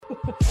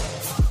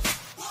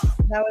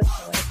That was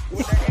silly.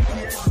 I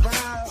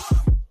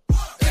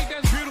think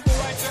that's beautiful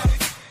right there.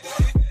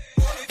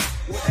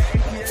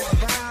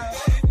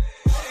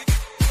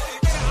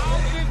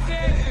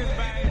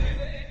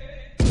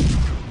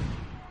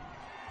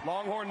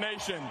 Longhorn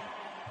Nation,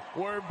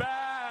 we're back.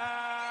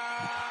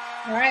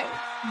 All right,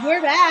 we're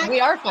back.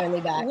 We are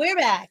finally back. We're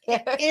back.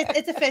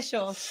 It's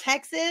official.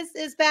 Texas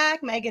is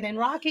back. Megan and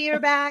Rocky are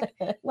back.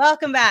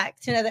 Welcome back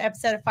to another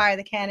episode of Fire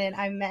the Cannon.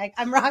 I'm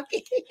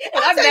Rocky.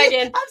 I'm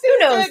Megan. Who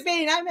knows?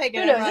 I'm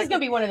Megan. Who knows? This is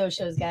gonna be one of those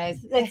shows,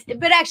 guys.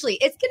 But actually,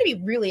 it's gonna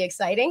be really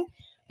exciting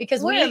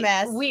because we're a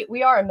mess.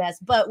 We are a mess.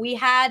 But we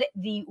had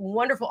the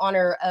wonderful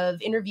honor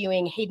of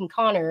interviewing Hayden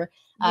Connor.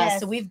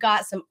 Yes. So we've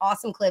got some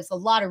awesome clips, a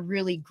lot of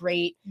really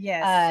great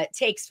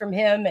takes from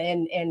him,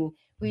 and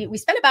we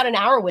spent about an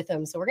hour with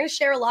him. So we're going to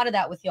share a lot of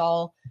that with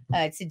y'all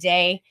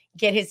today.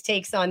 Get his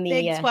takes on the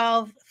Big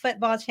 12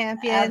 football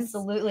champions.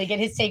 Absolutely. Get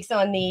his takes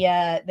on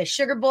the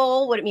Sugar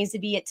Bowl, what it means to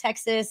be at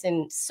Texas,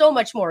 and so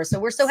much more.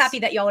 So we're so happy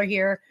that y'all are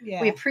here. Yeah.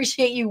 We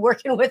appreciate you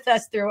working with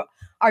us through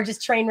our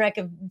just train wreck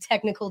of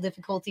technical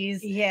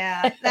difficulties.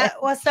 Yeah.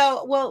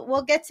 So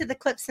we'll get to the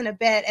clips in a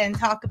bit and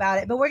talk about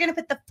it, but we're going to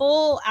put the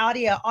full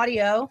audio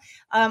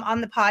on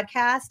the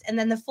podcast, and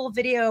then the full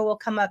video will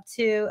come up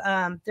too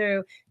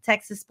through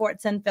Texas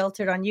Sports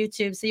Unfiltered on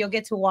YouTube, so you'll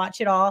get to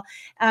watch it all.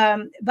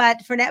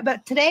 But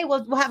today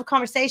we'll have a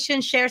conversation,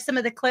 share some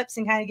of the clips,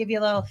 and kind of give you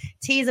a little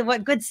tease of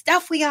what good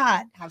stuff we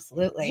got.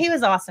 Absolutely, he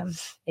was awesome.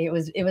 It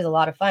was a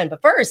lot of fun. But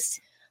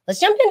first, let's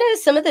jump into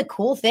some of the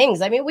cool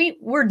things. I mean,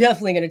 we're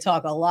definitely going to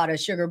talk a lot of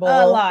Sugar Bowl.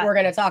 A lot. We're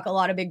going to talk a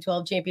lot of Big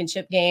 12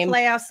 championship game,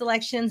 playoff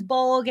selections,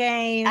 bowl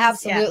games.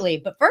 Absolutely.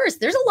 Yeah. But first,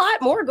 there's a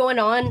lot more going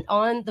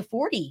on the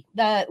 40.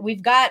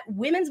 We've got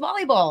women's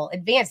volleyball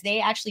advanced.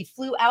 They actually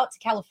flew out to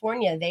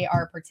California. They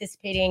are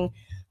participating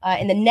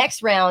in the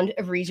next round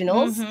of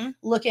regionals,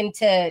 looking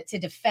to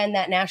defend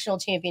that national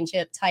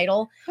championship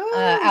title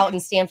out in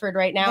Stanford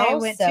right now. They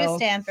went to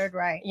Stanford,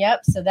 right?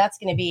 Yep. So that's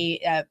going to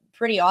be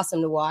pretty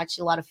awesome to watch.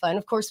 A lot of fun.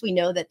 Of course, we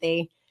know that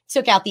they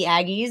took out the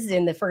Aggies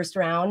in the first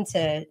round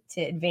to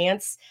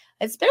advance.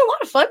 It's been a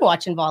lot of fun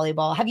watching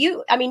volleyball.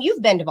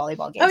 You've been to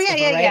volleyball games. Oh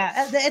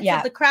yeah, before,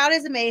 right? The crowd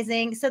is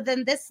amazing. So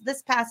then this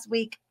past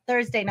week,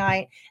 Thursday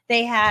night,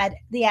 they had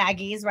the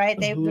Aggies, right?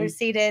 They were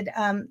seated.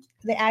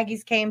 The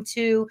Aggies came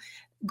to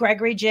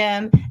Gregory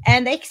Gym,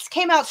 and they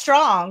came out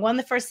strong, won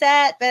the first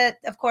set. But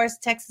of course,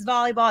 Texas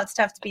volleyball, it's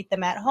tough to beat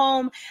them at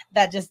home.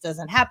 That just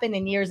doesn't happen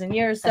in years and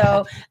years.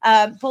 So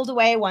pulled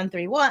away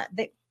 1-3-1.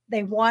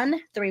 They won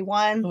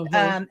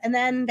 3-1. And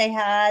then they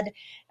had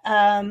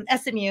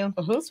SMU,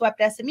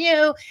 swept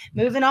SMU,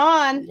 moving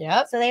on.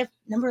 Yep. So they have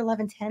number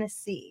 11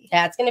 Tennessee.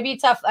 Yeah, it's going to be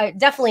tough.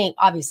 Definitely,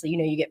 obviously,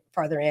 you get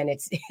farther in,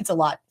 it's a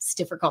lot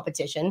stiffer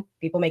competition,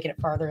 people making it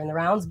farther in the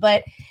rounds.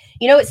 But,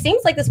 it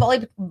seems like this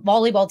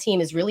volleyball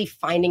team is really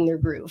finding their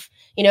groove.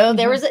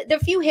 There was a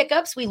few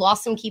hiccups. We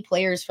lost some key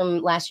players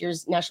from last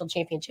year's national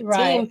championship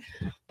team.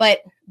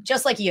 But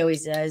just like he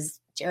always does,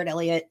 Jared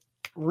Elliott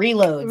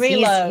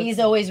reloads. He's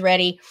always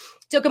ready.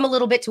 Took them a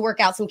little bit to work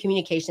out some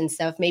communication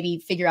stuff, maybe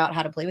figure out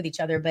how to play with each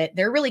other, but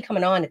they're really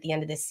coming on at the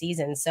end of this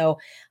season. So,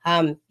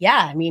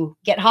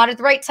 get hot at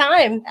the right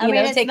time.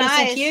 It's taking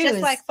nice. some cues.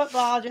 Just like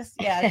football, just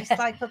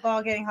like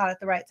football getting hot at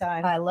the right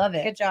time. I love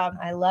it. Good job.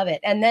 I love it.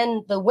 And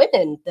then the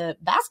women, the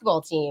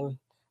basketball team,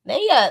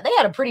 they had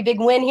a pretty big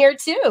win here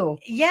too.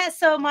 Yeah.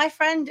 So my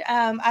friend,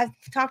 I've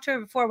talked to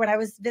her before when I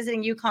was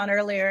visiting UConn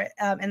earlier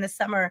in the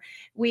summer.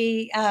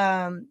 We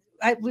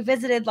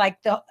visited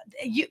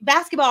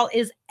basketball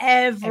is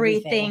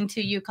everything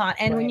to UConn.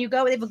 And when you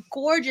go, they have a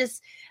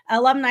gorgeous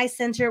alumni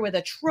center with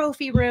a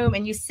trophy room,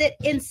 and you sit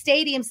in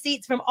stadium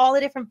seats from all the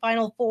different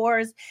Final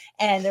Fours,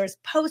 and there's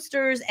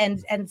posters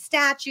and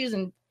statues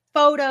and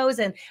photos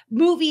and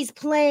movies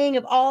playing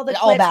of all the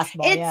all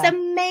basketball. It's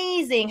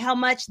amazing how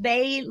much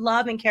they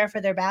love and care for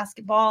their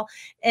basketball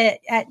at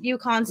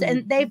UConn.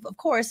 And they've, of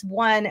course,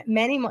 won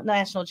many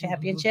national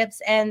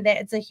championships, and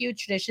it's a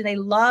huge tradition. They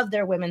love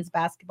their women's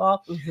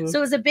basketball. So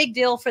it was a big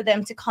deal for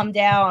them to come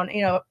down,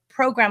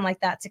 program like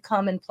that, to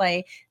come and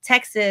play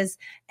Texas.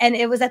 And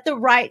it was at the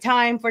right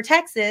time for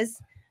Texas,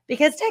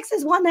 because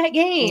Texas won that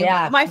game.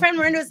 Yeah. My friend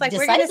Miranda was like,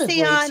 we're going to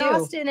see on too.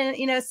 Austin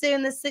and,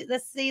 soon this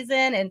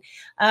season. And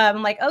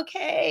I'm like,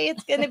 okay,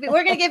 we're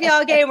going to give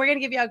y'all a game. We're going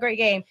to give y'all a great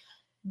game.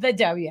 The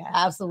W.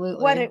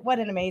 Absolutely. What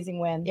an amazing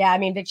win. Yeah.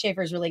 Vic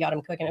Schaefer's really got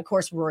him cooking. Of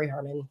course, Rory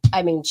Harmon.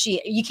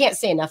 You can't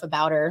say enough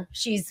about her.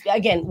 She's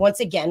once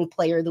again,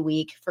 player of the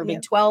week for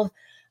Big 12.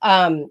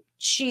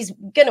 She's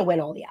going to win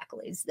all the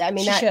accolades.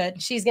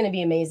 She's going to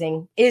be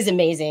amazing, is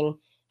amazing.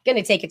 Going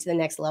to take it to the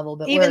next level.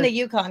 But even the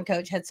UConn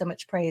coach had so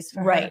much praise for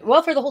her. Right.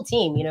 Well, for the whole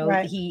team,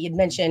 he had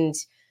mentioned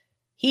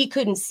he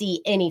couldn't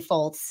see any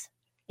faults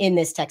in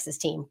this Texas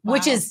team,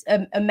 which is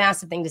a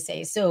massive thing to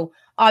say. So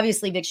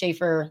obviously Vic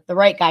Schaefer, the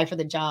right guy for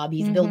the job.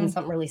 He's building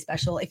something really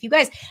special. If you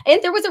guys, and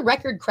there was a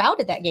record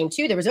crowd at that game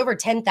too. There was over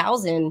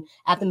 10,000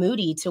 at the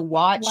Moody to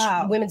watch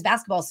women's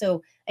basketball.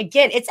 So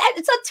again, it's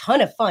a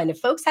ton of fun. If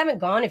folks haven't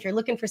gone, if you're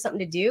looking for something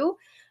to do,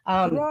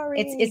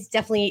 It's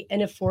definitely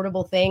an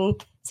affordable thing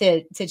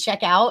to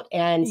check out,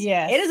 and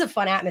Yes. it is a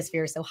fun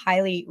atmosphere. So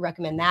highly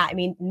recommend that. I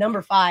mean,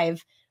 number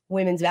 5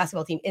 women's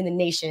basketball team in the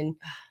nation.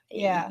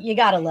 Yeah. You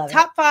gotta love it.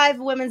 Top 5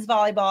 women's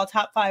volleyball,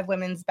 top 5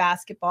 women's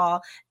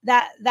basketball.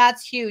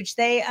 That's huge.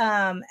 They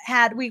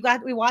we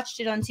watched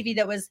it on TV.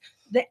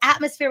 The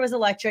atmosphere was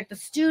electric. The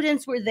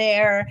students were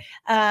there.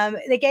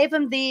 They gave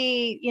them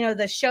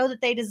the show that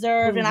they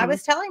deserved. And I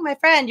was telling my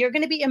friend, you're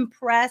going to be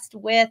impressed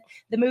with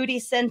the Moody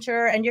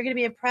Center, and you're going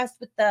to be impressed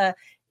with the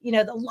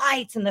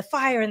lights and the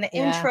fire and the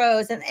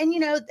intros.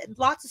 And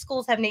lots of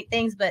schools have neat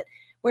things, but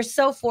we're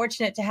so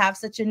fortunate to have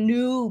such a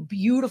new,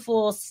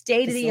 beautiful,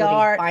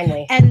 state-of-the-art,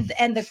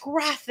 and the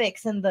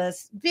graphics and the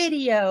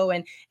video,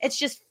 and it's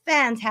just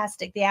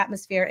fantastic, the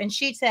atmosphere. And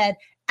she said,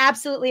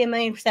 absolutely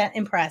 1,000,000%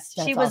 impressed.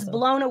 That's she was awesome.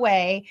 blown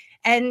away,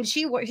 and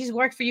she's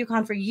worked for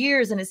UConn for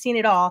years and has seen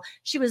it all.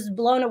 She was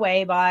blown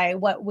away by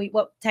what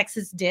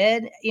Texas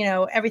did.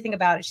 Everything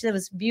about it. She said it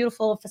was a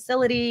beautiful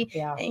facility.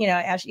 Yeah.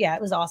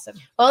 It was awesome.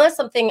 Well, that's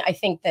something I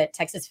think that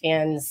Texas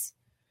fans,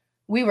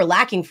 we were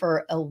lacking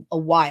for a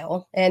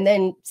while, and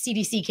then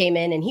CDC came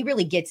in and he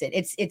really gets it.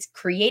 It's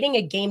creating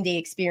a game day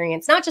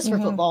experience, not just for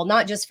football,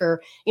 not just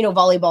for,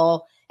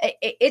 volleyball.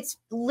 It's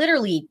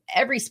literally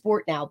every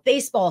sport now.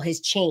 Baseball has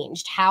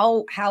changed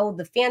how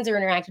the fans are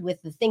interacted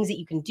with, the things that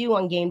you can do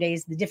on game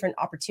days, the different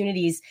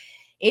opportunities.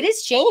 It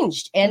has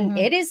changed, and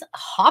it is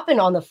hopping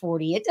on the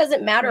 40. It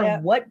doesn't matter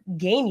what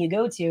game you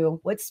go to,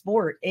 what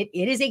sport. It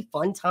is a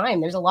fun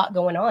time. There's a lot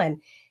going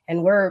on,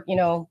 and we're,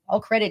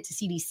 all credit to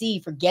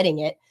CDC for getting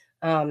it.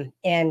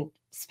 And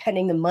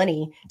spending the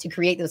money to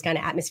create those kind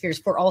of atmospheres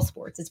for all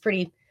sports. It's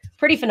pretty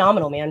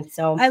phenomenal, man.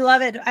 So I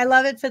love it. I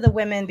love it for the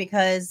women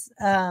because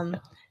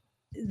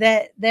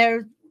that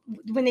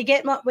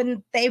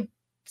when they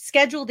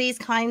schedule these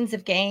kinds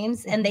of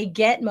games and they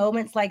get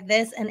moments like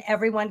this and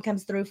everyone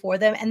comes through for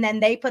them, and then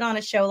they put on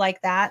a show like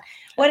that.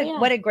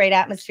 What a great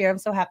atmosphere. I'm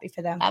so happy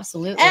for them.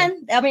 Absolutely.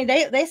 And I mean,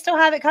 they still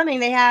have it coming.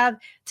 They have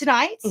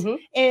tonight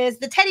is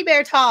the teddy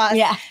bear toss.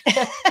 Yeah.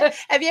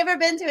 Have you ever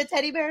been to a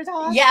teddy bear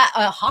toss? Yeah.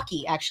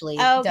 Hockey actually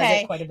does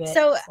it quite a bit.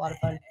 So it's a lot of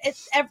fun.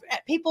 It's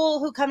people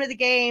who come to the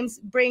games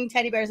bring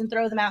teddy bears and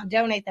throw them out and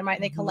donate them, right?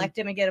 They collect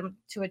them and get them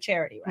to a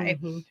charity, right?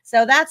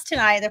 So that's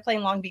tonight. They're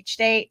playing Long Beach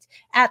State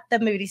at the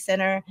Moody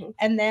Center.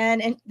 And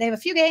then they have a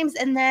few games,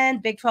 and then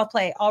Big 12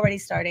 play already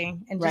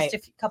starting in just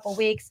a couple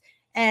weeks.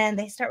 And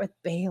they start with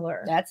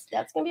Baylor. That's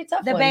gonna be a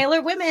tough the one.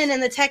 Baylor women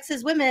and the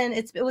Texas women.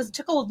 It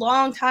took a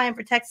long time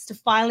for Texas to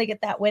finally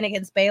get that win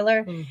against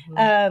Baylor.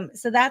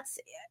 So that's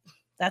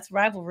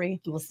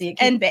rivalry. We'll see it.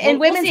 And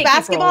women's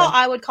basketball,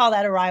 I would call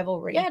that a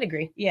rivalry. Yeah, I'd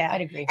agree. Yeah,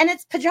 I'd agree. And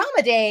it's pajama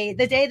day.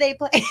 The day they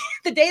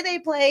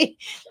play,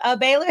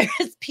 Baylor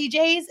is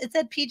PJs. It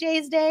said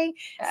PJs day.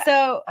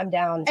 So I'm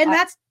down. And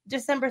that's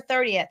December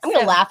 30th. I'm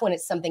gonna laugh when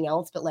it's something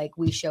else, but like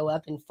we show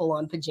up in full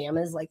on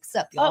pajamas, like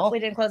sup, y'all. Oh, we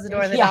didn't close the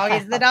door. The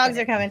dogs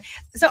are coming.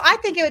 So I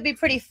think it would be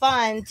pretty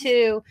fun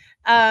to,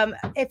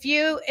 if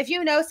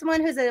you know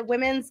someone who's a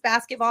women's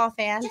basketball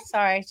fan.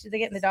 Sorry, they're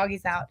getting the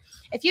doggies out.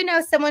 If you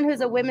know someone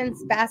who's a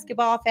women's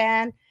basketball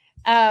fan,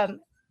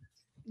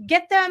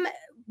 get them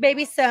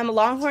maybe some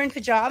Longhorn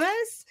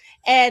pajamas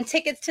and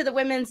tickets to the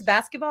women's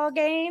basketball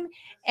game,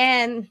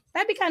 and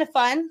that'd be kind of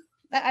fun.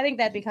 I think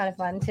that'd be kind of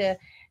fun to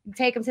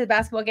take them to the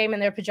basketball game in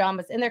their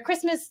pajamas, in their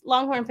Christmas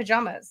Longhorn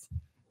pajamas.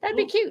 That'd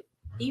be cute.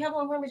 Do you have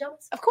Longhorn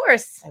pajamas? Of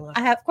course.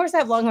 I have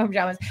Longhorn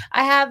pajamas.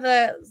 I have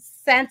the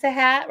Santa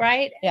hat,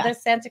 right? Yeah. The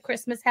Santa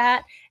Christmas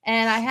hat.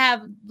 And I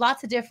have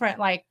lots of different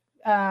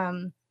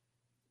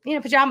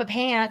pajama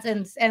pants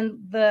and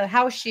the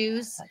house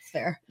shoes. That's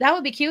fair. That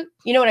would be cute.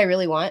 You know what I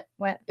really want?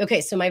 What?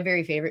 Okay, so my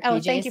very favorite Oh,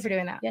 PJs. thank you for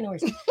doing that. Yeah, no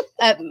worries.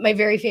 My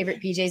very favorite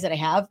PJs that I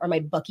have are my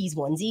Buc-ee's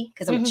onesie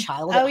because I'm a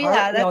child at heart. We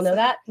all know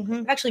that.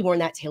 I've actually worn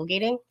that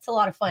tailgating. It's a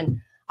lot of fun.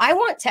 I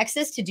want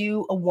Texas to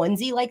do a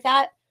onesie like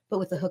that, but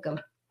with the hook'em,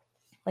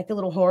 like the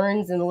little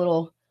horns and the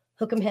little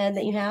hook'em head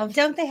that you have.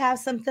 Don't they have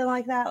something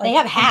like that? They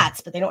have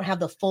hats, but they don't have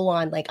the full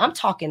on. Like I'm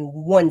talking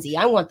onesie.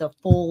 I want the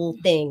full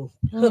thing,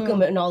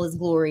 hook'em in all his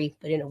glory,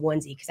 but in a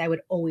onesie because I would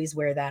always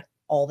wear that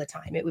all the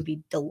time. It would be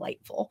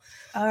delightful.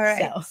 All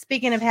right. So.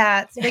 Speaking of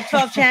hats, Big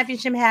 12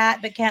 championship hat,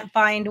 but can't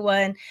find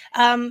one.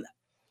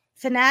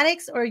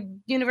 Fanatics or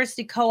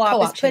University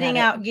Co-op is putting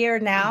out gear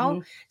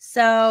now.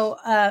 So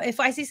if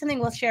I see something,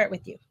 we'll share it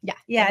with you.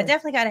 Yeah, I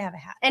definitely got to have a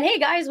hat. And hey,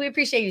 guys, we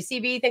appreciate you.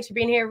 CB, thanks for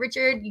being here.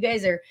 Richard, you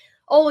guys are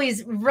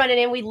always running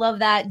in. We love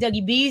that.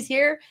 Dougie B's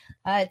here.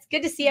 It's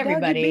good to see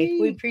everybody.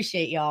 We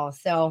appreciate y'all.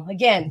 So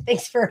again,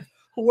 thanks for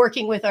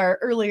working with our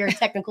earlier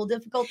technical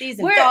difficulties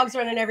and dogs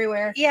running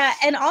everywhere. Yeah.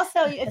 And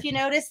also, if you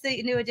notice,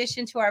 the new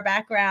addition to our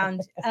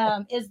background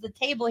is the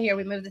table here.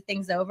 We moved the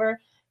things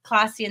over.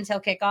 Classy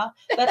until kickoff.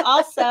 But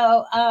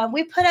also,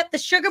 we put up the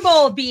Sugar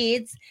Bowl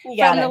beads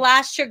from the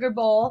last Sugar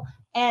Bowl.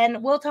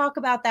 And we'll talk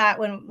about that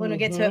when we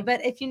get to it.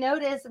 But if you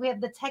notice, we have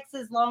the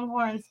Texas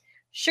Longhorns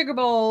Sugar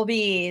Bowl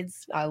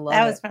beads. I love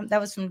that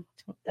was from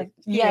it's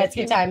a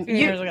good time.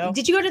 Years ago.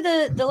 Did you go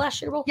to the last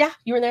Sugar Bowl? Yeah.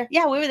 You were there?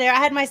 Yeah, we were there. I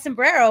had my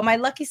sombrero, my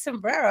lucky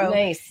sombrero.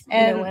 Nice.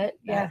 And you know what?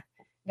 Yeah.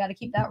 got to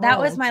keep that That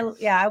rolling.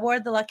 was I wore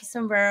the lucky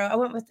sombrero. I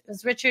went with, it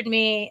was Richard,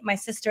 me, my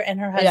sister, and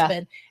her Yeah.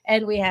 husband,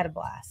 and we had a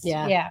blast.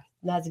 Yeah.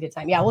 That's a good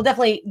time. Yeah, we'll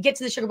definitely get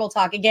to the Sugar Bowl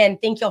talk. Again,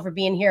 thank y'all for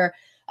being here.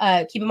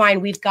 Keep in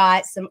mind, we've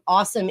got some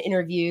awesome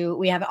interview.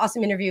 We have an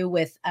awesome interview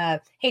with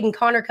Hayden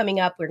Connor coming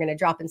up. We're going to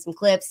drop in some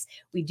clips.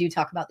 We do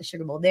talk about the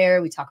Sugar Bowl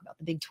there. We talk about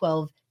the Big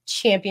 12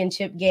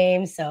 championship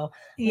game. So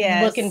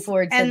looking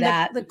forward to and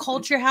that. The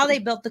culture, how they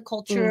built the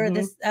culture, Mhm.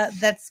 this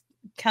that's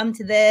come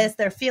to this,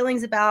 their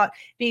feelings about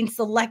being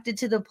selected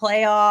to the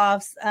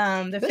playoffs,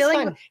 the was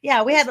feeling. fun.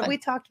 Yeah, we It was had fun. we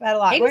talked about it a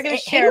lot. We're going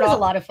to share Hayden it was all.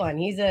 a lot of fun.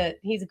 He's a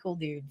cool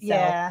dude. So,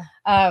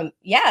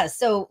 Yeah.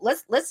 So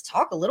let's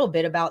talk a little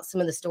bit about some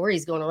of the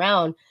stories going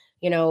around.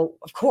 You know,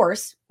 of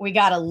course, we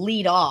got to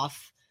lead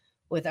off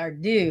with our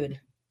dude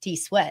T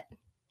Sweat,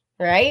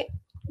 right?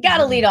 Got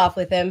to lead off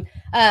with him.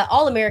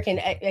 All-American.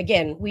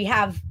 Again, we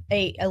have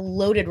a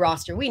loaded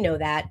roster. We know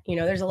that. You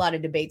know, there's a lot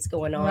of debates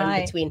going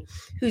on between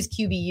who's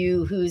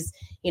QBU, who's,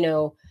 you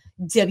know,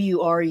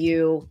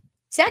 WRU.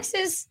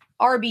 Texas,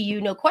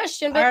 RBU, no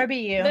question. But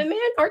RBU. But man,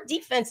 our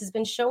defense has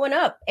been showing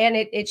up, and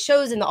it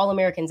shows in the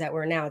All-Americans that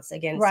we're announced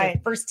again. Right.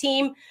 So first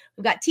team,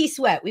 we've got T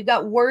Sweat, we've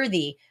got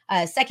Worthy.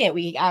 Second,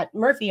 we got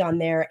Murphy on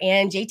there,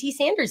 and JT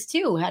Sanders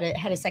too had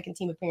a second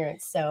team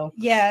appearance. So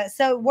yeah,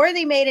 so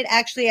Worthy made it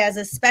actually as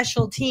a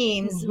special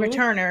teams Mhm.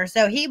 returner.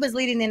 So he was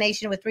leading the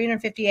nation with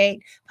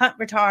 358 punt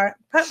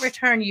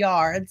return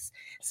yards.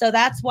 So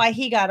that's why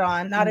he got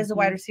on, not as a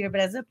wide receiver,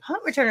 but as a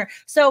punt returner.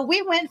 So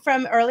we went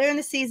from earlier in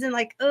the season,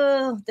 like,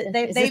 Is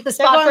this the they're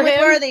spot going for with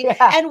him? Worthy,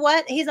 Yeah. and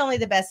what he's only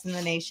the best in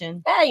the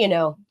nation, you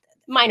know,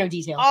 minor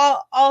detail.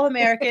 all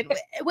American,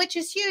 which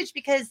is huge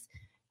because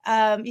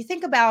you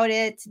think about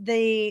it,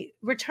 the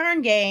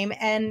return game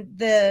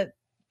and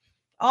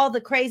all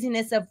the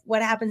craziness of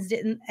what happens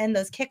in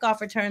those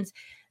kickoff returns.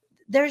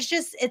 There's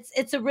just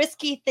it's a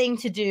risky thing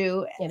to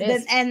do. It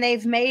is. And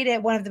they've made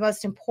it one of the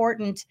most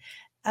important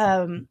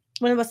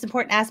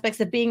aspects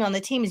of being on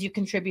the team is you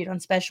contribute on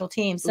special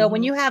teams. So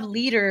when you have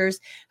leaders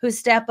who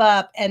step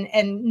up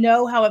and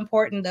know how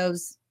important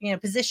those, you know,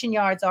 position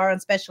yards are on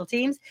special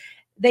teams,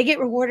 they get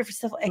rewarded for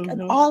stuff like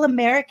an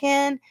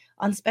All-American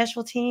on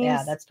special teams.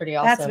 Yeah, that's pretty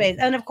awesome. That's amazing.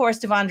 And of course,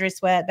 Devondre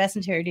Sweat, best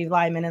interior D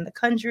lineman in the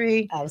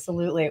country.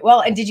 Absolutely.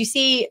 Well, and did you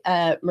see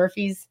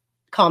Murphy's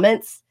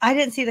comments? I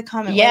didn't see the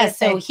comment. Yeah,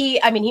 so he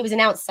was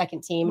announced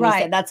second team. And Right.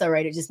 He said, that's all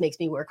right. It just makes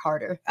me work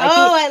harder. Like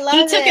I love it.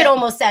 He took it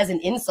almost as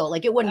an insult.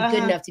 Like it wasn't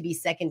good enough to be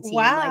second team.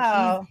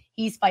 Wow. Like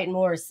he's fighting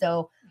more.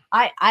 So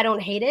I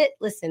don't hate it.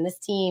 Listen, this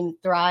team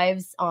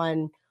thrives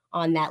on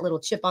that little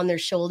chip on their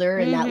shoulder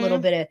and that little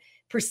bit of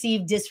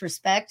perceived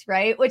disrespect,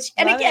 right?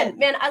 And again,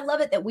 man, I love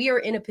it that we are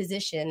in a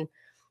position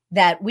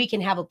that we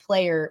can have a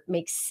player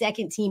make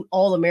second team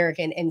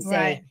All-American and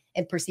say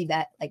and perceive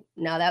that like,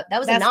 no, that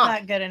was that's enough.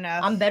 not good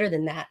enough. I'm better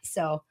than that.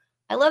 So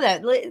I love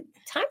that.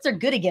 Times are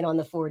good again on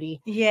the 40.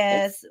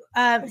 Yes.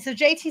 So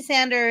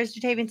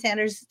Jatavian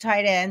Sanders,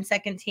 tight end,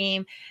 second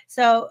team.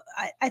 So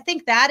I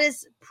think that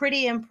is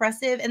pretty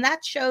impressive. And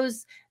that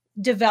shows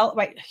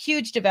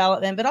huge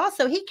development, but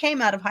also he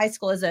came out of high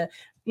school as a,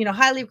 you know,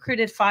 highly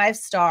recruited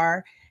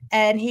 5-star,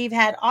 and he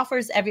had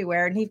offers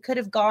everywhere, and he could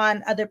have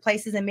gone other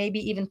places and maybe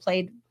even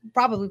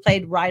probably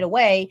played right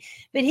away,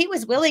 but he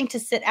was willing to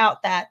sit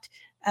out that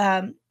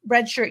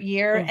redshirt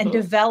year and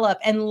develop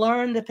and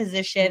learn the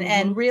position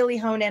and really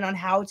hone in on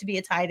how to be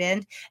a tight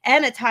end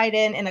and a tight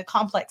end in a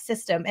complex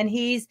system. And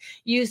he's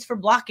used for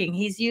blocking.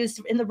 He's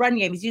used in the run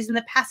game. He's used in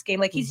the pass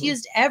game. Like he's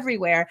used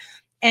everywhere.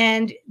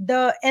 And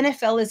the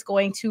NFL is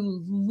going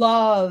to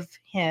love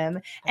him.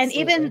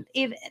 Absolutely. And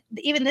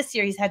even this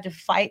year, he's had to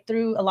fight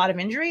through a lot of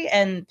injury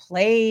and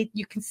play.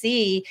 You can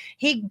see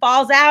he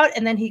balls out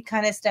and then he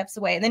kind of steps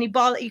away and then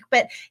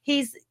but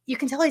you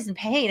can tell he's in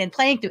pain and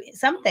playing through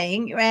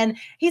something, and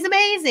he's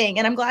amazing.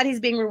 And I'm glad he's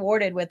being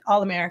rewarded with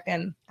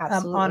All-American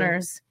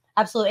honors.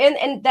 Absolutely.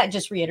 And that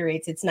just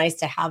reiterates, it's nice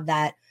to have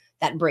that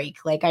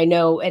break. Like I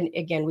know, and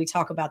again, we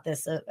talk about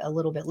this a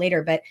little bit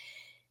later, but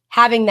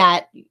having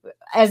that,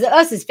 as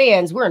us as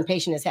fans, we're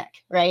impatient as heck,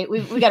 right?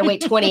 We got to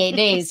wait 28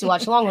 days to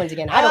watch Longhorns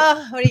again.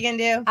 What are you going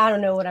to do? I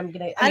don't know what I'm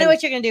going to. I know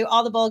what you're going to do.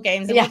 All the bowl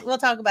games. Yeah. We'll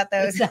talk about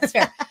those. That's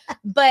fair.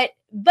 But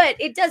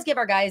it does give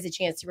our guys a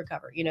chance to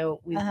recover. You know,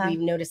 we've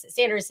noticed that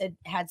Sanders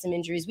had some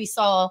injuries. We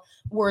saw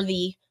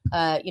Worthy,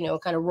 kind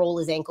of roll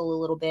his ankle a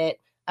little bit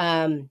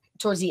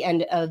towards the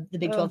end of the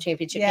Big 12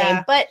 championship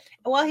game. But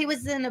he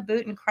was in a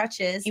boot and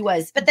crutches. He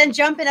was. But then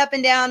jumping up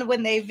and down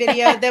when they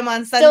videoed them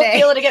on Sunday. Still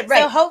feeling it again.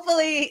 Right. So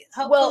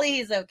hopefully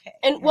he's okay.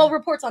 And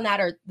reports on that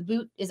are the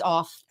boot is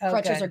off.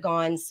 Crutches are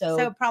gone.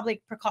 So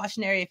probably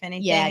precautionary, if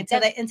anything,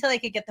 until they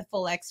could get the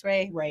full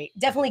X-ray. Right.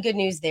 Definitely good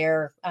news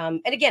there.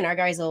 And again, our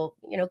guys will,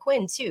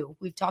 Quinn too.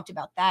 We've talked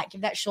about that.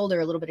 Give that shoulder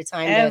a little bit of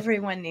time.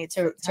 Everyone needs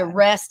to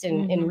rest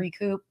and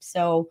recoup.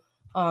 So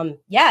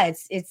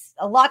it's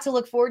a lot to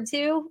look forward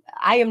to.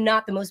 I am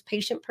not the most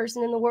patient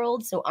person in the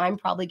world, so I'm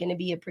probably going to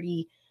be a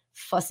pretty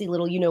fussy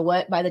little, you know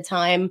what, by the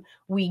time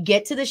we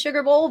get to the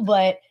Sugar Bowl,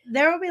 but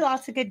there will be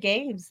lots of good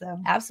games though.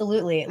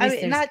 Absolutely. At I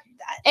least mean,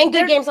 and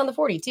good games on the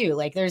 40 too.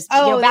 Like there's,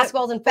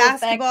 basketball's in full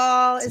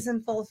basketball effect. is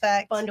in full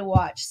effect. Fun to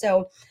watch.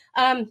 So,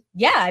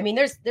 yeah, I mean,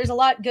 there's a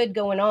lot good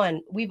going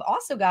on. We've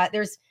also got,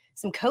 there's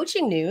some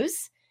coaching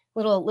news,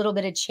 little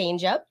bit of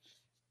change up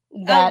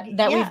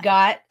that we've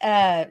got.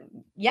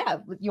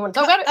 You want to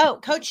talk about it? Oh,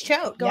 Coach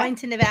Choate going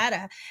to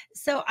Nevada.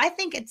 So I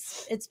think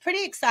it's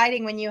pretty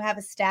exciting when you have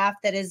a staff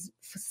that is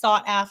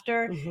sought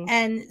after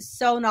and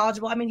so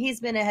knowledgeable. I mean, he's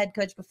been a head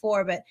coach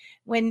before, but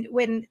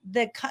when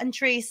the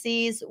country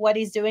sees what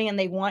he's doing and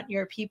they want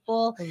your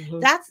people,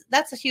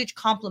 that's a huge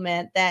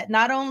compliment. That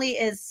not only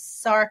is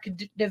Sark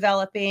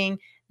developing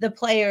the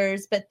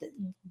players, but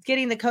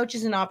getting the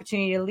coaches an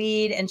opportunity to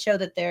lead and show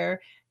that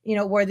they're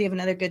worthy of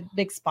another good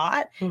big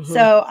spot.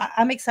 So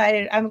I'm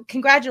excited.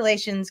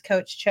 Congratulations,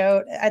 Coach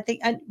Choate. I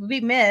think we'll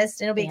be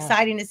missed, and it'll be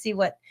exciting to see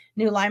what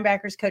new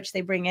linebackers coach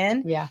they bring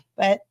in. Yeah,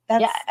 but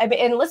I mean,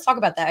 and let's talk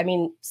about that. I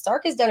mean,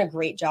 Sark has done a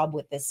great job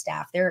with this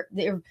staff.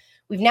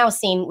 We've now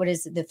seen what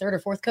is the third or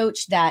fourth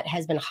coach that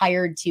has been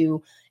hired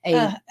to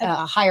a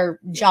higher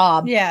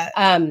job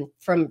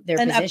from their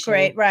position.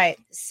 Upgrade, right?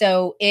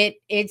 So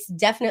it's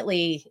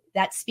definitely,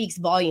 that speaks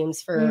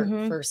volumes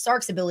for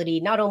Sark's ability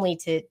not only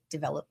to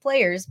develop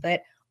players,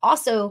 but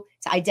also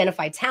to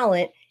identify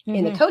talent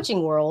in the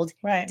coaching world,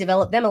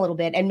 develop them a little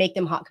bit and make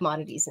them hot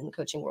commodities in the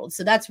coaching world.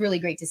 So that's really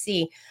great to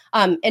see.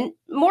 And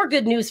more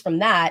good news from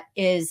that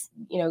is,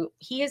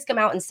 he has come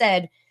out and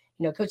said,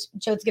 Coach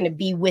Choate's going to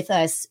be with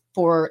us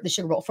for the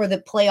Sugar Bowl, for the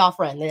playoff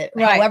run,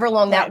 however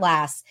long that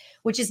lasts,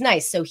 which is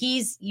nice. So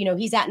he's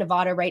at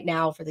Nevada right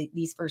now for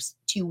these first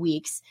 2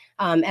 weeks.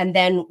 And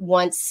then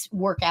once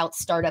workouts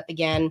start up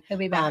again, he'll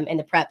be back. And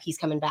the prep, he's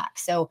coming back.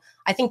 So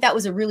I think that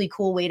was a really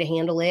cool way to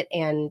handle it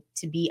and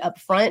to be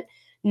upfront,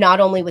 not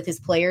only with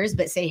his players,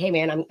 but say, hey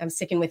man, I'm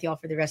sticking with y'all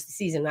for the rest of the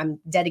season. I'm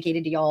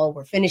dedicated to y'all.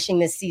 We're finishing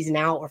this season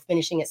out. We're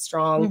finishing it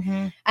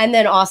strong. And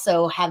then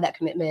also have that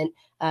commitment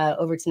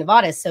over to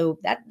Nevada. So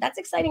that's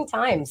exciting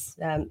times.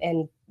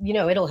 And,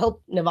 it'll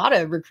help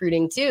Nevada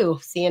recruiting too,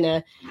 seeing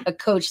a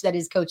coach that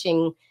is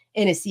coaching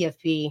in a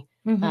CFP,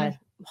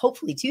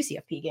 hopefully 2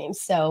 CFP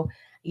games. So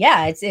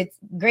yeah, it's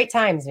great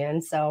times,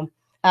 man. So,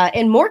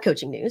 and more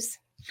coaching news.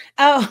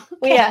 Oh,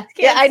 yeah.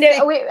 I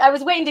know. I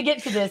was waiting to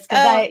get to this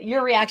because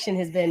your reaction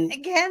has been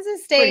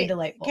Kansas State, pretty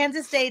delightful.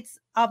 Kansas State's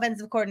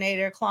offensive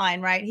coordinator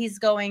Klein, right? He's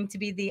going to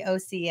be the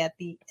OC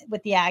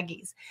with the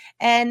Aggies,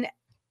 and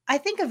I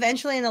think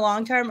eventually in the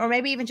long term, or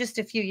maybe even just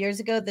a few years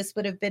ago, this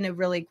would have been a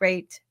really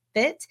great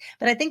fit.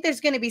 But I think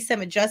there's going to be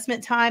some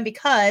adjustment time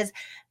because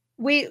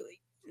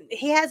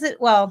he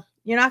hasn't. Well,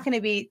 you're not going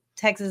to beat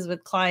Texas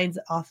with Klein's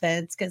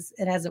offense because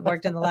it hasn't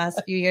worked in the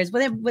last few years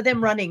with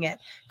him running it,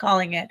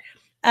 calling it.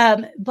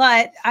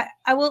 But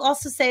I will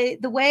also say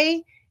the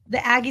way the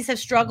Aggies have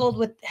struggled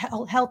with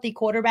healthy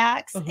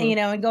quarterbacks,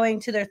 and going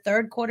to their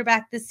third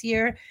quarterback this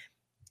year,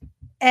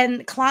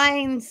 and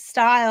Klein's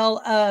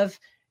style of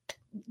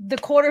the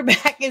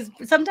quarterback is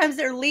sometimes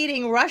their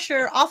leading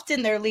rusher,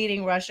 often their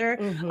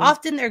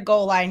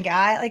goal line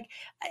guy. Like,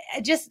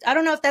 I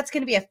don't know if that's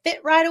going to be a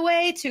fit right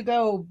away to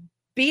go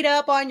beat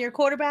up on your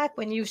quarterback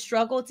when you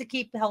struggle to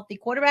keep healthy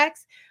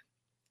quarterbacks.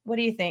 What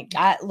do you think?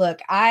 I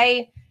think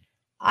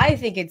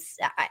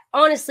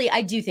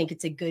I do think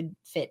it's a good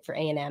fit for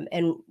A&M,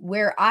 and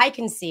where I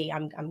can see,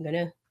 I'm going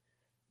to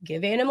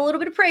give A&M a little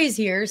bit of praise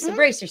here. So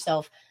brace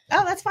yourself.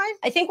 Oh, that's fine.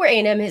 I think where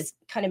A&M has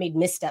kind of made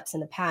missteps in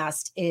the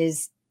past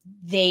is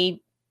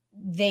they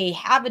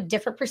have a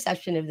different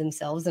perception of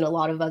themselves than a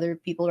lot of other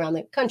people around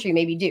the country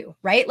maybe do,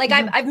 right? Like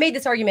I've made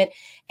this argument,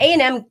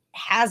 A&M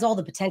has all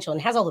the potential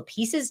and has all the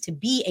pieces to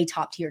be a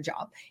top tier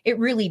job. It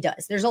really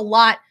does. There's a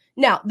lot.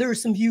 Now, there are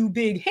some few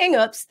big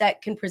hangups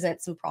that can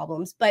present some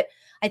problems, but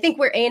I think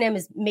where A&M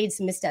has made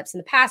some missteps in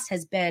the past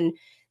has been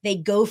they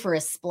go for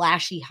a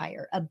splashy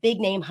hire, a big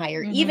name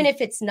hire, even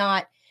if it's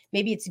not,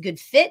 maybe it's a good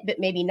fit, but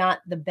maybe not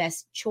the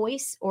best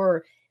choice,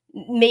 or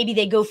maybe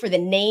they go for the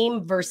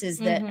name versus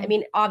I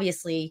mean,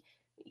 obviously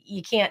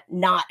you can't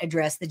not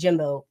address the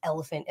Jimbo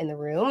elephant in the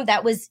room.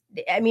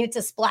 It's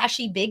a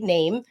splashy big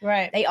name.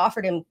 Right. They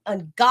offered him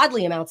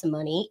ungodly amounts of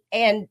money.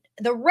 And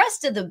the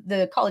rest of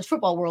the college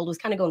football world was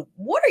kind of going,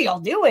 what are y'all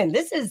doing?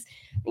 This is,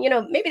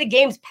 maybe the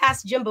game's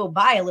passed Jimbo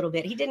by a little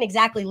bit. He didn't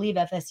exactly leave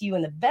FSU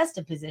in the best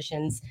of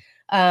positions.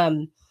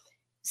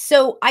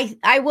 So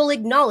I will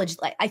acknowledge,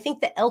 I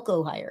think the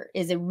Elko hire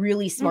is a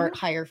really smart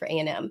hire for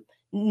A&M.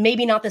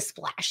 Maybe not the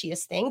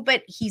splashiest thing,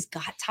 but he's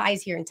got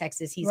ties here in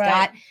Texas.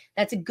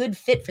 That's a good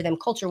fit for them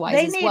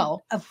culture-wise as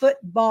well. A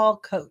football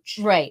coach.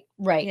 Right.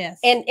 Yes.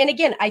 And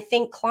again, I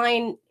think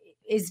Klein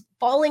is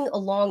falling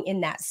along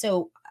in that.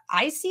 So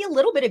I see a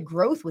little bit of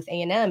growth with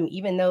A&M,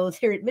 even though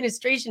their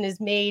administration has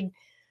made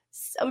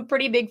some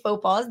pretty big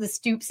faux pas. The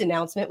Stoops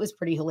announcement was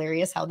pretty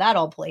hilarious, how that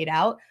all played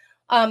out.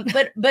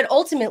 But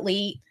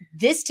ultimately,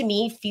 this to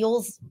me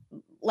feels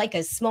like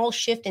a small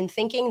shift in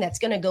thinking that's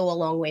going to go a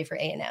long way for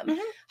A&M.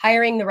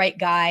 Hiring the right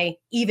guy,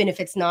 even if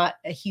it's not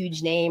a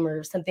huge name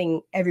or something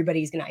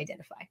everybody's going to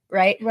identify,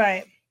 right?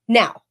 Right.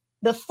 Now,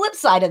 the flip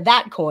side of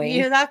that coin,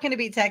 You're not going to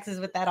beat Texas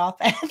with that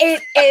offense.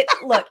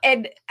 Look,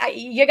 and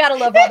you got to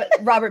love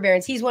Robert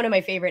Behrens. He's one of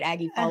my favorite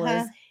Aggie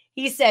fellows.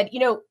 He said,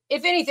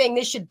 if anything,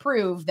 this should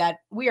prove that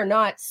we are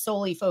not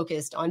solely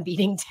focused on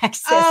beating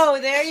Texas.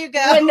 Oh, there you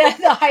go. When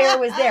the hire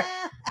was there,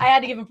 I had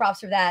to give him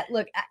props for that.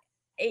 Look,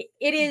 it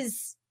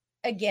is,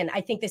 again,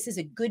 I think this is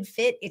a good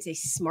fit. It's a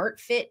smart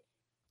fit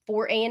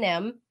for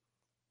A&M,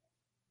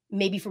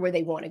 maybe for where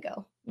they want to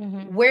go.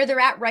 Mm-hmm. Where they're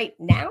at right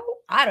now,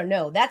 I don't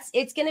know.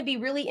 It's going to be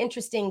really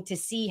interesting to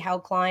see how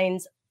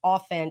Klein's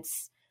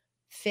offense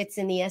fits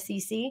in the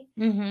SEC.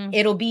 Mm-hmm.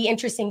 It'll be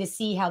interesting to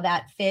see how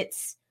that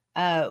fits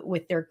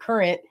with their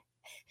current,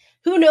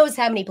 who knows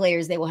how many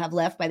players they will have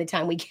left by the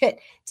time we get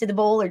to the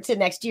bowl or to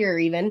next year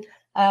even.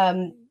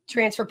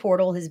 Transfer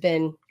portal has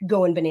been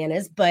going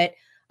bananas, but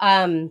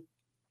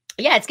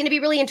yeah, it's going to be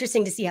really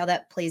interesting to see how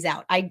that plays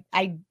out.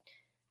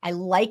 I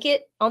like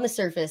it on the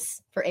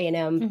surface for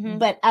A&M,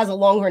 but as a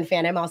Longhorn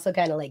fan, I'm also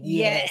kind of like,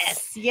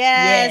 yes.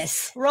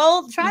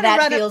 Try to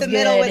run up the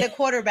middle with a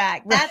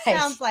quarterback. That Right.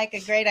 sounds like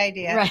a great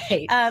idea.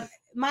 Right.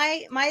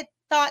 My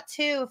thought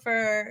too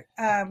for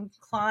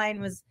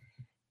Klein was,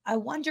 I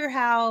wonder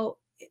how,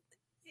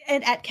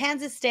 and at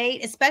Kansas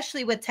State,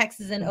 especially with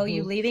Texas and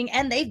OU leaving,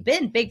 and they've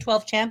been Big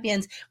 12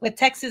 champions with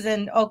Texas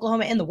and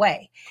Oklahoma in the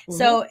way.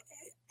 So,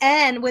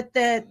 and with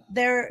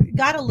they're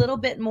got a little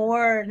bit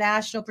more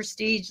national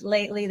prestige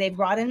lately. They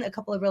brought in a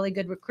couple of really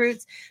good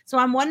recruits. So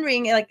I'm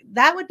wondering, like,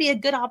 that would be a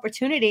good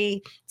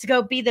opportunity to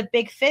go be the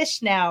big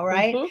fish now,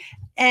 right?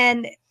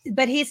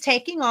 But he's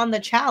taking on the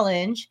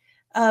challenge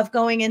of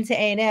going into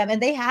A&M, and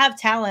they have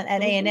talent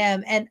at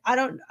A&M, and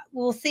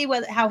we'll see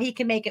how he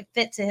can make it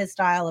fit to his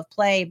style of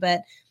play.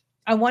 But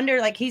I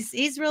wonder, like,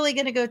 he's really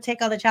going to go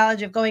take on the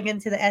challenge of going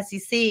into the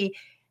SEC.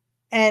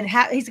 And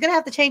he's going to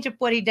have to change up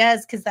what he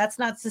does, because that's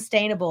not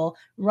sustainable,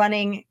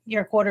 running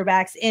your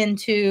quarterbacks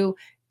into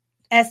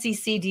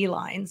SEC D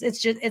lines.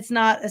 It's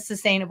not a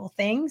sustainable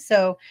thing.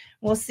 So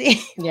we'll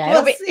see. Yeah,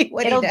 we'll see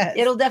what he does.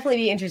 It'll definitely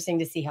be interesting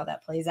to see how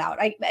that plays out.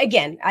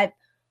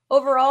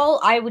 Overall,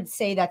 I would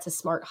say that's a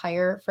smart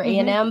hire for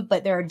A&M,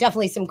 but there are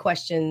definitely some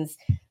questions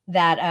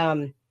that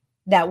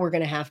that we're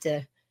going to have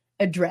to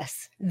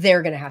address.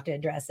 They're going to have to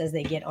address as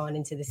they get on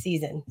into the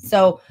season.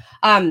 So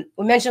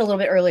we mentioned a little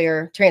bit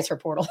earlier, transfer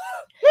portal.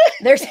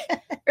 There's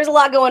a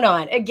lot going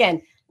on.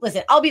 Again,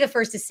 listen, I'll be the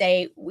first to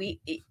say,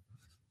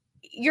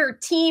 your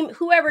team,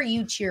 whoever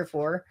you cheer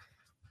for,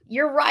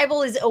 your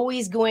rival is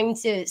always going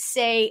to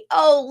say,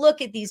 oh,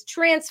 look at these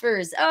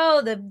transfers.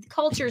 Oh, the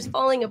culture is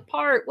falling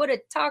apart. What a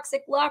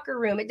toxic locker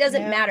room. It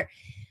doesn't matter.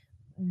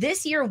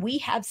 This year, we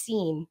have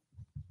seen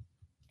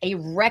a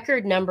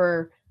record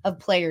number of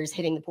players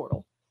hitting the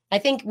portal. I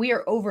think we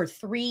are over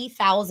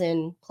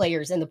 3,000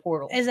 players in the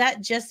portal. Is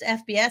that just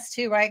FBS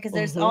too, right? Because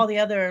there's all the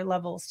other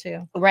levels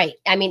too. Right.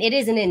 I mean, it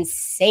is an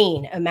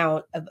insane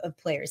amount of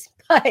players.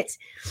 But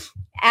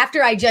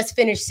after I just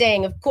finished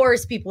saying, of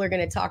course, people are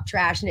going to talk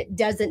trash, and it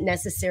doesn't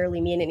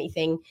necessarily mean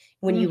anything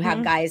when you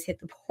have guys hit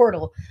the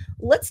portal.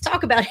 Let's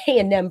talk about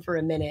A&M for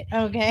a minute.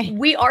 Okay.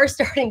 We are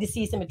starting to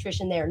see some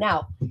attrition there.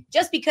 Now,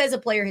 just because a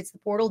player hits the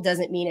portal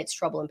doesn't mean it's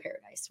trouble in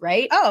paradise,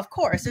 right? Oh, of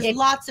course. There's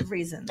lots of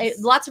reasons.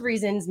 Lots of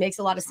reasons, makes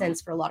a lot of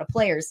sense for a lot of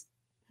players.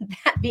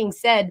 That being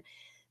said,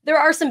 there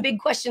are some big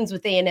questions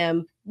with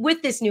A&M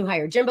with this new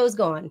hire. Jimbo's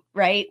gone,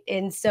 right?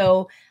 And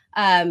so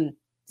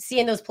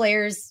seeing those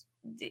players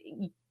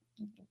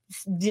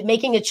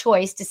making a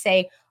choice to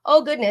say,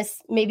 oh,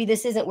 goodness, maybe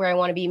this isn't where I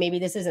want to be. Maybe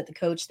this isn't the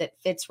coach that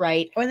fits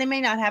right. Or they may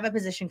not have a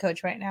position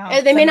coach right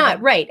now. They may not,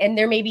 right. And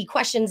there may be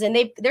questions, and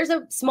there's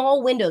a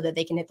small window that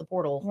they can hit the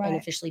portal and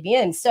officially be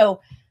in.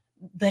 So,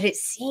 but it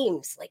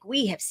seems like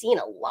we have seen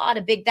a lot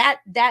of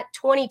that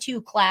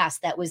 22 class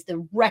that was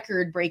the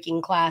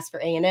record-breaking class for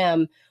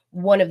A&M,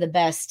 one of the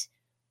best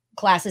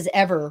classes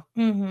ever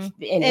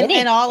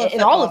in all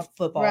of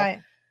football. Right.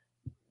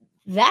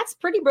 That's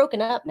pretty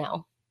broken up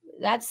now.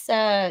 That's,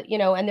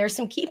 and there's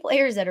some key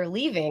players that are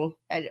leaving.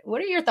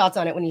 What are your thoughts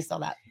on it when you saw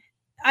that?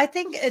 I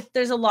think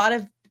there's a lot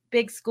of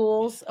big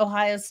schools,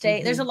 Ohio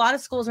State. There's a lot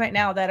of schools right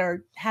now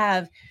that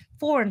have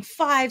 4 and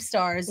 5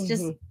 stars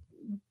just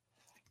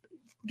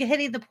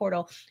hitting the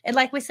portal. And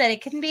like we said,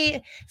 it can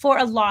be for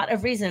a lot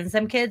of reasons.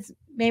 Some kids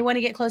may want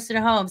to get closer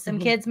to home. Some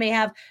kids may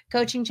have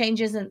coaching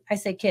changes. And I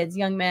say kids,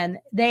 young men,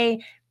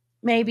 they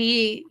may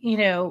be,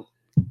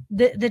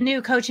 the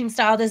new coaching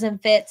style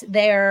doesn't fit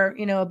their,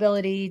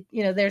 ability,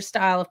 their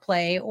style of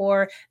play,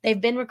 or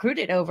they've been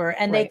recruited over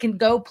and they can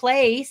go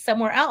play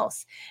somewhere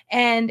else.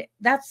 And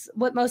that's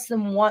what most of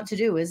them want to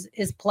do is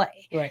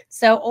play. Right.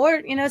 So,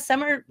 or,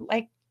 some are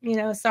like,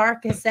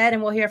 Sark has said,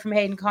 and we'll hear from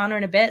Hayden Connor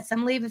in a bit,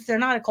 some leave if they're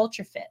not a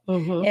culture fit.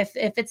 If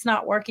it's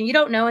not working, you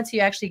don't know until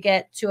you actually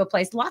get to a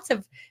place. Lots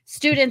of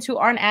students who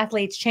aren't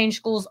athletes change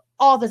schools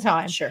all the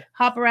time. Sure.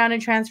 Hop around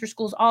and transfer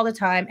schools all the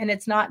time. And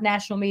it's not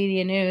national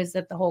media news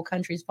that the whole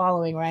country's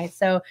following, right?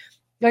 So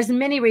there's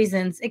many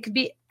reasons. It could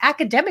be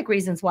academic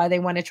reasons why they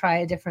want to try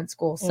a different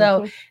school.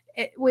 So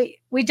we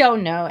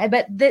don't know.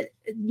 But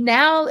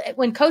now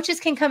when coaches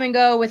can come and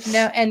go with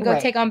go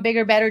take on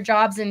bigger, better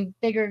jobs and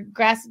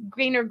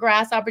greener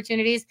grass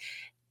opportunities,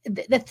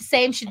 that the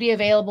same should be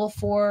available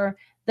for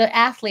the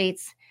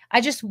athletes.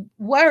 I just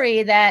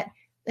worry that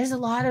there's a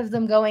lot of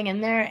them going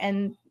in there,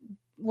 and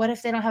what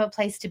if they don't have a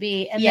place to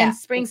be? And then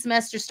spring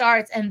semester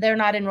starts and they're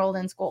not enrolled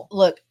in school.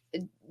 Look,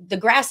 the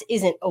grass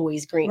isn't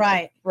always green.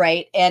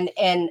 Right.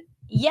 And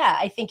yeah,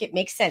 I think it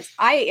makes sense.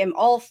 I am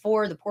all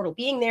for the portal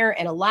being there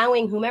and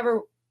allowing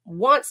whomever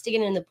wants to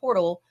get in the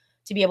portal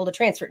to be able to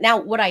transfer. Now,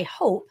 what I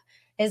hope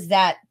is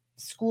that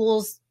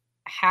schools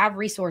have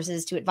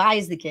resources to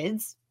advise the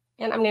kids,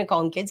 and I'm going to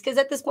call them kids because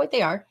at this point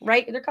they are,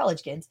 right? They're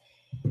college kids.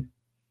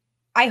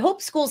 I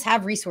hope schools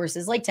have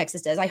resources like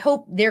Texas does. I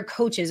hope their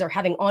coaches are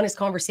having honest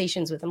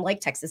conversations with them like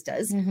Texas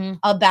does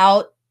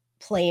about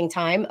playing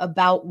time,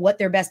 about what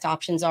their best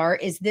options are.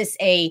 Is this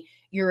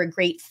you're a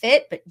great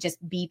fit, but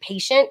just be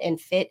patient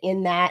and fit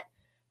in that,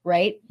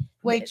 right?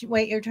 Wait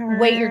your turn.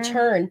 Wait your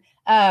turn.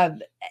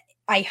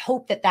 I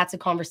hope that that's a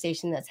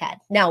conversation that's had.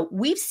 Now,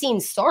 we've seen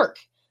Sark.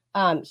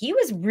 He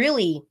was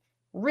really,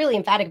 really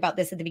emphatic about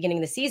this at the beginning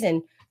of the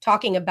season,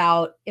 talking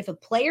about if a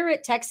player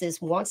at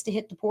Texas wants to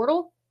hit the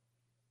portal,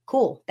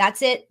 cool.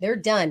 That's it. They're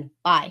done.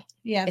 Bye.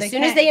 Yeah. As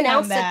soon as they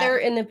announce that they're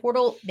in the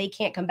portal, they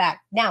can't come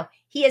back. Now,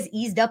 he has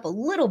eased up a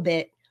little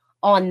bit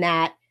on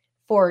that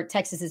for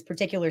Texas's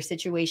particular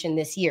situation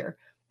this year.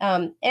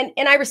 And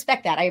I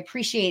respect that. I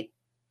appreciate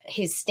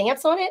his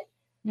stance on it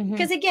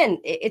because, again,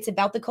 it's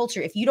about the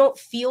culture. If you don't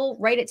feel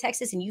right at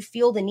Texas and you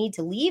feel the need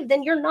to leave,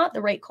 then you're not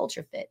the right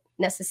culture fit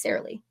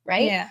necessarily.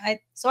 Right. Yeah.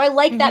 So I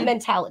like that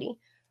mentality.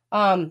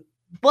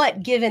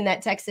 But given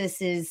that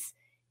Texas is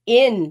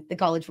in the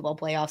college football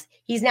playoffs,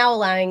 he's now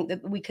allowing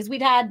because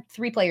we've had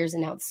 3 players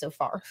announced so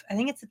far. I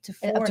think it's up to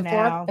 4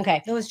 now.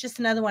 Okay. There was just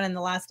another one in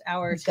the last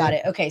hour. Got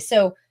it. Okay.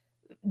 So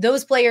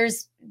those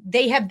players,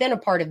 they have been a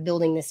part of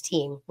building this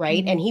team,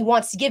 right? And he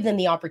wants to give them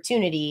the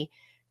opportunity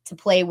to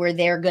play where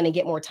they're going to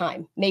get more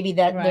time. Maybe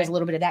there's a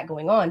little bit of that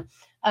going on.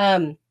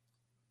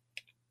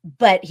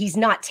 But he's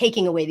not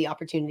taking away the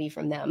opportunity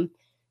from them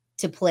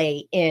to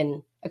play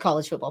in a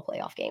college football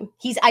playoff game.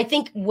 I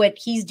think what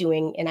he's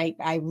doing, and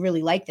I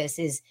really like this,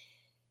 is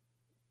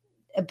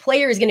a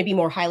player is going to be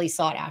more highly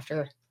sought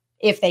after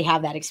if they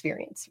have that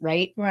experience,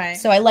 right? Right.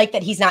 So I like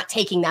that he's not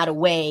taking that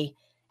away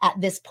at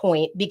this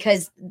point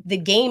because the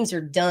games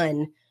are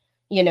done,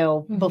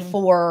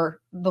 before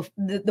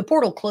the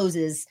portal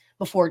closes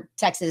before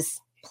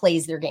Texas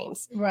plays their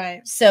games.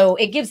 Right. So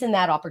it gives them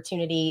that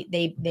opportunity.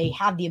 They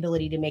have the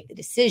ability to make the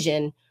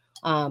decision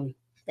and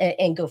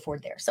go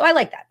forward there. So I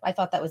like that. I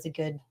thought that was a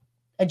good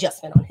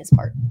adjustment on his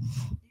part.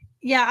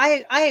 Yeah,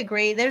 I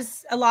agree.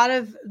 There's a lot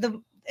of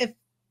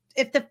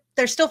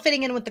they're still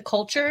fitting in with the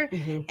culture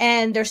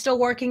and they're still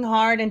working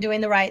hard and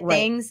doing the right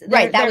things.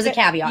 Right. That was a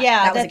caveat.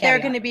 Yeah, that they're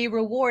going to be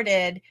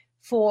rewarded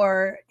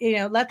for,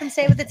 let them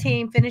stay with the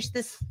team, finish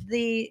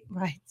spray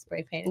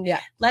painted. Yeah.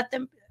 Let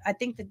them, I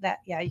think that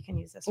you can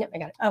use this. Yep, I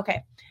got it.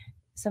 Okay.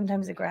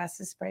 Sometimes the grass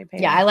is spray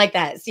painted. Yeah, I like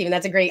that, Stephen.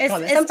 That's a great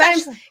comment.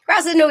 Sometimes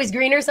grass isn't always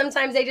greener.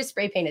 Sometimes they just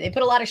spray paint it. They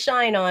put a lot of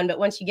shine on, but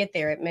once you get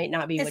there, it might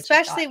not be what you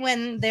thought. Especially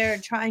when they're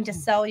trying to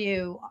sell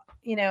you,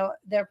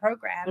 their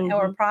program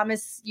or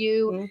promise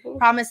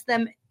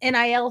them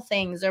NIL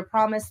things or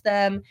promise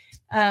them.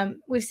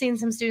 We've seen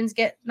some students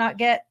not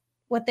get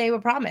what they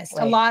were promised.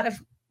 Right.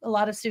 A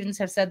lot of students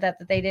have said that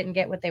they didn't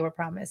get what they were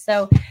promised.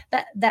 So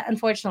that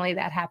unfortunately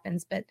that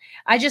happens. But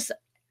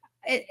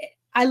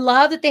I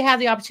love that they have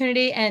the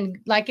opportunity, and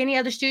like any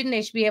other student,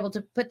 they should be able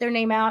to put their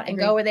name out and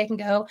go where they can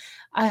go.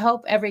 I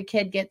hope every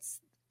kid gets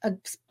a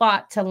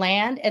spot to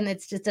land, and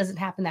it just doesn't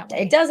happen that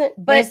way. It doesn't,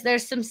 but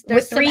there's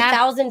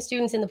 3,000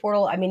 students in the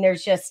portal. I mean,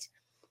 there's just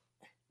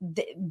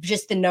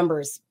the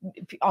numbers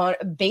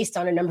based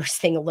on a numbers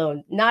thing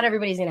alone. Not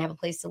everybody's going to have a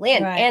place to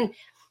land. Right. And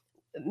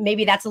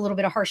maybe that's a little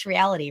bit of harsh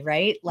reality,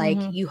 right? Like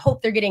you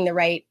hope they're getting the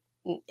right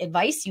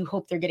advice. You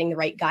hope they're getting the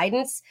right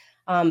guidance.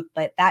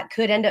 But that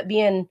could end up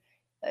being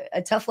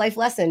a tough life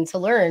lesson to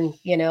learn,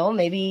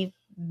 maybe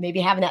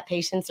having that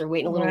patience or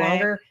waiting a little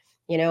longer,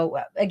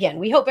 again,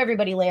 we hope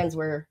everybody lands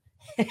where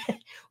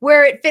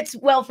it fits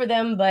well for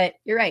them, but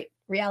you're right.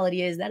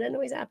 Reality is that doesn't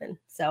always happen.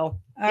 So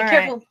be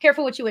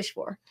careful what you wish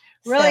for.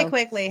 Really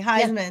quickly,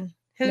 Heisman,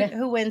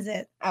 who wins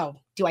it? Oh,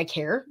 do I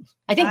care?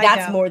 I think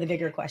that's more the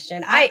bigger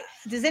question.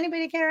 Does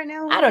anybody care right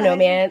now? I don't know,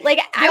 man. Like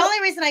the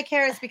only reason I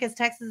care is because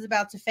Texas is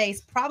about to face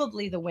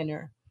probably the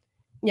winner.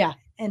 Yeah.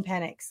 And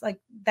Penix. Like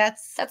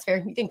that's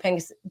fair. You think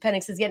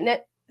Penix is getting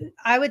it?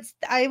 I would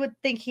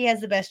think he has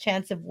the best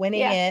chance of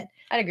winning it.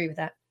 I'd agree with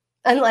that.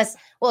 Unless,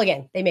 well,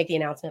 again, they make the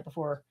announcement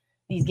before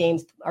these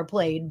games are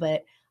played,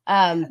 but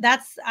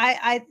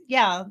I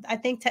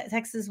think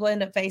Texas will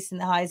end up facing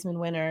the Heisman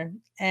winner.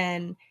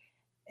 And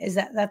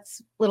that's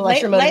a little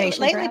extra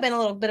motivation. Lately been a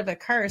little bit of a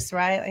curse,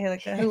 right?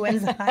 Like who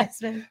wins the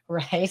Heisman?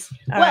 Right.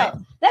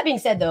 That being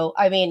said though,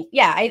 I mean,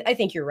 I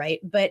think you're right,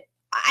 but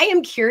I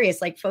am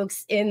curious, like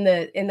folks in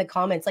the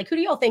comments, like who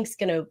do y'all think is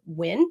going to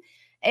win?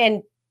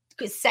 And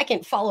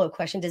second follow-up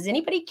question, does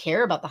anybody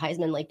care about the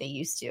Heisman like they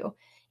used to?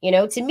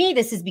 To me,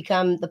 this has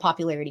become the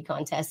popularity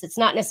contest. It's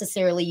not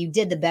necessarily you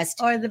did the best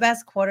or the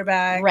best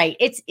quarterback. Right.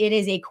 It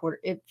is a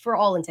for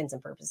all intents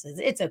and purposes.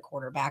 It's a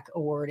quarterback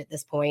award at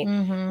this point.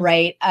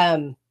 Right.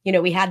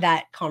 We had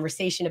that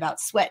conversation about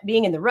Sweat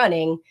being in the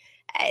running.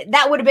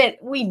 That would have been,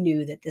 we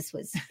knew that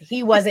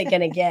he wasn't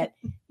going to get,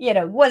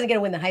 wasn't going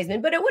to win the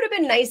Heisman, but it would have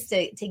been nice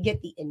to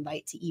get the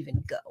invite to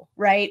even go.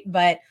 Right.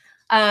 But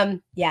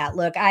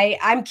look,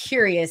 I'm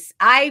curious.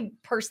 I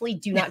personally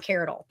do not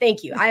care at all.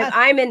 Thank you.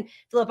 I'm in,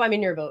 Philip, I'm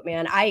in your boat,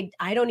 man. I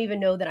don't even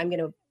know that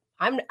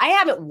I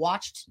haven't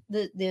watched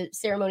the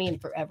ceremony in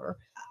forever.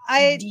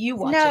 Do you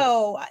watch it?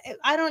 No,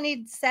 I don't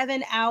need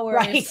 7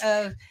 hours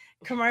of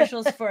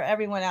commercials for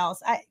everyone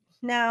else. I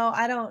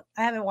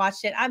haven't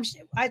watched it.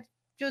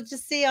 You'll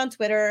just see on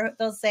Twitter,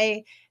 they'll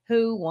say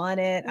who won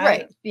it.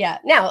 Right. Yeah.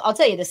 Now I'll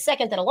tell you, the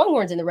second that a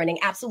Longhorn's in the running,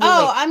 absolutely.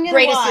 Oh, I'm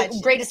going to watch.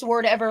 Greatest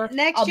award ever.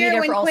 Next year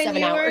when Quinn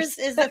Ewers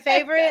is the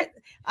favorite,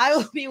 I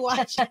will be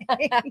watching.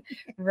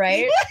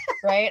 Right.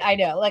 I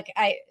know. Like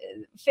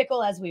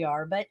fickle as we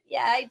are, but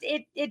yeah,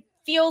 it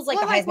feels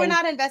like we're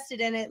not invested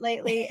in it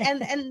lately.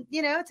 And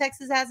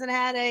Texas hasn't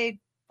had a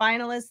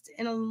finalist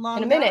in a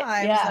long minute.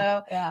 time. Yeah.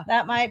 So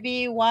that might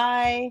be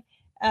why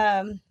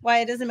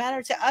it doesn't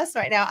matter to us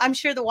right now. I'm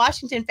sure the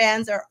Washington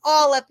fans are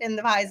all up in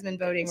the Heisman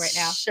voting right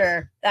now.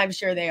 Sure. I'm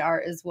sure they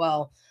are as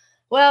well.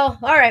 Well,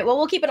 all right. Well,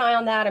 we'll keep an eye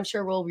on that. I'm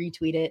sure we'll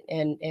retweet it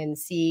and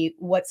see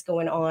what's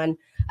going on.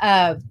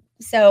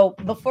 So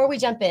before we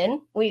jump in,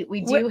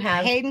 we do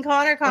have Hayden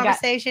Conner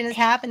conversation is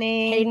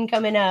happening. Hayden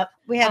coming up.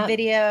 We have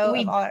video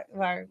of our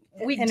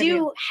we interview.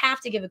 do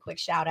have to give a quick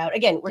shout out.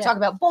 Again, we're talking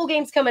about bowl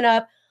games coming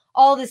up,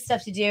 all this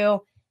stuff to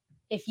do.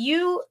 If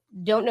you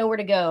don't know where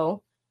to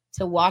go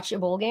to watch a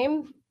bowl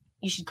game,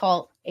 you should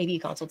call AV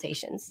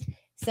Consultations.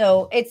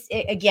 So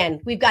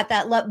again, we've got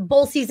that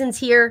bowl season's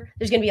here.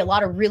 There's going to be a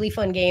lot of really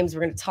fun games.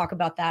 We're going to talk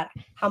about that,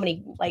 how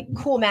many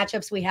cool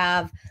matchups we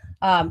have.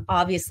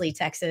 Obviously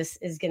Texas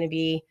is going to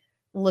be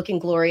looking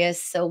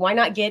glorious. So why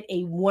not get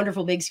a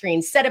wonderful big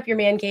screen, set up your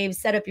man cave,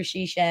 set up your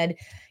she shed,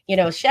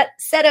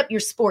 set up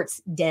your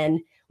sports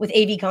den with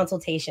AV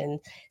Consultation.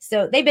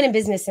 So they've been in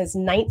business since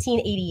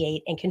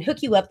 1988 and can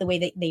hook you up the way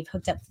that they've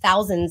hooked up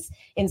thousands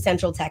in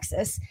Central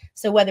Texas.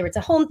 So whether it's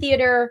a home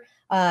theater,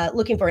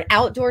 looking for an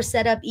outdoor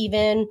setup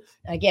even,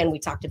 again, we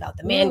talked about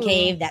the man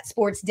cave, that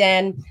sports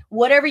den,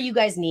 whatever you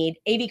guys need,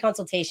 AV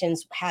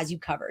Consultations has you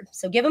covered.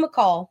 So give them a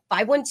call,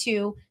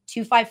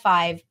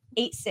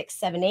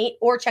 512-255-8678,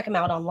 or check them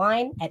out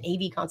online at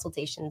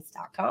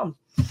avconsultations.com.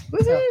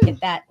 So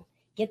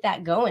get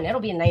that going.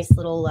 That'll be a nice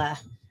little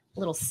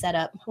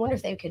setup. I wonder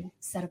if they could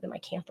set up in my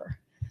camper,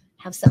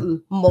 have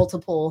some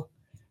multiple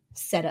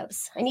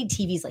setups. I need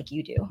TVs like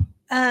you do.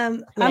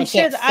 I'm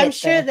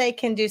sure they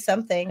can do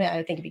something. Yeah, I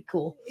think it'd be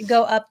cool.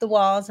 Go up the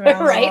walls,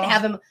 around right? The wall.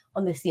 Have them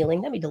on the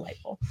ceiling. That'd be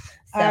delightful.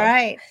 So, all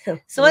right.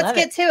 So let's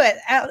get to it.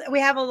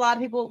 We have a lot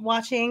of people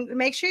watching.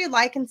 Make sure you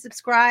like and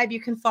subscribe. You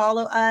can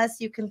follow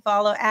us. You can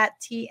follow at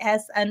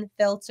TS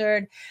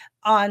Unfiltered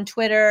on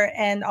Twitter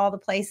and all the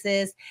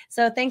places.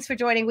 So thanks for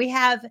joining. We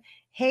have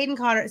Hayden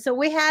Conner. So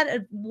we had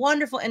a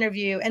wonderful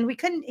interview, and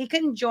he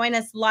couldn't join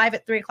us live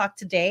at 3:00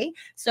 today.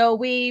 So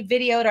we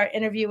videoed our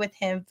interview with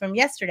him from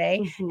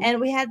yesterday, and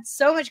we had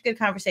so much good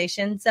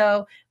conversation.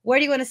 So where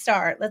do you want to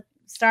start? Let's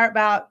start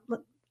about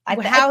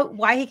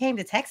why he came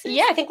to Texas.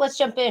 Yeah, I think let's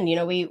jump in.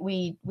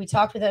 We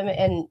talked with him,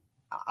 and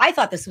I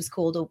thought this was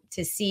cool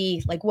to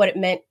see what it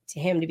meant to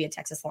him to be a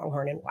Texas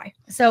Longhorn and why.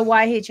 So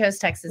why he chose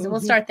Texas, and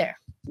we'll start there.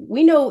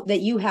 We know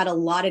that you had a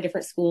lot of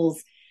different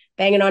schools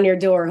banging on your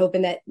door,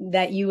 hoping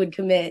that you would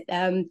commit.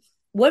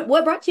 What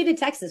brought you to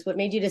Texas? What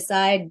made you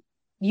decide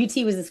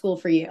UT was the school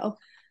for you?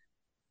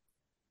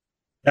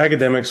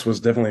 Academics was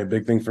definitely a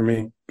big thing for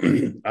me.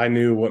 I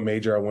knew what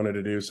major I wanted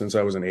to do since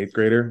I was an 8th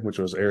grader, which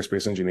was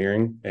aerospace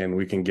engineering, and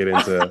we can get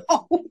into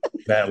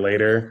that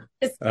later.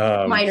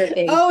 Minor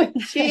thing. Oh,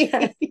 gee.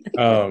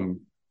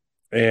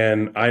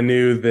 And I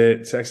knew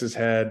that Texas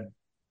had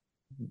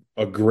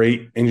a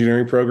great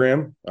engineering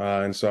program,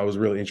 and so I was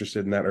really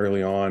interested in that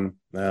early on.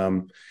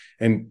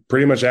 And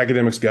pretty much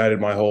academics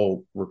guided my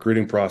whole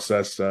recruiting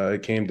process.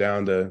 It came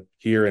down to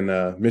here in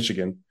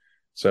Michigan,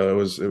 so it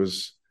was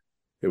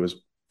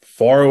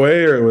far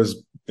away or it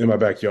was in my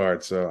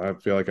backyard. So I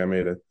feel like I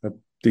made a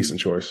decent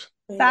choice.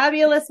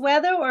 Fabulous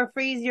weather or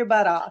freeze your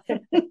butt off?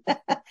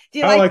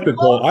 I like the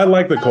cold. I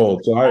like the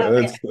cold. So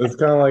it's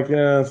kind of like,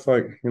 it's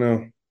like,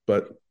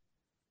 but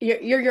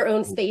you're your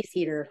own space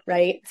heater,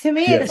 right? To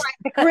me, It's like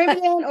the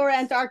Caribbean or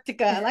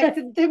Antarctica. Like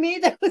to me,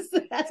 that's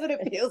what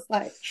it feels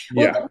like.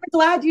 Well, we're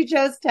glad you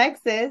chose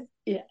Texas.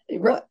 Yeah,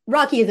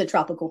 Rocky is a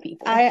tropical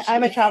people.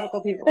 I'm a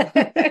tropical people.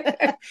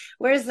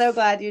 We're so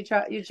glad you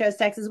chose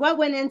Texas. What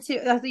went into?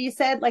 You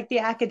said the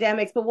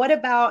academics, but what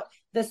about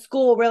the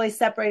school really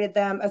separated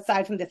them,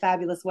 aside from the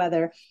fabulous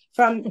weather,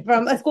 from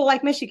a school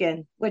like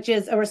Michigan, which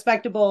is a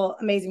respectable,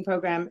 amazing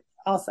program,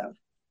 also?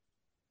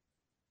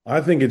 I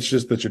think it's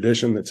just the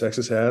tradition that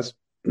Texas has.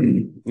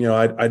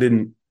 I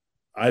didn't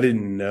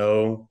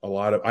know a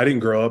lot of. I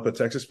didn't grow up a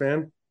Texas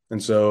fan,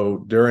 and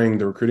so during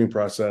the recruiting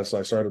process,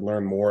 I started to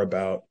learn more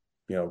about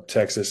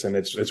Texas and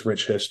its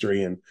rich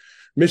history, and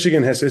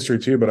Michigan has history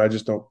too, but I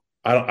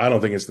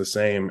don't think it's the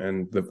same.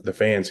 And the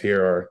fans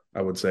here are,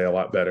 I would say, a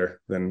lot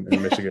better than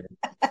in Michigan.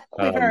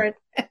 We heard.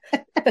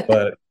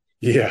 But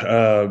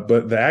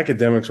but the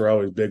academics were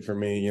always big for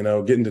me,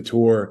 getting to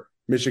tour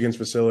Michigan's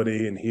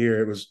facility, and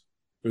here it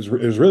was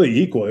really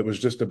equal. It was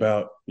just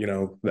about,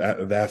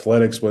 the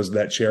athletics was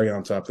that cherry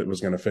on top that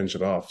was going to finish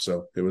it off.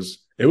 So it was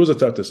a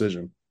tough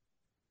decision.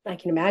 I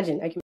can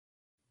imagine.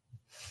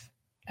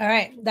 All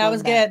right. That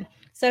was good.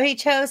 So he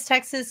chose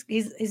Texas.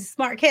 He's a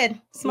smart kid,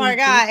 smart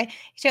guy.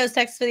 He chose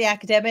Texas for the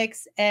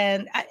academics.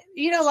 And,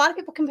 a lot of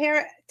people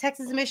compare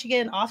Texas and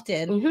Michigan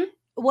often.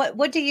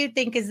 What do you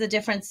think is the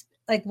difference?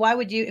 Like, why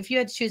would you, if you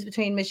had to choose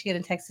between Michigan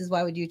and Texas,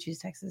 why would you choose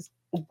Texas?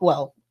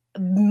 Well,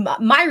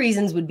 my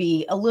reasons would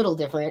be a little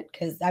different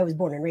because I was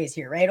born and raised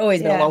here, right?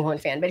 Always been a Longhorn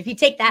fan. But if you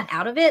take that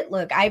out of it,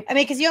 look, I mean,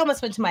 because you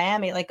almost went to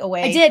Miami, like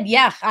away. I did,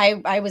 yeah.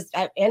 I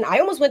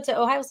almost went to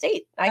Ohio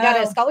State. I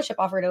got a scholarship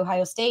offer at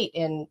Ohio State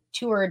and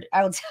toured.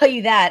 I will tell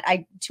you that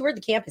I toured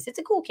the campus. It's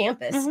a cool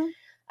campus.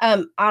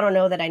 I don't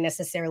know that I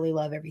necessarily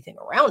love everything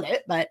around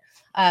it, but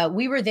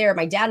we were there.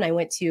 My dad and I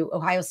went to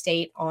Ohio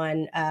State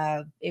on,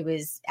 it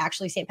was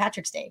actually St.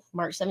 Patrick's Day,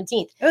 March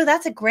 17th. Oh,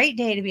 that's a great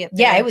day to be up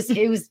there. Yeah, it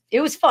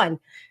was fun.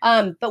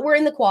 But we're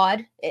in the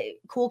quad,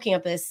 cool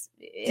campus.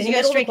 Did you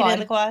go streaking in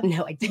the quad?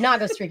 No, I did not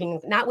go streaking.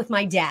 Not with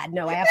my dad.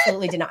 No, I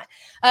absolutely did not.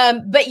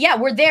 But yeah,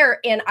 we're there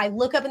and I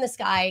look up in the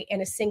sky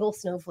and a single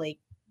snowflake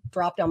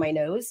dropped on my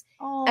nose.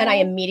 And I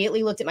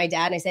immediately looked at my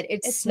dad and I said,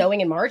 it's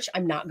snowing in March.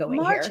 I'm not going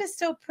March here. Is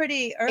still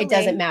pretty early. It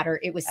doesn't matter.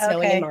 It was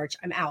snowing in March.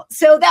 I'm out.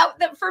 So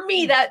that for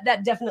me,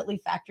 that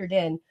definitely factored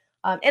in.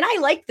 And I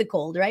like the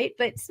cold, right?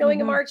 But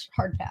snowing in March,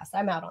 hard pass.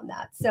 I'm out on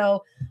that.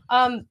 So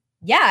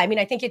yeah, I mean,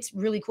 I think it's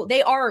really cool.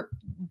 They are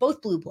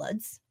both blue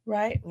bloods.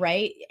 Right.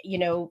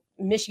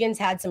 Michigan's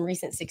had some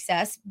recent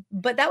success,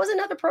 but that was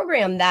another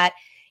program that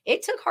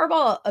it took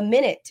Harbaugh a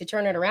minute to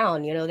turn it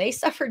around. They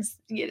suffered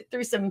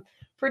through some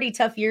pretty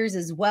tough years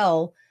as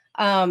well.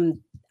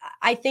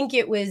 I think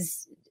it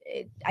is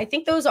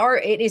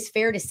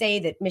fair to say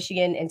that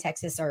Michigan and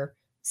Texas are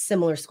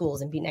similar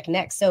schools and be neck and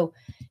neck. So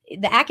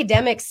the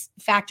academics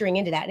factoring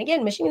into that. And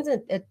again, Michigan's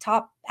a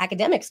top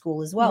academic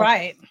school as well.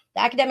 Right.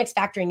 The academics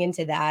factoring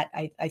into that,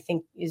 I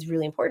think is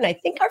really important. I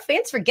think our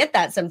fans forget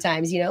that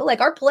sometimes,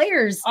 like our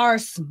players are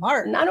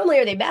smart. Not only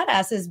are they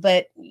badasses,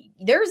 but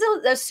there's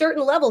a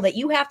certain level that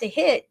you have to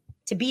hit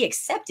to be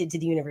accepted to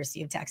the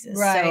University of Texas.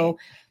 Right. So,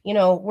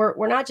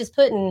 we're not just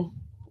putting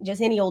just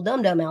any old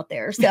dum-dum out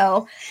there.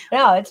 So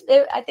no,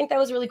 I think that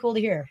was really cool to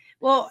hear.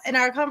 Well, in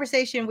our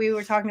conversation, we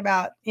were talking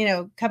about,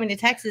 coming to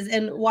Texas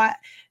and why,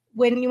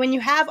 when you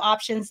have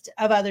options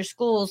of other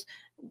schools,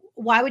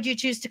 why would you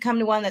choose to come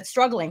to one that's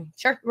struggling?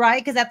 Sure.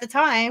 Right. Because at the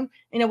time,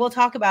 we'll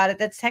talk about it,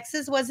 that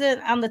Texas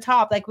wasn't on the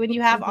top. Like when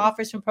you have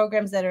offers from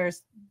programs that are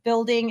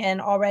building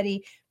and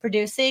already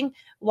producing,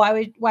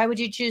 why would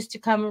you choose to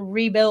come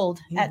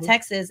rebuild at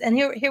Texas? And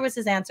here was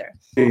his answer.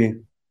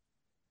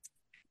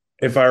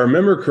 If I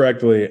remember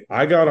correctly,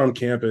 I got on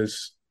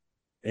campus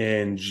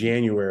in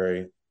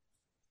January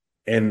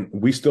and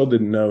we still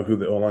didn't know who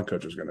the O-line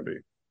coach was going to be.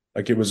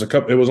 Like it was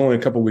only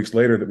a couple of weeks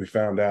later that we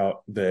found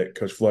out that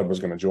Coach Flood was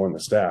going to join the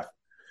staff.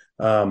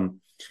 At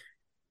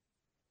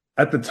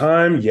the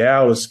time,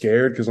 I was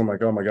scared because I'm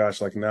like, oh my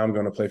gosh, like now I'm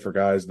going to play for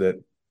guys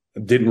that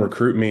didn't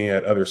recruit me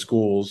at other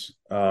schools.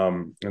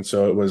 And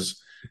so it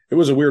was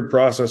a weird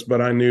process, but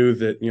I knew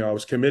that, I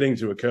was committing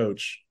to a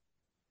coach,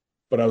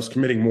 but I was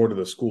committing more to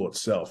the school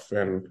itself.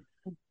 And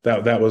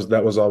that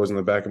was always in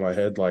the back of my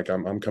head. Like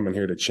I'm coming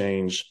here to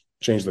change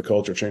the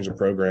culture, change the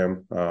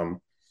program.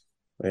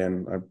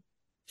 And I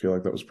feel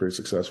like that was pretty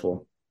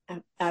successful.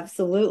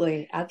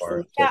 Absolutely.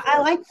 Yeah,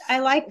 I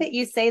like that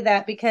you say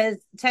that because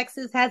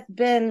Texas has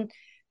been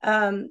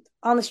on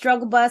the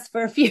struggle bus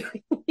for a few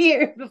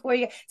years before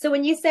you. So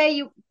when you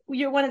say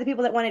you're one of the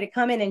people that wanted to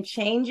come in and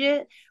change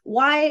it,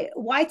 why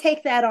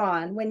take that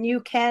on when you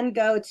can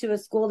go to a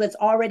school that's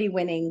already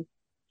winning?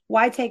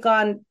 Why take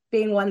on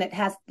being one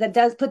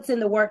that puts in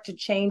the work to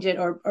change it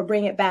or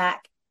bring it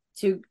back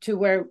to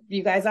where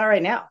you guys are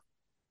right now?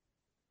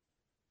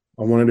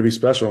 I wanted to be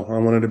special. I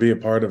wanted to be a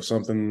part of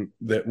something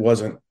that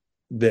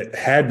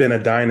had been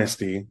a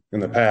dynasty in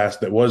the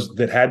past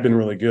that had been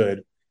really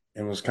good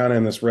and was kind of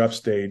in this rough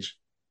stage.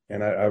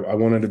 And I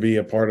wanted to be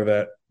a part of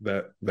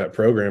that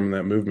program and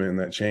that movement and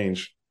that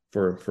change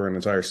for an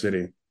entire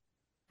city.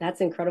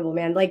 That's incredible,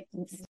 man. Like,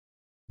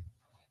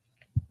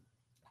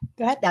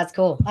 go ahead. That's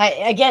cool.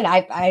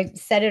 I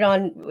said it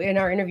in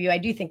our interview. I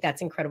do think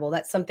that's incredible.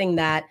 That's something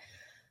that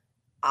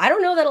I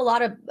don't know that a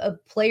lot of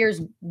players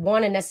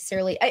want to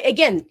necessarily.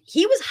 Again,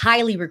 he was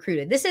highly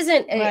recruited. This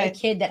isn't a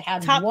kid that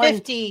had top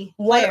 50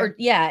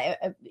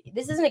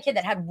 this isn't a kid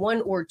that had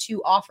one or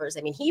two offers.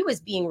 I mean, he was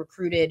being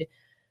recruited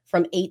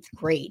from 8th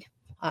grade.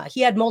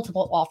 He had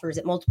multiple offers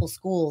at multiple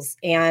schools,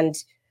 and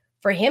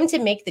for him to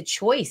make the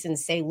choice and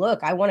say,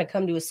 "Look, I want to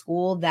come to a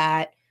school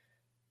that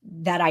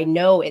I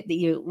know it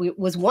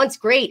was once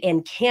great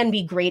and can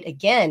be great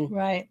again."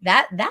 Right.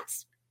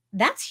 That's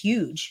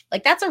huge.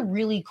 Like that's a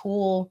really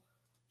cool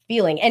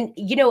feeling. And,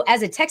 you know,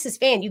 as a Texas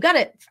fan, you got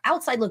to,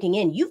 outside looking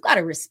in, you've got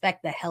to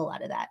respect the hell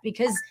out of that,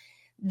 because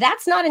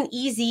that's not an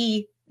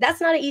easy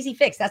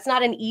fix. That's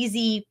not an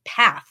easy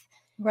path.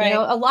 Right. You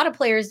know, a lot of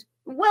players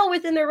well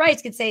within their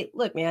rights could say,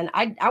 look, man,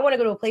 I want to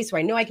go to a place where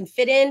I know I can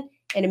fit in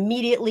and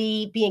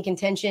immediately be in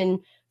contention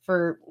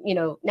for, you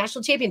know,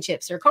 national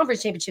championships or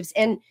conference championships.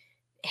 And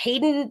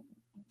Hayden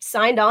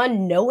signed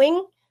on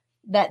knowing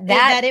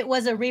that it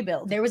was a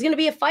rebuild. There was going to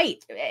be a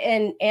fight.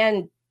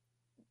 And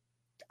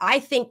I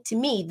think, to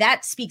me,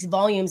 that speaks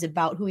volumes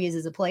about who he is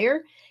as a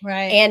player,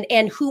 right?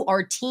 And who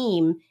our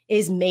team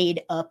is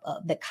made up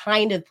of, the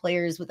kind of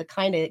players with the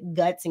kind of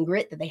guts and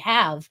grit that they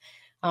have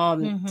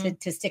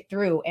to stick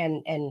through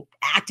and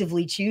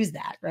actively choose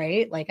that,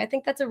 right? Like, I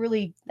think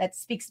that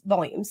speaks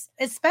volumes,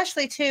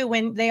 especially too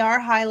when they are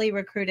highly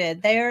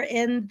recruited. They're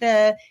in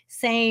the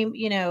same,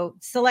 you know,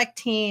 select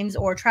teams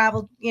or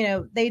travel, you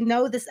know, they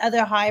know this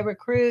other high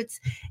recruits,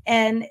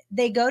 and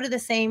they go to the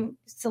same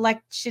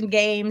selection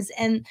games,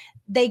 and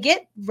they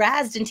get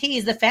razzed and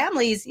teased. The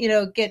families, you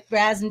know, get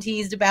razzed and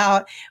teased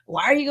about,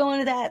 why are you going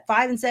to that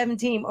 5-7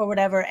 team or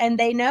whatever? And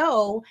they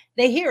know,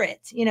 they hear it.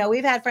 You know,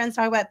 we've had friends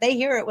talk about, they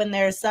hear it when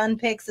their son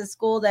picks a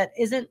school that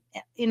isn't,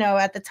 you know,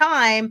 at the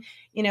time,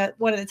 you know,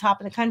 one of the top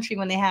in the country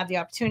when they have the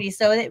opportunity.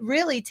 So it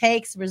really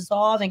takes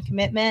resolve and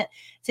commitment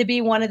to be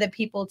one of the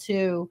people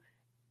to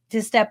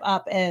step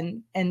up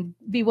and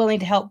be willing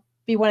to help,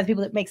 be one of the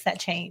people that makes that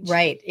change.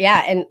 Right.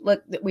 Yeah. And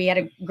look, we had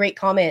a great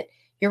comment.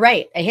 You're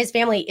right. His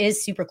family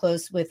is super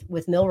close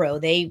with Milroe.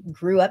 They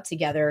grew up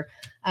together.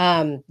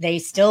 They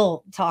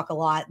still talk a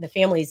lot. The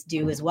families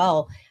do as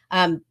well.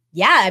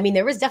 Yeah, I mean,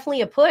 there was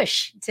definitely a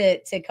push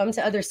to come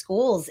to other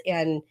schools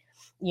and,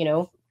 you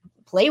know,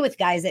 play with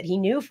guys that he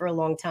knew for a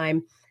long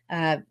time,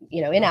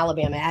 you know, in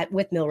Alabama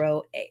with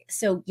Milroe.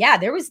 So yeah,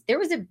 there was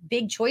a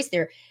big choice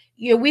there.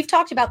 You know, we've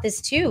talked about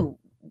this too.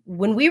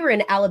 When we were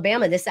in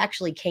Alabama, this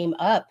actually came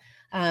up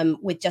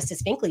with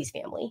Justice Finkley's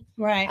family.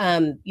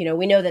 Right. You know,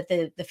 we know that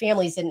the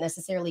families didn't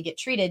necessarily get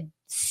treated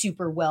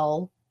super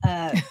well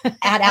at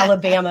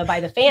Alabama by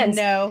the fans.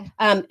 No.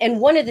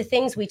 And one of the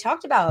things we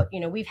talked about, you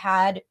know, we've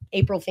had Dr.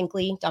 April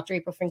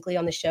Finkley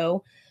on the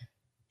show.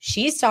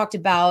 She's talked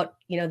about,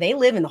 you know, they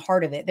live in the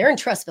heart of it. They're in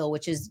Trussville,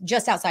 which is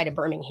just outside of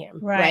Birmingham.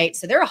 Right.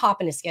 So they're a hop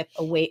and a skip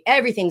away.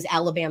 Everything's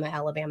Alabama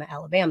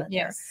there.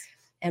 Yes.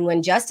 And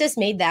when Justice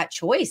made that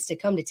choice to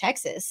come to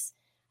Texas,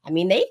 I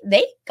mean,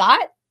 they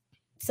got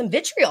some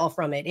vitriol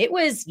from it. It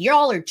was,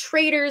 y'all are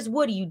traitors.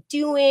 What are you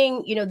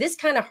doing? You know, this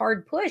kind of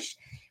hard push.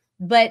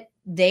 But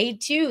they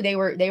too, they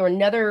were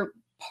another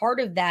part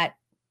of that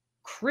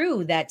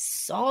crew that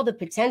saw the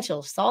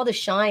potential, saw the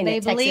shine. They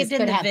that believed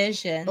Texas in the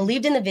vision.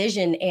 Believed in the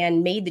vision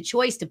and made the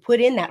choice to put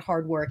in that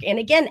hard work. And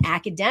again,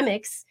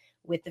 academics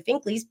with the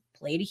Finkleys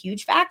played a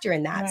huge factor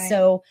in that. Right.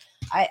 So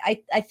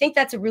I think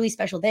that's a really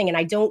special thing. And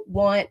I don't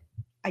want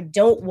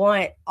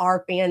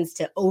our fans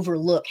to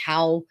overlook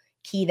how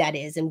key that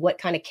is and what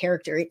kind of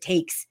character it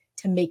takes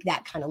to make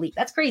that kind of leap.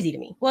 That's crazy to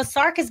me. Well,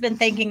 Sark has been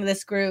thanking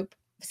this group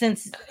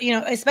since, you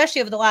know,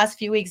 especially over the last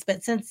few weeks,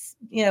 but since,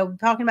 you know,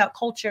 talking about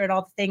culture and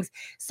all the things,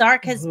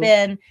 Sark has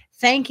been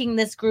thanking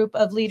this group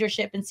of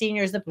leadership and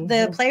seniors,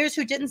 the players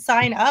who didn't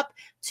sign up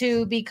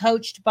to be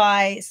coached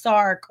by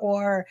Sark,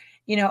 or,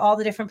 you know, all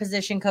the different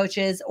position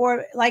coaches,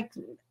 or like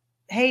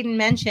Hayden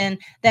mentioned,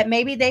 that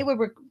maybe they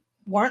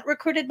weren't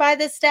recruited by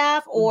this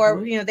staff,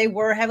 or you know, they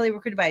were heavily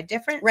recruited by a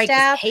different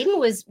staff. Hayden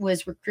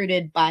was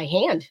recruited by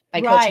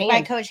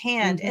Coach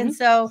Hand. And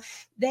so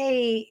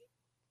they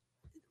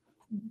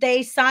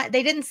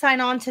didn't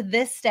sign on to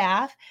this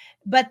staff,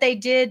 but they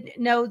did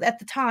know at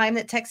the time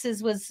that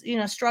Texas was, you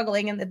know,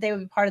 struggling and that they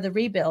would be part of the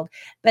rebuild.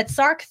 But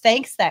Sark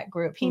thanks that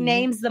group. He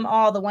names them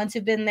all, the ones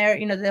who've been there,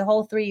 you know, the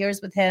whole 3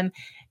 years with him,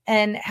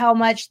 and how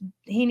much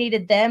he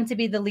needed them to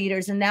be the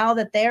leaders. And now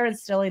that they're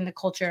instilling the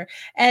culture,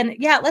 and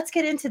yeah, let's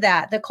get into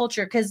that, the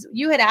culture, because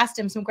you had asked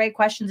him some great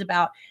questions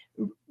about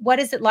what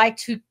is it like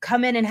to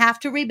come in and have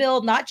to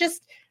rebuild, not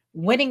just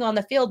winning on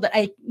the field, but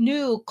a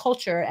new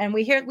culture. And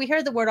we hear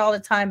the word all the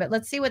time, but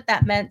let's see what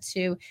that meant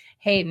to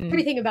Hayden.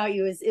 Everything about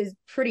you is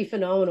pretty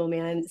phenomenal,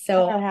 man.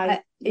 So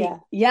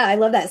yeah, I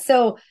love that.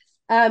 So,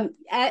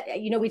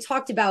 you know, we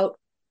talked about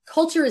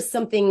culture is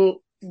something,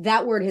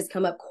 that word has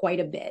come up quite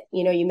a bit.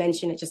 You know, you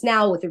mentioned it just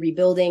now with the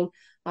rebuilding.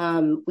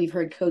 We've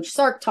heard Coach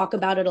Sark talk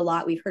about it a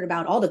lot. We've heard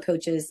about all the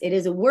coaches. It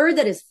is a word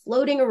that is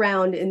floating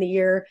around in the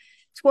year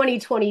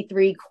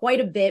 2023 quite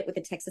a bit with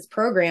the Texas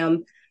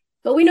program.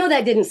 But we know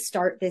that didn't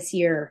start this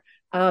year.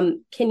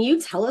 Can you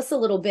tell us a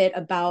little bit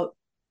about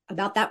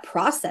that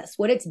process,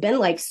 what it's been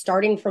like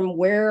starting from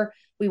where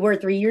we were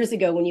 3 years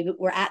ago when you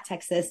were at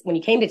Texas, when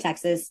you came to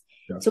Texas,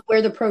 to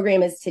where the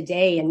program is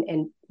today,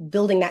 and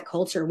building that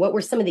culture? What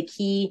were some of the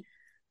key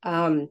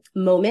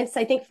moments,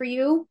 I think, for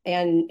you,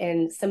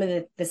 and some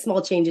of the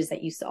small changes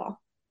that you saw?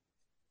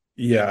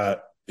 Yeah,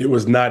 it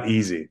was not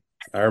easy.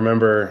 I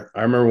remember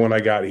when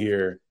I got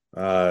here,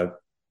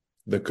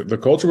 the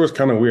culture was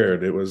kind of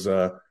weird. It was,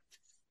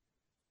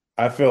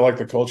 I feel like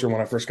the culture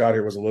when I first got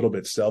here was a little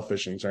bit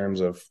selfish in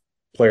terms of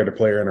player to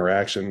player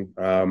interaction.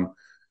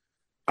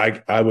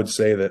 I would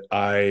say that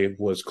I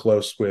was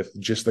close with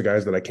just the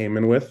guys that I came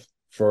in with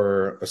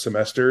for a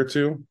semester or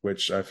two,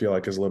 which I feel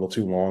like is a little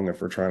too long if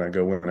we're trying to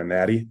go win a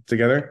natty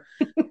together.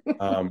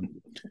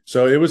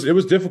 So it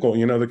was difficult.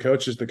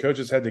 The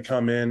coaches had to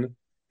come in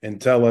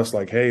and tell us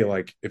like, hey,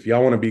 like if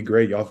y'all want to be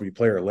great, y'all have to be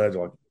player led.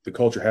 Like the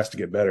culture has to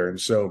get better. And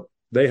so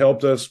they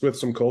helped us with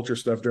some culture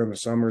stuff during the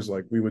summers.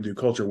 Like we would do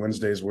culture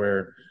Wednesdays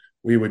where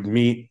we would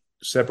meet,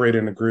 separate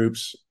into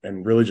groups,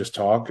 and really just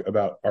talk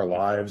about our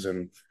lives.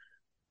 And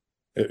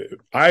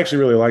I actually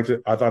really liked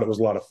it. I thought it was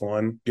a lot of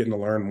fun getting to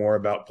learn more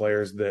about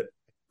players that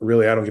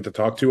really I don't get to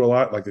talk to a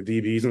lot, like the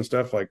DBs and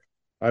stuff. Like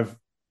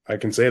I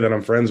can say that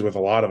I'm friends with a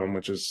lot of them,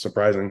 which is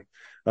surprising.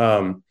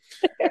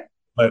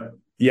 But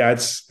yeah,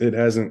 it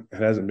hasn't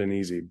been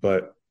easy.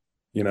 But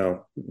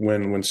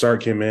when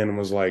Sark came in and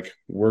was like,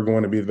 we're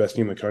going to be the best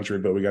team in the country,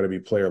 but we got to be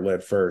player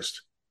led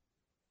first,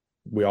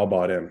 we all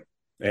bought in.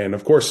 And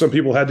of course, some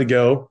people had to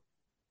go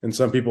and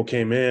some people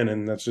came in,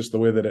 and that's just the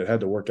way that it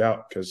had to work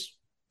out, because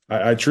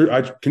I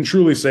can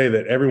truly say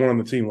that everyone on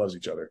the team loves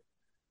each other.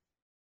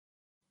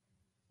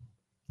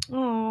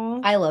 Oh,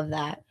 I love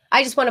that.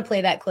 I just want to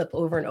play that clip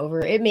over and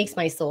over. It makes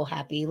my soul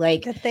happy.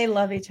 Like that they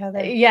love each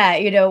other.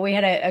 Yeah. We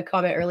had a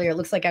comment earlier. It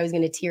looks like I was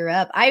going to tear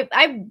up.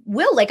 I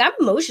will, like, I'm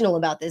emotional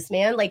about this,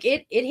 man. Like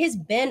it has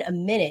been a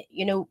minute.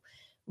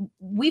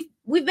 We've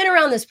been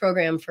around this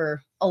program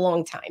for a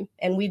long time,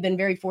 and we've been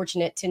very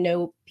fortunate to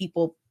know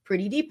people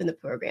pretty deep in the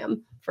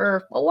program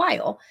for a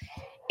while.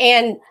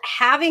 And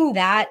having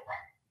that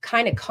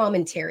kind of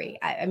commentary,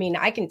 I mean,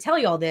 I can tell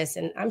you all this,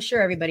 and I'm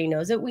sure everybody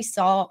knows it. We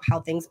saw how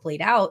things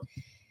played out.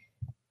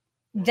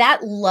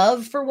 That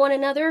love for one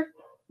another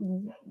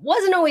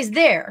wasn't always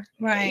there.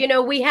 Right.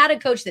 We had a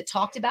coach that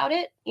talked about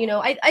it.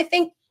 I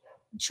think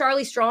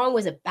Charlie Strong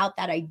was about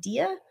that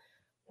idea,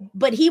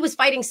 but he was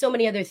fighting so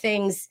many other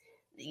things.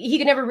 He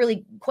could never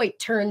really quite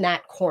turn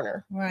that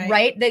corner.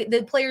 Right.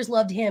 The players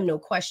loved him, no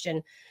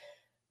question.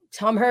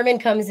 Tom Herman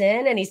comes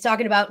in and he's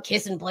talking about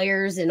kissing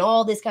players and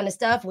all this kind of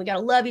stuff. We got to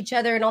love each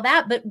other and all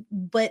that.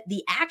 But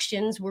the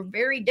actions were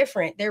very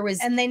different.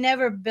 And they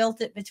never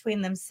built it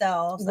between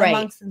themselves,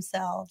 amongst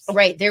themselves.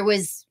 Right. There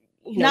was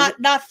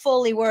not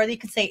fully where you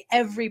could say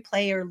every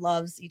player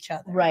loves each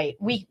other. Right.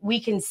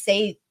 We can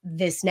say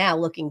this now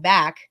looking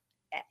back,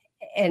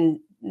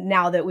 and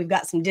now that we've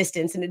got some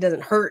distance and it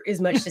doesn't hurt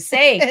as much to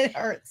say. It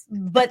hurts.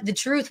 But the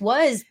truth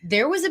was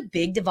there was a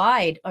big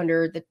divide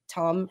under the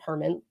Tom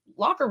Herman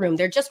locker room.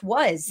 There just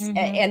was. Mm-hmm.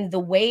 And the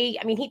way,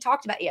 I mean, he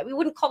talked about, we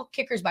wouldn't call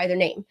kickers by their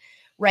name,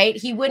 right?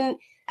 He wouldn't,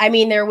 I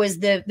mean, there was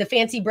the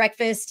fancy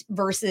breakfast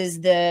versus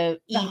the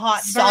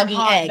hot, soggy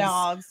eggs,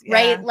 dogs,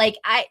 right? Like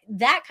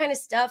that kind of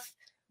stuff.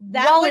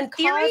 That well, would in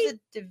theory,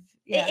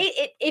 yeah.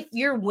 If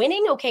you're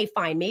winning, okay,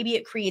 fine. Maybe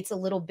it creates a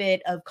little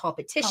bit of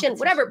competition,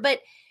 whatever, but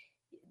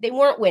they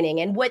weren't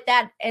winning. And what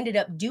that ended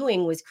up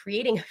doing was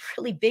creating a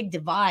really big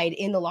divide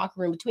in the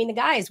locker room between the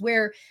guys,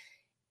 where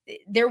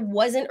there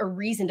wasn't a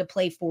reason to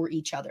play for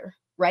each other.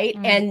 Right.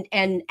 Mm.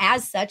 And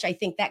as such, I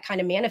think that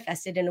kind of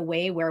manifested in a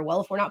way where,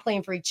 well, if we're not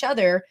playing for each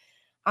other,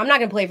 I'm not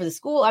going to play for the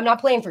school. I'm not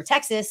playing for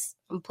Texas.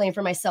 I'm playing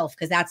for myself,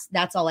 because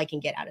that's all I can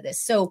get out of this.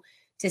 So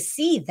to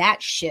see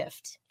that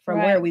shift from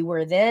where we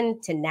were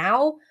then to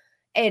now,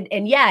 and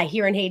yeah,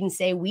 hearing Hayden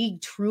say we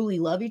truly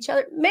love each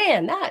other,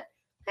 man, that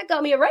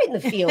got me right in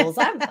the feels.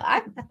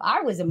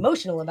 I was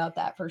emotional about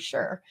that for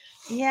sure.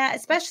 Yeah,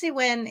 especially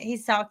when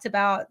he's talked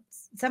about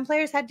some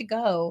players had to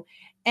go.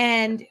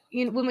 And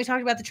when we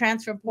talked about the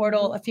transfer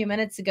portal a few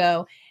minutes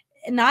ago,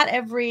 not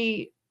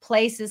every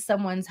place is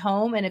someone's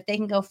home. And if they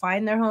can go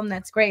find their home,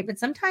 that's great. But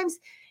sometimes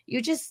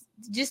you just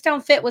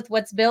don't fit with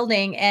what's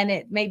building, and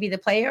it may be the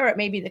player or it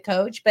may be the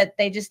coach, but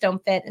they just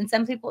don't fit. And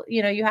some people,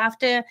 you have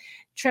to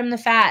trim the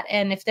fat.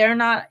 And if they're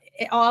not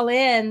all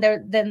in,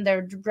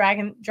 they're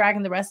dragging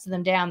the rest of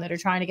them down that are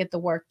trying to get the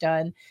work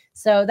done.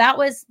 So that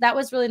was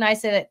really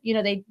nice that,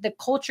 the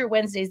culture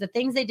Wednesdays, the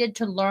things they did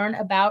to learn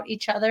about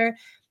each other.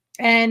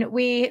 And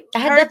I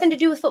had nothing to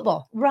do with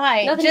football.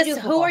 Right.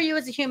 Just who are you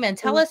as a human?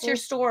 Tell us your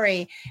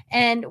story.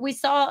 And we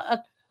saw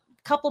a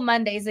couple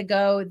Mondays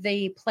ago,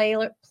 the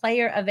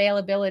player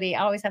availability.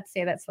 I always have to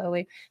say that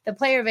slowly. The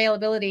player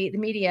availability, the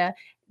media,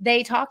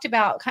 they talked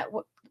about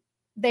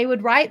they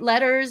would write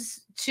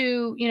letters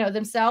to,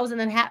 themselves, and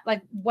then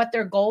like what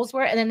their goals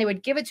were. And then they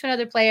would give it to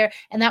another player,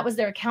 and that was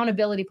their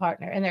accountability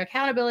partner. And their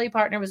accountability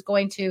partner was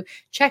going to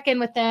check in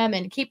with them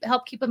and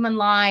help keep them in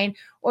line.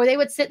 Or they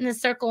would sit in the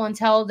circle and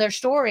tell their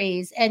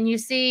stories. And you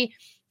see,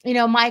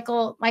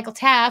 Michael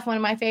Taft, one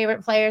of my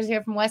favorite players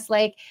here from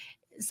Westlake,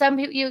 some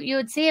people, you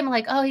would see him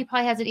like, oh, he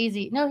probably has it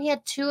easy. No, he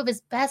had two of his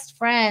best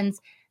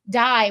friends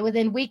die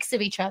within weeks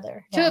of each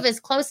other. Yeah. Two of his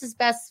closest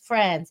best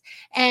friends.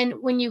 And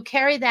when you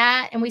carry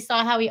that, and we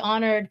saw how he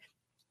honored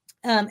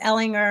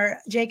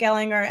Jake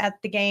Ellinger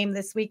at the game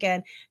this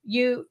weekend,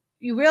 you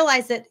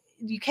realize that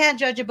you can't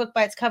judge a book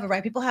by its cover,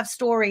 right? People have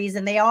stories,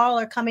 and they all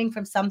are coming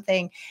from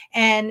something.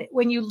 And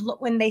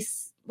when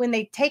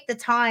they take the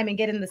time and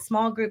get in the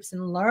small groups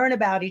and learn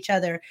about each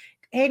other,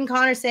 Hayden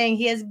Connor saying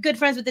he has good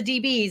friends with the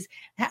DBs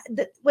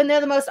when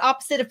they're the most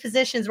opposite of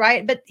positions,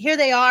 right? But here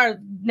they are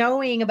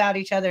knowing about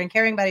each other and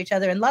caring about each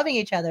other and loving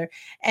each other.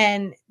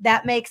 And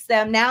that makes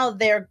them now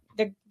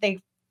they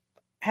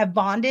have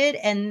bonded,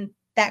 and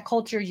that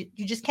culture, you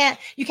can't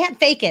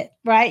fake it,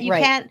 right? You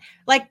can't,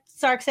 like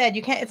Sark said,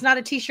 it's not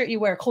a t-shirt you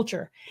wear,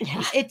 culture.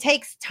 Yeah. It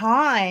takes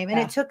time, and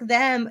it took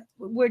them,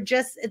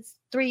 it's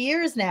 3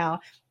 years now,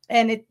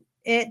 and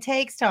it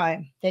takes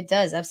time. It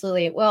does.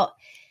 Absolutely. Well,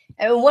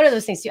 and one of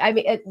those things too, I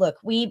mean, look,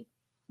 we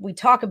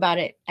talk about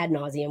it ad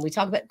nauseum. We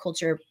talk about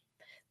culture,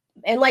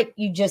 and like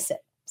you just said,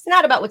 it's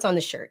not about what's on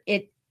the shirt.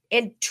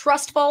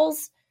 Trust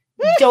falls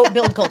don't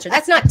build culture.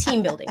 That's not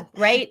team building,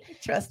 right?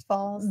 Trust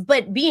falls.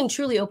 But being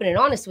truly open and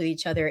honest with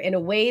each other in a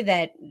way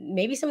that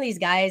maybe some of these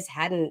guys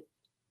hadn't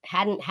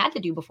had to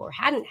do before,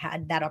 hadn't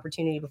had that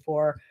opportunity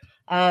before.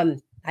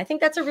 I think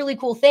that's a really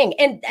cool thing.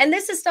 And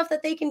this is stuff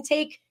that they can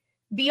take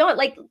beyond,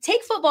 like,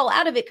 take football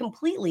out of it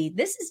completely.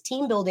 This is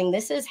team building.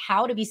 This is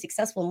how to be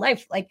successful in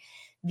life. Like,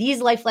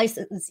 these life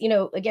lessons,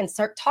 again,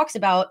 Sark talks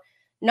about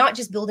not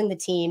just building the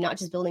team, not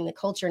just building the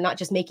culture, not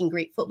just making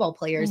great football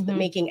players, but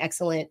making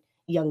excellent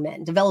young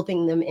men,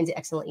 developing them into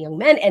excellent young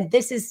men. And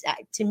this is,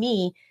 to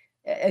me,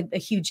 a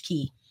huge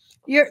key.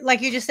 You're,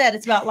 like you just said,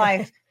 it's about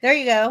life. There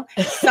you go.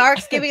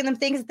 Sark's giving them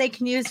things that they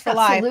can use for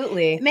life.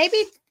 Absolutely. Maybe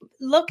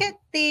look at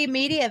the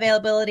media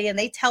availability, and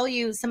they tell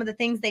you some of the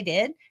things they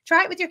did.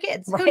 Try it with your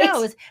kids. Right. Who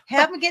knows?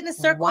 Have them get in a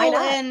circle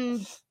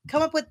and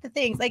come up with the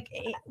things. Like,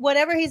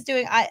 whatever he's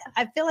doing, I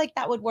feel like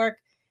that would work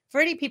for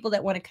any people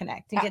that want to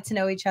connect and get to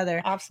know each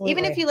other. Absolutely.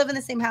 Even if you live in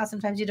the same house,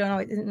 sometimes you don't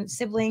always,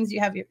 siblings, they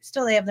have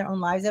their own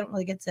lives. They don't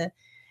really get to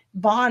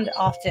bond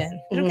often.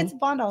 They don't get to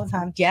bond all the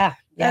time. Yeah.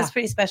 That's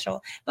pretty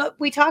special. But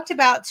we talked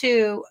about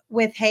too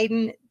with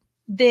Hayden,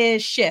 the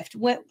shift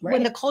when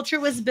the culture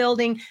was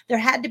building, there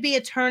had to be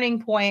a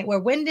turning point where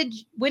when did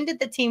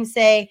the team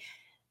say,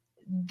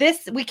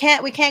 this, we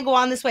can't go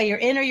on this way, you're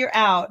in or you're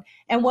out?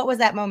 And what was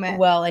that moment?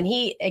 Well, and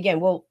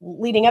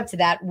leading up to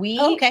that,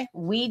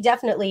 we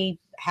definitely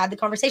had the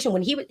conversation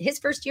when his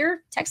first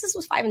year, Texas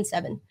was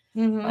 5-7.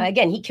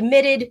 Again, he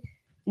committed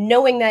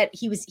knowing that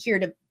he was here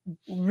to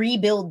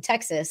rebuild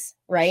Texas,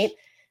 right?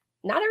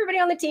 Not everybody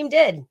on the team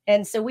did.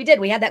 And so we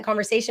had that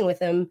conversation with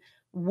him.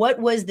 What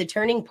was the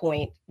turning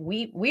point?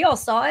 We all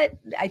saw it.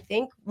 I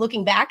think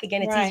looking back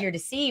again, it's easier to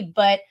see,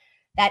 but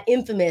that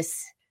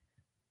infamous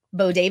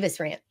Bo Davis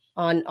rant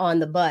on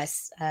the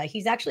bus,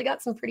 he's actually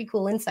got some pretty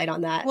cool insight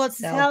on that. Well,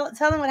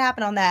 tell them what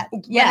happened on that.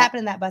 What happened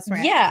in that bus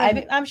rant?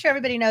 Yeah. I'm sure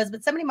everybody knows,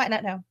 but somebody might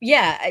not know.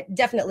 Yeah,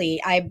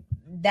 definitely.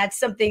 That's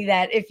something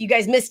that if you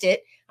guys missed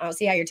it, I don't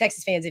see how you're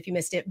Texas fans if you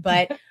missed it,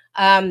 but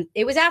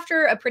it was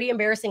after a pretty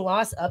embarrassing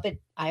loss up at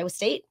Iowa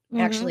State,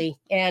 actually.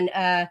 And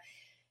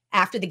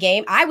after the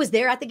game, I was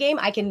there at the game.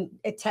 I can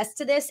attest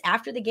to this.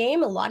 After the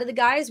game, a lot of the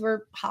guys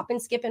were hopping,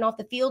 skipping off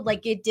the field.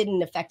 Like, it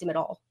didn't affect them at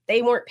all.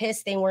 They weren't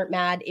pissed. They weren't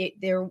mad.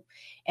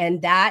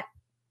 And that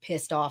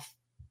pissed off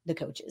the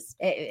coaches.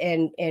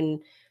 And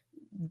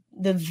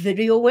the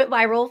video went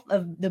viral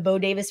of the Bo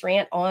Davis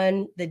rant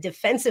on the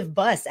defensive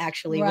bus,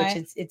 actually,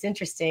 which it's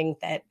interesting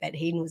that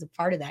Hayden was a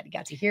part of that. You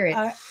got to hear it.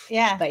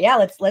 Yeah. But yeah,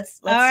 let's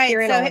all right,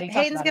 hear it. So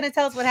Hayden's going to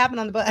tell us what happened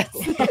on the bus.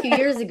 A few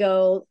years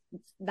ago,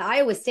 the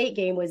Iowa State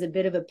game was a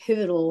bit of a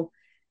pivotal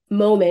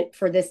moment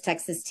for this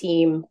Texas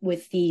team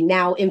with the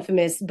now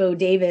infamous Bo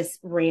Davis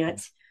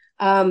rant.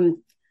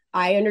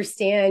 I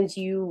understand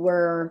you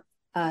were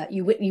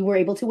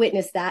able to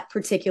witness that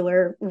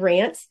particular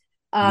rant.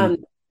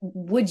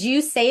 Would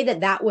you say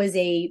that was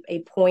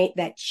a point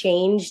that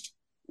changed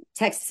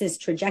Texas's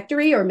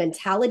trajectory or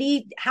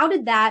mentality? How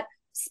did that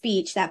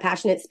speech, that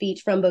passionate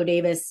speech from Bo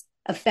Davis,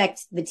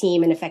 affect the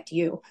team and affect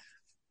you?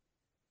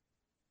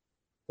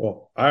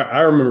 Well,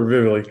 I remember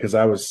vividly because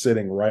I was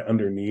sitting right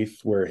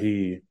underneath where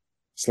he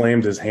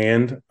slammed his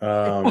hand.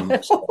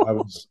 So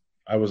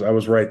I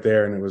was right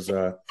there, and it was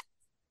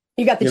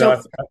you got the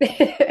jump.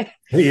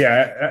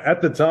 Yeah,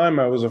 at the time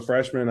I was a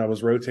freshman. I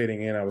was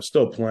rotating in. I was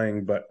still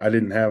playing, but I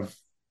didn't have,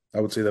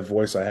 I would say, the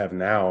voice I have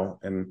now.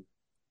 And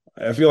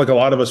I feel like a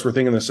lot of us were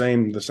thinking the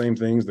same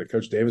things that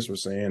Coach Davis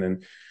was saying.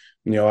 And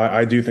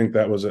I do think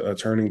that was a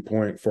turning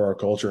point for our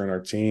culture and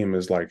our team.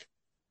 Is like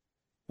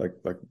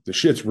the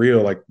shit's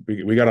real. Like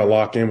we got to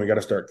lock in. We got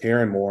to start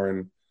caring more.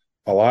 And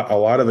a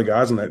lot of the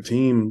guys on that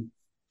team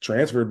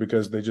transferred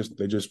because they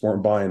just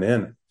weren't buying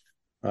in.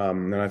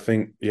 And I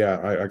think,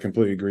 I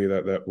completely agree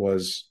that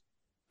was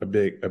a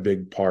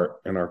big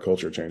part in our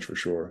culture change for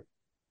sure.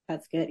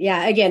 That's good.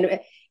 Yeah. Again,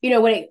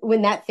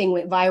 when that thing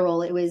went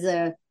viral, it was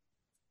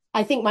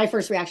I think my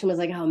first reaction was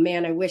like, oh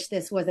man, I wish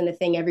this wasn't a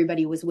thing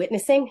everybody was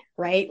witnessing,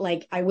 right?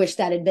 Like, I wish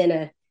that had been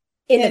a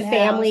in the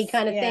family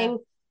kind of thing.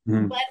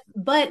 Mm-hmm.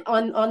 But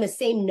on the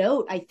same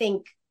note, I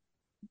think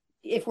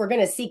if we're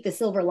going to seek the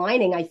silver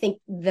lining, I think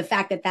the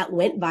fact that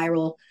went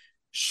viral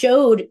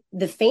showed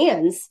the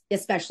fans,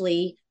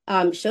 especially,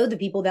 showed the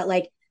people that,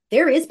 like,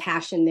 there is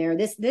passion there.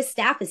 This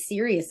staff is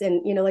serious.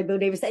 And, like Bo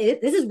Davis said,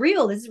 this is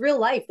real. This is real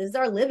life. This is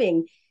our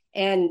living.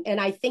 And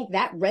I think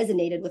that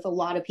resonated with a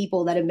lot of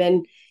people that have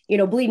been,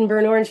 bleeding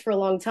burn orange for a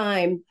long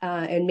time,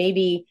 and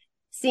maybe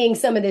seeing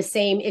some of the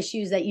same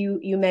issues that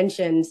you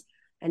mentioned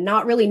and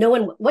not really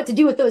knowing what to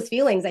do with those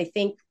feelings. I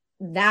think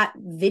that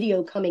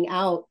video coming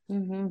out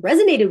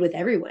resonated with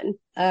everyone.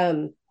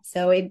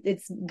 So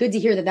it's good to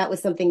hear that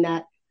was something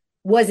that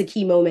was a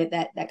key moment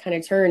that kind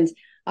of turned.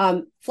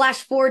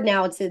 Flash forward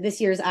now to this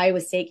year's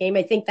Iowa State game.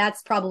 I think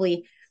that's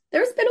probably,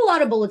 there's been a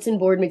lot of bulletin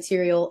board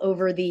material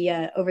over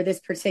this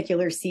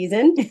particular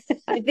season.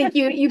 I think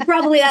you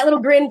probably, that little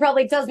grin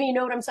probably tells me you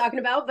know what I'm talking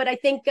about. But I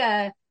think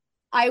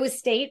Iowa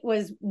State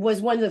was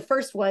one of the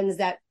first ones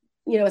that,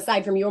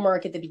 aside from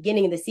Yormark at the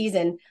beginning of the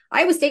season,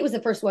 Iowa State was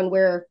the first one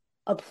where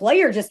a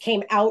player just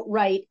came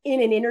outright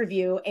in an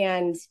interview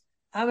and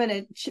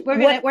we're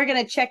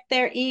gonna check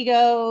their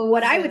ego.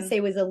 What I would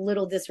say was a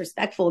little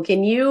disrespectful.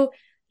 Can you,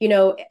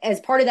 as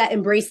part of that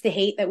embrace the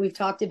hate that we've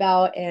talked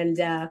about and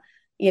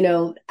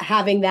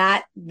having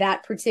that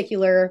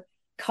particular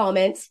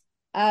comment,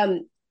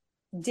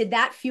 did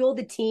that fuel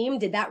the team?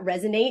 Did that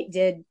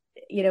resonate?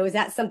 Is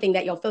that something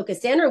that y'all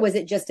focused in, or was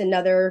it just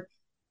another,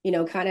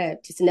 kind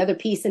of just another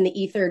piece in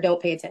the ether?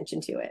 Don't pay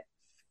attention to it.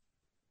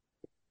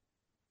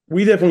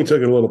 We definitely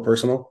took it a little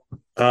personal.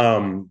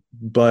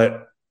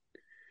 But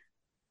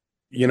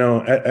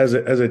as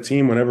a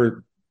team,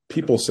 whenever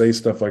people say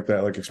stuff like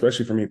that, like,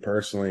 especially for me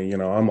personally,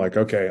 I'm like,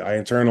 okay, I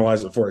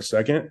internalize it for a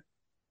second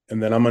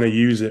and then I'm going to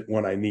use it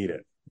when I need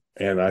it.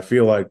 And I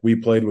feel like we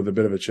played with a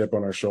bit of a chip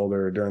on our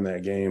shoulder during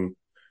that game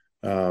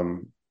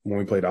when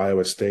we played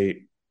Iowa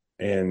State.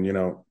 And,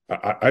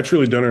 I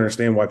truly don't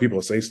understand why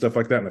people say stuff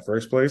like that in the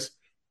first place,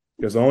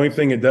 because the only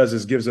thing it does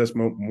is gives us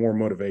more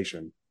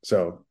motivation.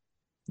 So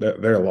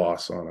they're a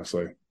loss,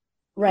 honestly.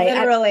 Right.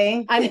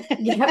 Literally.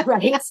 Yeah,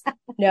 right.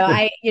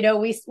 No,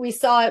 we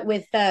saw it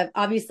with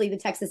obviously the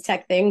Texas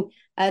Tech thing.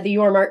 The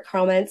Yormark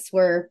comments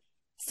were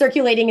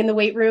circulating in the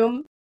weight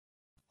room.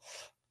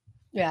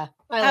 Yeah.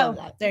 I love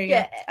that. There you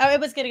go. I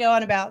was going to go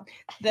on about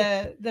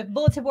the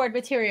bulletin board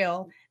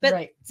material, but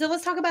right. So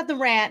let's talk about the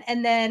rant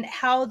and then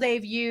how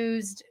they've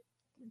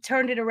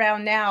turned it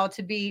around now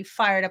to be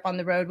fired up on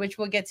the road, which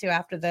we'll get to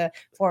after the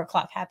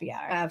 4:00 happy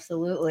hour.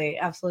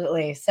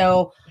 Absolutely.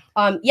 So,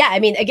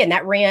 again,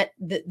 that rant,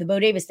 the Bo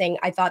Davis thing,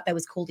 I thought that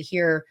was cool to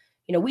hear.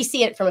 We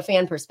see it from a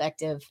fan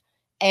perspective,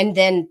 and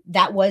then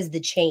that was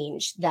the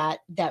change that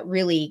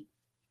really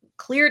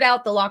cleared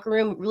out the locker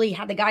room, really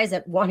had the guys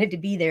that wanted to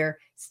be there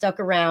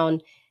stuck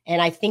around.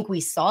 And I think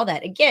we saw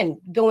that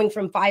again, going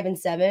from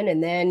 5-7,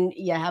 and then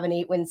you have an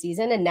 8-win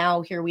season. And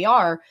now here we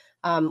are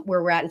where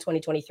we're at in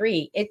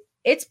 2023.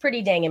 It's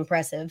pretty dang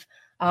impressive.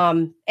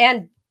 And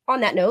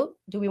on that note,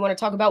 do we want to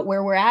talk about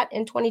where we're at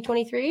in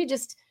 2023?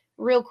 Just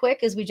real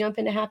quick as we jump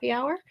into happy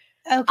hour.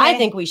 Okay. I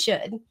think we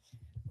should.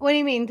 What do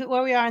you mean?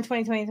 Where we are in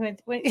 2020?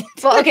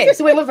 Well, okay.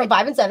 So we went from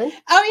 5-7.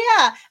 Oh,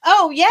 yeah.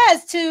 Oh,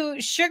 yes. To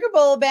Sugar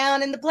Bowl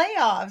bound in the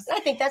playoffs. I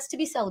think that's to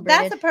be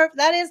celebrated.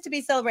 That is to be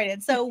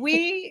celebrated. So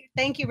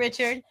thank you,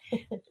 Richard,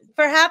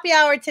 for happy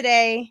hour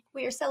today.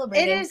 We are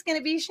celebrating. It is going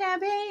to be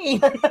champagne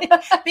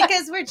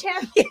because we're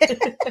champions.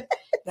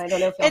 I don't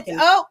know if y'all can.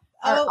 Oh,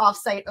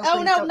 offsite.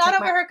 Oh, no, not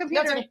over her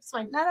computer. No, it's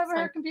fine. Not over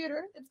her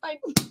computer. It's fine.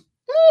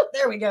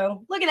 There we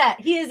go. Look at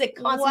that. He is a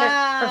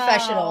consummate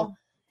professional.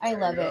 I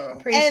love it.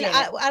 Appreciate it.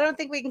 I don't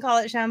think we can call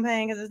it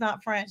champagne because it's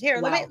not French. Here,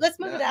 Wow. let's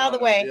move it out of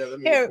the way.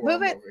 Here,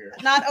 move it. Here.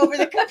 Not over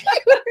the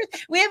computer.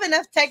 We have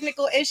enough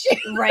technical issues.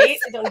 Right?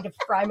 I don't need to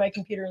fry my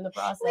computer in the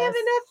process. We have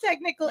enough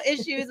technical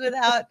issues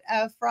without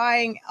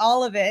frying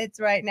all of it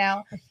right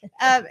now.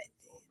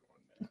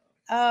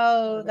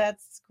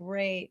 That's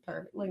great.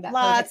 Perfect. Look at that.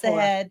 Lots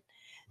ahead.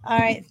 All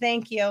right.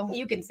 Thank you.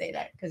 You can say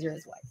that because you're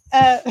his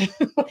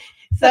wife.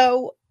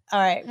 So, all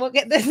right, we'll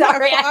get this.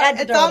 Sorry,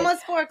 it's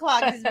almost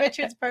 4:00. It's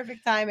Richard's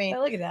perfect timing. Oh,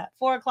 look at that.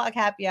 4:00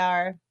 happy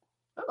hour.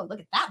 Oh, look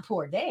at that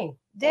pour. Dang.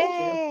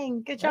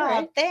 Dang. Good job.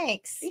 Right.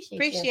 Thanks.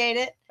 Appreciate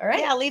it. All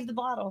right. Yeah, leave the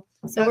bottle.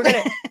 So we're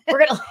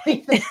gonna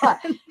leave the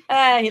bottle.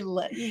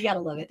 You gotta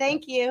love it.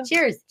 Thank you.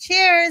 Cheers.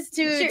 Cheers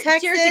to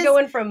Texas. Cheers to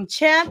going from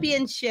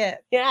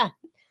championship. Yeah.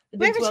 The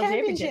We Big have a 12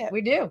 championship. We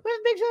do. We have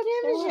a Big 12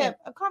 championship,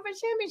 a conference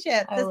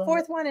championship. I The love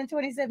fourth it. one in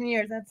 27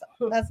 years.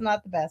 That's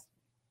not the best.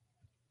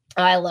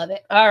 I love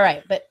it. All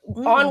right, but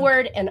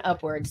onward and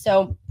upward.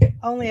 So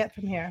Only up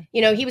from here.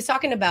 he was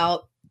talking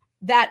about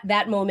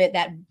that moment,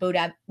 that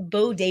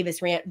Bo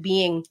Davis rant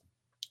being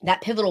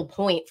that pivotal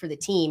point for the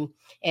team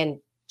and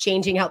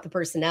changing out the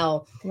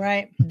personnel.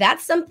 Right.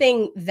 That's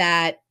something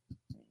that,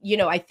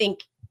 I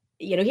think,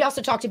 he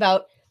also talked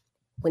about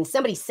when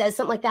somebody says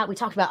something like that. We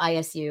talked about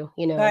ISU,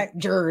 Right.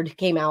 Jerd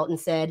came out and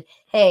said,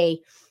 hey,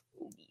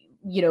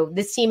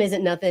 this team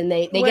isn't nothing.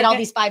 They get all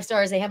these 5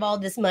 stars. They have all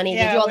this money.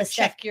 They do all this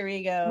stuff. Check your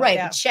ego. Right.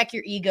 Yeah. But check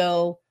your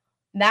ego.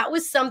 That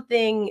was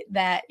something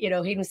that,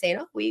 he was saying,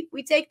 oh, we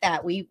take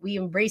that. We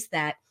embrace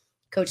that.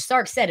 Coach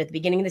Sark said at the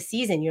beginning of the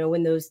season,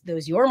 when those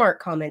Yormark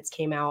comments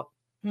came out,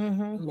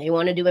 they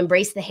wanted to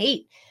embrace the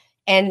hate.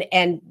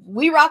 And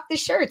we rock the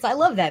shirts. I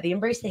love that. The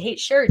embrace the hate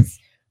shirts.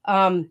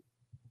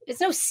 It's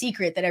no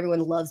secret that everyone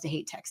loves to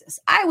hate Texas.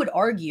 I would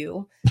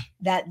argue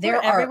that We're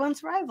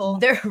everyone's rival.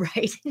 They're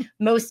right.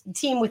 Most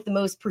team with the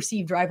most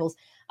perceived rivals.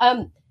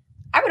 I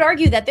would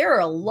argue that there are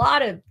a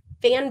lot of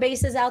fan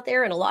bases out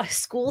there and a lot of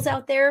schools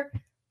out there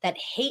that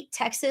hate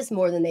Texas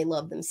more than they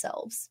love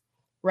themselves,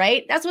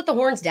 right? That's what the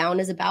Horns Down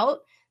is about.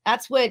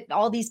 That's what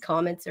all these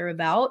comments are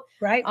about.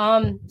 Right.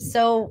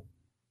 So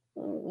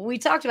we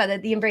talked about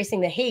that, the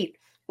embracing the hate.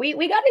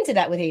 We got into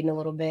that with Hayden a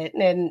little bit,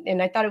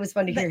 and I thought it was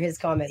fun to hear his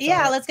comments.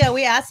 Yeah, let's go.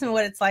 We asked him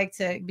what it's like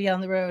to be on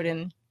the road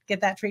and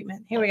get that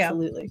treatment. Here we go.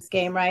 Absolutely. This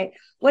game, right?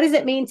 What does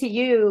it mean to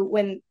you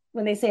when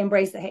they say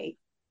embrace the hate?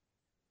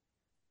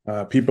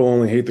 People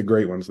only hate the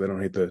great ones. They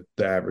don't hate the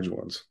average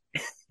ones.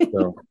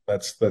 So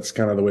that's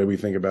kind of the way we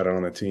think about it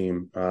on the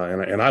team.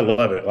 And I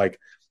love it. Like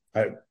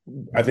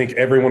I think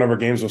every one of our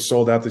games was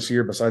sold out this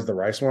year besides the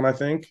Rice one, I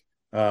think.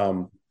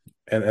 And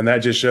that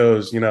just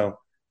shows,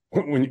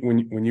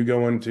 when you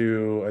go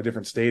into a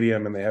different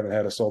stadium and they haven't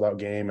had a sold out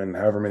game in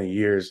however many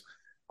years,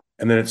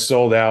 and then it's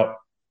sold out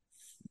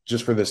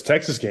just for this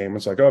Texas game,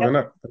 it's like, oh, they're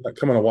not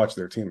coming to watch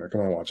their team. They're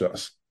coming to watch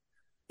us.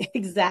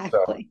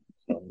 Exactly.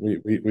 So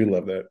we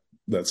love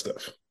that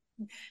stuff.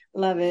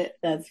 Love it.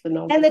 That's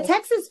phenomenal. And the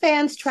Texas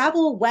fans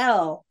travel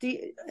well.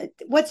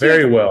 What's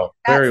very your well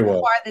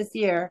so far this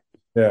year?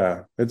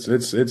 Yeah,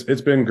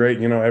 it's been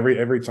great.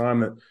 Every time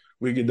that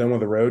we get done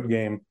with a road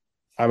game,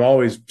 I'm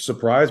always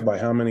surprised by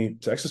how many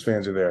Texas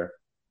fans are there.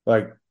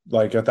 Like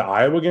at the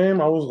Iowa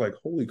game, I was like,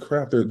 holy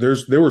crap!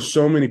 There were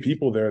so many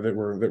people there that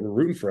were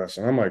rooting for us,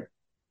 and I'm like,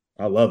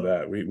 I love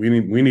that. We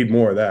need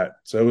more of that.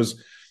 So it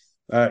was,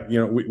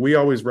 we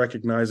always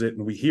recognize it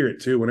and we hear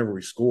it too whenever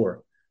we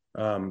score,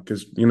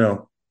 because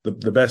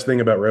the best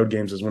thing about road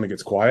games is when it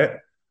gets quiet,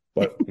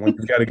 but when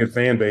you've got a good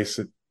fan base,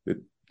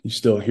 you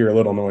still hear a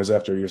little noise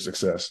after your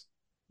success.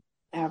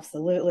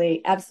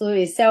 Absolutely.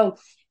 So,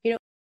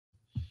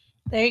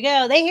 there you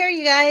go. They hear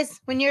you guys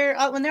when they're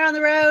on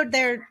the road.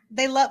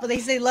 They love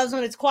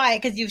when it's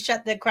quiet because you've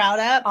shut the crowd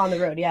up on the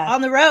road. Yeah,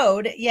 on the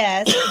road.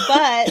 Yes,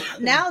 but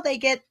now they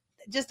get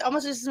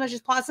almost just as much as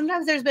possible.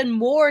 Sometimes there's been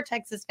more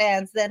Texas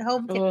fans than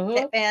home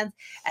fans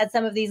at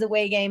some of these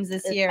away games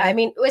this year. I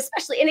mean,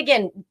 especially, and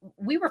again,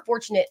 we were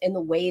fortunate in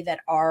the way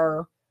that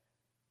our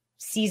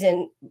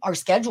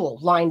schedule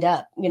lined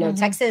up.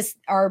 Texas,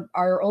 our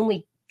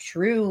only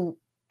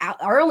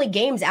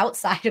games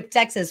outside of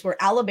Texas were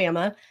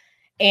Alabama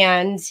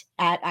and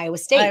at Iowa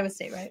State,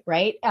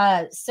 right?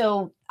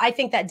 So I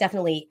think that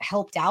definitely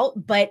helped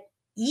out. But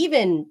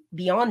even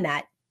beyond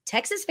that,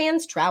 Texas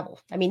fans travel.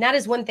 I mean, that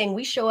is one thing.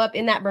 We show up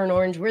in that burnt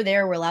orange. We're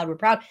there. We're loud. We're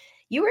proud.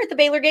 You were at the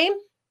Baylor game.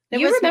 It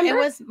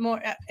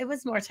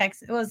was more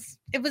Texas.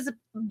 It was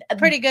a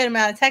pretty good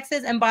amount of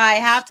Texas, and by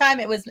halftime,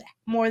 it was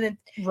more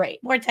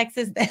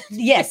Texas than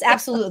yes,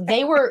 absolutely.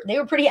 They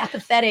were pretty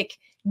apathetic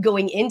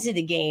going into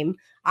the game.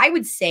 I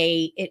would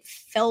say it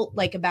felt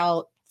like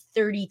about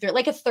 33,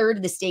 like a third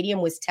of the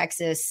stadium was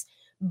Texas.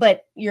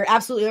 But you're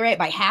absolutely right.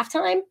 By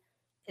halftime,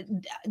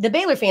 the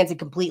Baylor fans had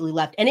completely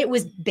left, and it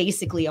was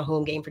basically a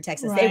home game for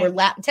Texas. Right. They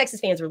were Texas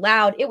fans were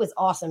loud. It was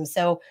awesome.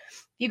 So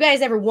if you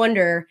guys ever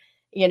wonder,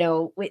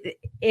 the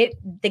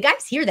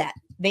guys hear that.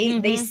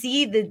 They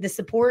see the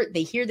support,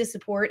 they hear the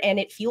support, and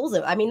it fuels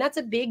it. I mean, that's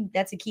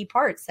a key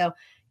part. So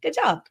good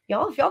job,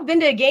 y'all. If y'all been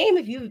to a game,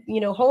 if you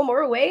home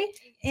or away,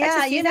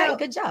 yeah,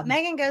 good job.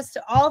 Megan goes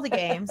to all the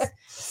games,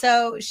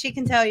 so she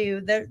can tell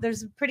you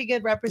there's a pretty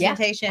good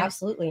representation. Yeah,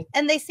 absolutely,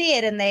 and they see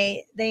it and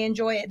they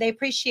enjoy it. They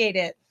appreciate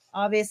it,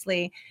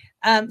 obviously.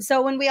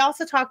 So when we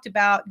also talked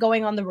about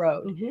going on the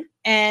road,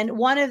 and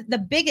one of the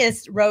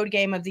biggest road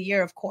game of the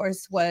year, of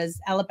course, was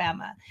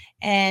Alabama,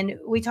 and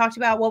we talked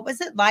about what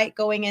was it like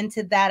going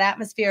into that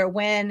atmosphere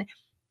when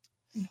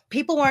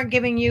people weren't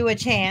giving you a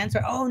chance,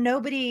 or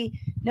nobody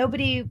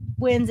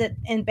wins it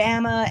in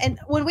Bama. And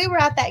when we were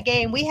at that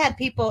game, we had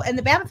people, and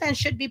the Bama fans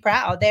should be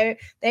proud.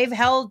 They've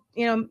held,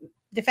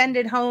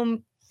 defended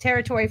home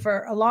territory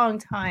for a long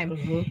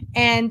time,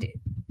 and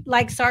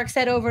like Sark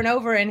said over and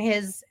over in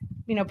his,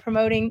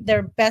 promoting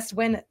their best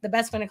win, the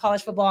best win in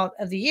college football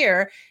of the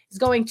year, is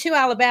going to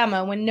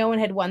Alabama when no one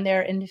had won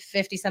there in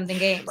 50 something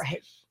games.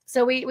 Right.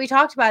 So we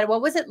talked about it.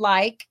 What was it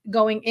like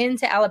going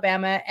into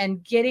Alabama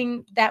and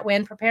getting that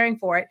win, preparing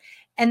for it?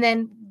 And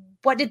then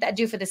what did that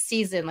do for the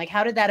season? Like,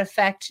 how did that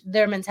affect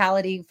their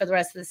mentality for the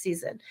rest of the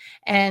season?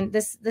 And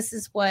this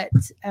is what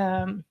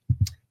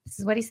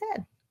he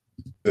said.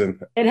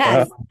 It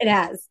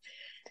has.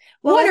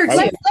 Well,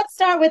 let's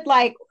start with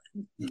like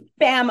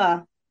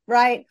Bama,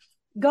 right?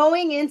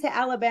 Going into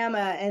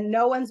Alabama and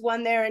no one's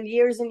won there in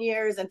years and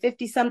years, and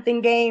 50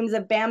 something games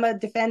of Bama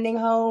defending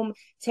home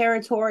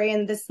territory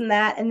and this and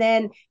that. And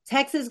then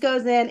Texas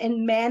goes in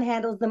and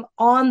manhandles them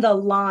on the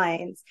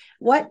lines.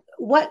 What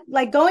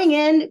like going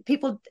in,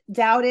 people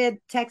doubted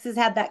Texas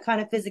had that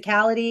kind of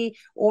physicality,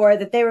 or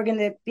that they were going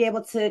to be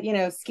able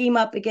to, scheme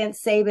up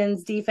against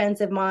Saban's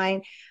defensive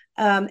mind.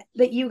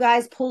 That you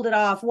guys pulled it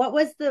off. What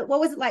was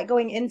it like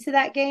going into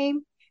that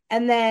game?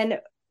 And then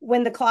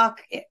when the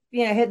clock,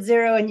 hit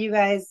zero and you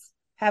guys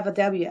have a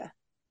W?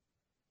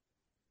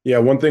 Yeah,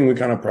 one thing we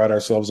kind of pride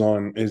ourselves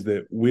on is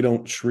that we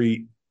don't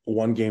treat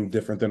one game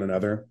different than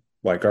another.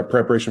 Like, our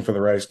preparation for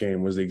the Rice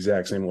game was the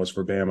exact same it was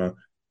for Bama,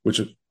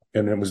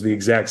 and it was the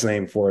exact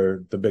same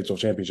for the Big 12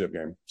 championship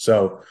game.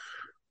 So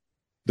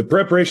The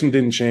preparation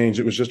didn't change.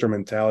 It was just our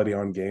mentality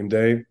on game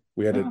day.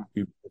 We had to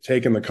be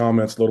taking the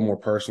comments a little more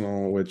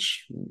personal,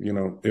 which, you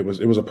know, it was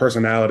a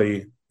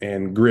personality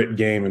and grit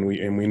game, and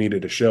we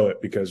needed to show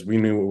it because we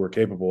knew what we were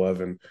capable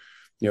of. And,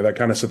 you know, that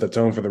kind of set the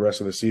tone for the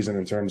rest of the season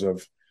in terms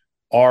of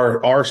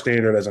our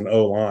standard as an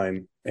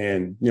O-line.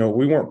 And, you know,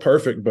 we weren't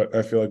perfect, but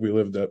I feel like we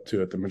lived up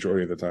to it the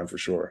majority of the time for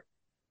sure.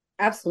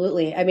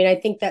 Absolutely. I mean, I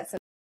think that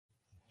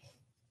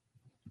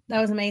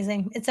was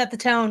amazing. It set the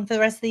tone for the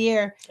rest of the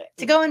year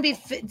to go and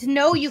to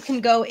know you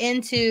can go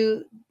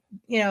into,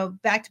 you know,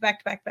 back to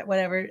back,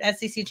 whatever,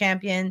 SEC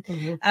champion,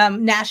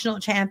 national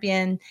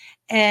champion,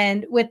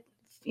 and with,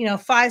 you know,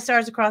 5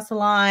 stars across the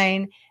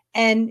line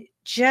and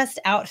just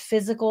out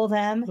physical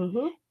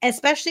them,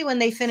 especially when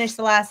they finished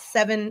the last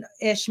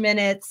 7-ish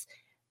minutes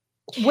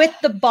with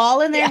the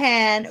ball in their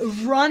hand,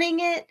 running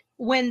it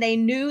when they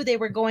knew they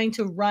were going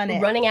to run it.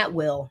 Running at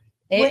will.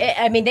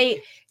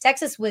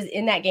 Texas was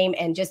in that game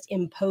and just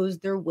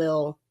imposed their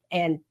will,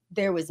 and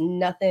there was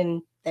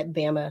nothing that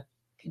Bama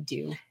could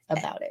do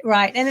about it.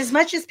 Right. And as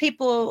much as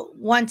people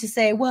want to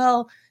say,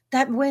 well,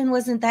 that win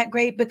wasn't that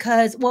great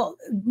because, well,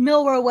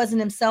 Milroe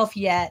wasn't himself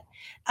yet.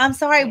 I'm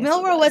sorry,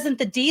 Milroe wasn't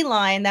the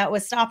D-line that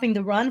was stopping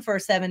the run for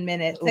 7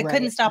 minutes, that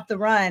couldn't stop the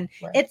run.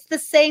 Right. It's the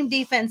same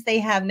defense they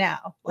have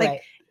now.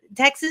 Like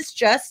Texas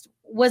just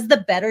was the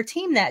better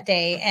team that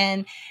day.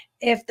 And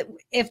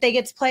if they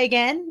get to play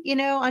again, you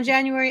know, on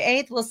January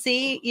 8th, we'll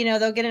see, you know,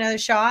 they'll get another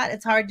shot.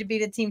 It's hard to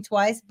beat a team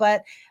twice,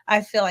 but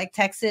I feel like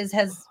Texas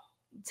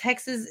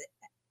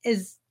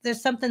is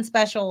there's something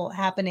special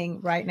happening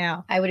right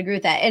now. I would agree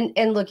with that.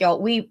 And look,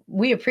 y'all,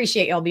 we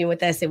appreciate y'all being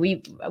with us, and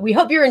we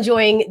hope you're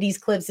enjoying these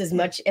clips as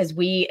much as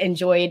we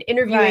enjoyed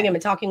interviewing them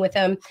and talking with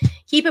them.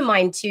 Keep in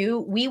mind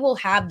too, we will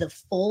have the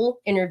full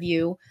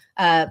interview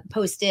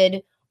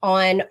posted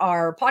on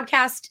our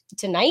podcast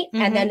tonight.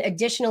 And then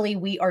additionally,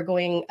 we are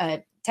going,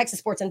 Texas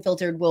Sports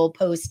Unfiltered will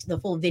post the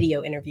full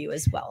video interview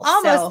as well.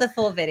 Almost the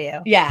full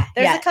video. Yeah.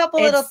 There's a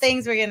couple little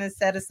things we're going to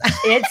set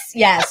aside.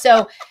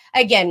 So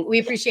again, we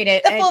appreciate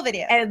it. The full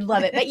video. And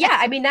love it. But yeah,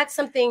 I mean, that's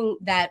something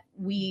that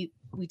we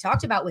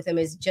talked about with them,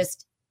 is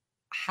just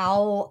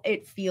how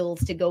it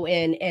feels to go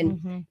in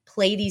and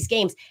play these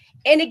games.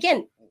 And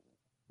again,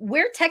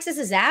 where Texas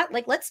is at,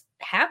 like, let's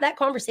have that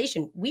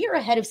conversation. We are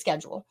ahead of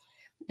schedule.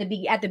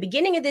 At the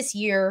beginning of this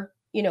year,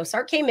 you know,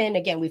 Sark came in,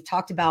 again, we've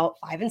talked about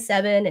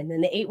 5-7 and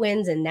then the 8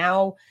 wins. And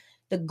now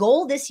the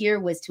goal this year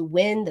was to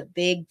win the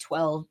Big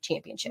 12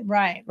 championship.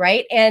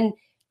 Right. And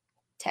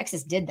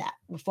Texas did that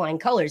with flying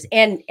colors,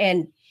 and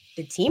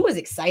the team was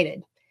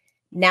excited.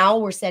 Now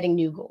we're setting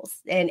new goals.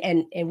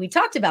 And we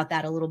talked about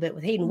that a little bit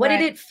with Hayden. What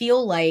did it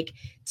feel like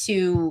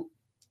to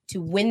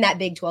win that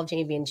Big 12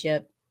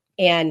 championship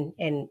and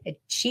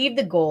achieve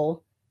the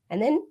goal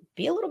and then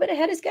be a little bit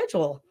ahead of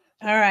schedule?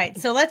 All right.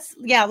 So let's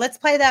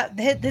play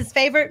his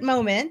favorite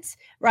moment,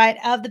 right,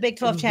 of the Big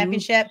 12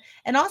 championship,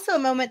 and also a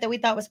moment that we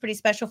thought was pretty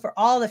special for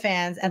all the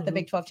fans at the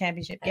Big 12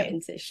 championship game.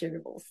 Into Sugar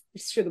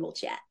Bowl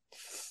chat.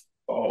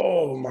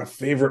 Oh, my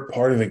favorite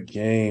part of the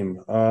game.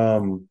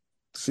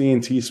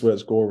 Seeing T-Sweat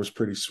score was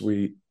pretty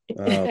sweet.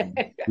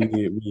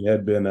 We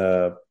had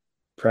been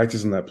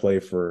practicing that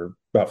play for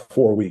about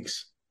 4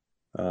 weeks.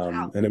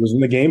 And it was in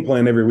the game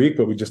plan every week,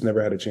 but we just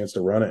never had a chance to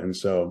run it. And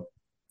so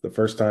the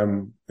first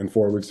time in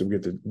 4 weeks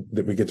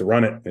that we get to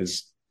run it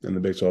is in the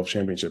Big 12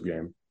 championship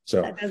game.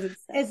 So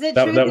is it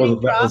true that he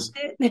dropped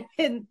it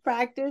in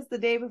practice the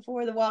day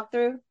before the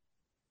walkthrough?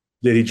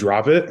 Did he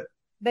drop it?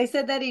 They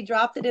said that he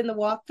dropped it in the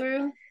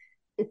walkthrough.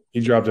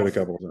 He dropped it a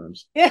couple of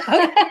times. Yeah.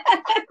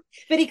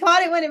 But he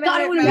caught it when it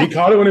mattered. He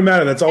caught it when it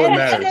mattered. That's all that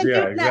matters.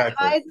 Yeah,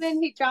 exactly.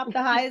 Heisman, he dropped the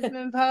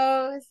Heisman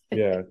pose.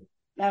 Yeah.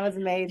 That was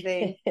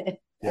amazing.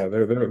 Yeah,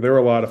 there were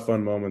a lot of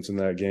fun moments in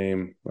that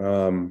game.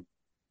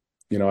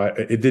 You know,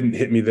 it didn't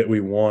hit me that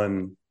we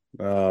won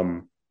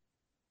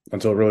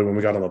until really when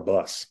we got on the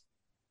bus.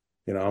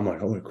 You know, I'm like,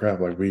 holy crap!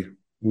 Like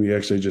we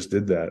actually just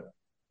did that.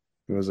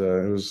 It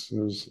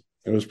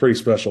was pretty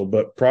special.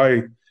 But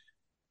probably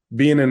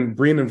being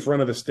in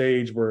front of the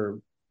stage where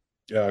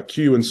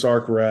Q and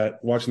Sark were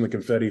at, watching the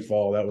confetti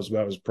fall, that was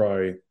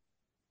probably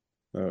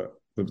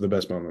the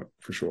best moment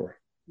for sure.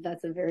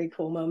 That's a very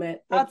cool moment.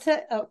 Go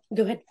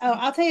ahead.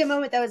 I'll tell you a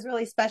moment that was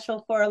really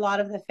special for a lot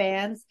of the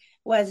fans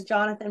was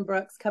Jonathan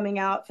Brooks coming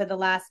out for the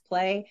last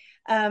play.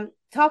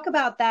 Talk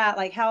about that,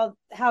 like how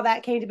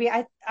that came to be.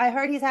 I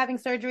heard he's having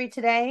surgery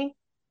today,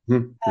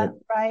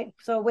 right?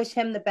 So wish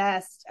him the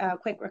best,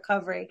 quick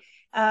recovery.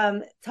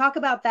 Talk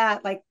about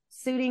that, like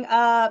suiting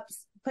up,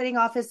 putting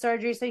off his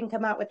surgery so he can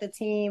come out with the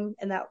team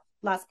in that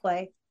last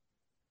play.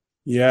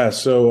 Yeah,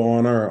 so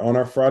on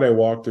our Friday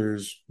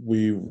walkthroughs,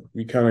 we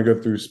kind of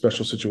go through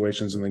special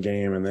situations in the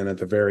game, and then at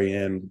the very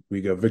end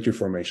we go victory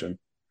formation.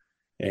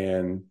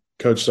 And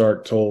Coach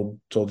Sark told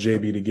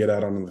JB to get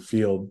out onto the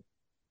field,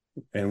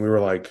 and we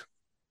were like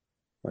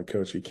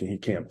Coach, he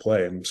can't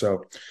play, and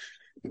so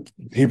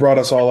he brought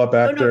us all up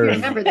after. I don't know if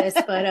you remember this,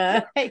 but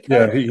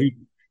yeah,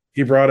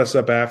 he brought us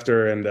up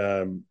after,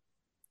 and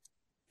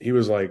he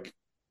was like,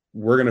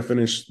 "We're gonna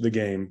finish the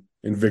game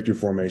in victory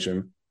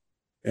formation.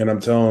 and I'm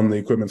telling the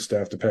equipment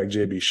staff to pack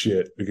JB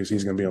shit because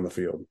he's going to be on the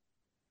field.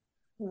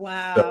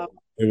 Wow. So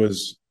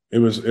it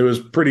was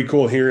pretty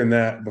cool hearing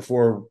that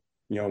before,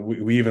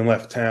 we even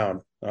left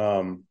town.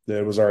 That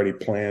it was already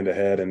planned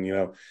ahead, and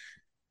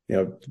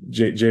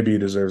JB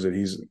deserves it.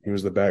 He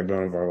was the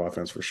backbone of our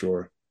offense for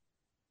sure.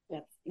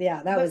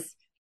 Yeah, that was.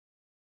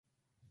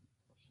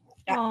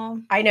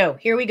 I know.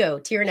 Here we go,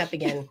 tearing up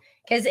again.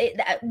 Because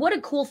what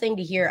a cool thing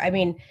to hear. I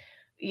mean,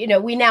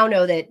 we now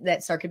know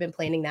that Sark had been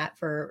planning that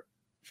for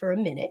a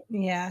minute.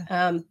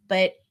 Yeah.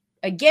 But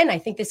again, I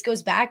think this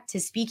goes back to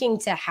speaking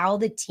to how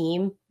the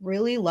team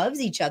really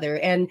loves each other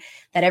and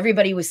that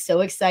everybody was so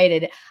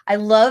excited. I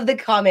love the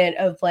comment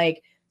of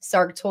like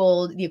Sark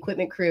told the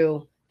equipment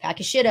crew, pack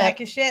your shit up.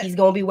 Pack your shit. He's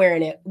going to be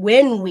wearing it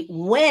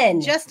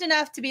when just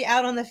enough to be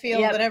out on the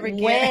field, yep, whatever.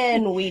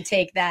 When we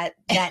take that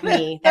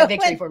knee, that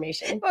victory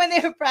formation. When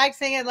they were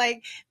practicing it,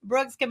 like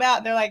Brooks come out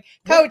and they're like,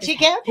 "Coach, he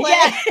can't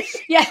play."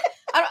 Yeah.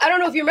 I don't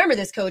know if you remember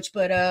this, Coach,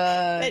 but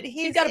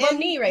he's got a bum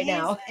knee right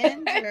now.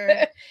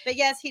 Injured. But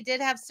yes, he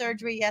did have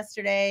surgery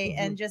yesterday,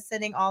 and just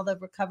sending all the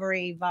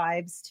recovery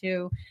vibes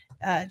to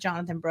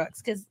Jonathan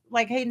Brooks, because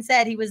like Hayden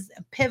said, he was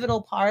a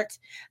pivotal part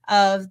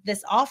of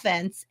this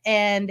offense.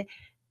 And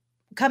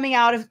coming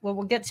out of,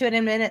 we'll get to it in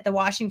a minute, the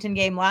Washington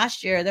game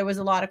last year, there was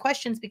a lot of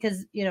questions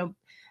because,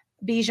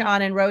 Bijan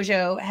and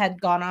Rojo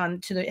had gone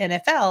on to the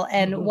NFL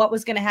and what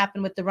was going to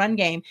happen with the run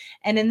game.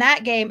 And in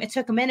that game, it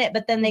took a minute,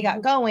 but then they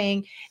got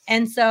going.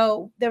 And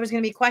so there was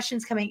going to be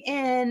questions coming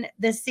in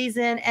this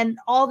season, and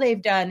all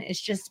they've done is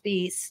just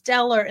be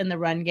stellar in the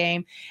run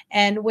game.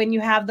 And when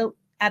you have the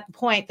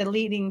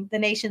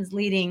nation's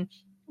leading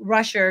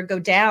rusher go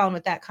down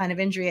with that kind of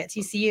injury at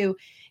TCU,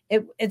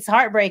 it's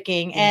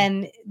heartbreaking.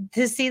 And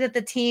to see that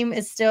the team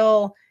is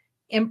still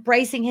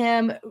embracing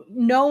him,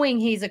 knowing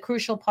he's a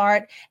crucial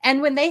part. And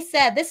when they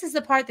said, this is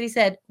the part that he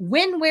said,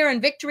 when we're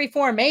in victory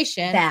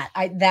formation,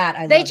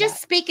 they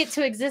just speak it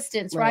to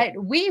existence, right?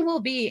 We will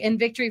be in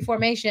victory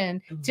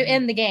formation to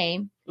end the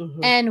game.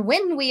 And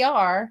when we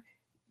are,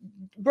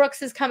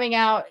 Brooks is coming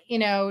out,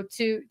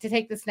 to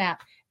take the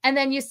snap. And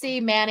then you see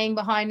Manning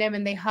behind him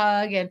and they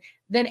hug, and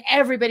then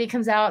everybody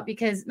comes out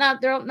because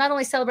they're not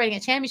only celebrating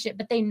a championship,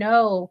 but they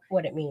know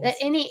what it means that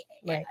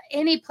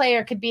any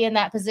player could be in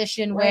that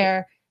position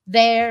where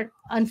they're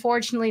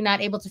unfortunately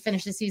not able to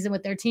finish the season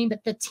with their team,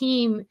 but the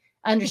team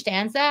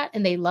understands that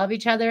and they love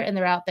each other and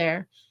they're out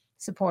there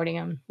supporting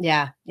them.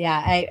 Yeah.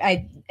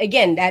 I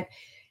again,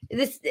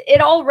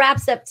 it all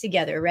wraps up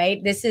together,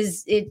 right? This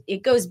is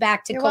it goes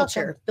back to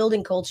culture,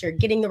 building culture,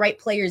 getting the right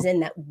players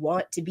in that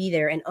want to be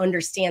there and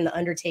understand the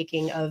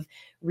undertaking of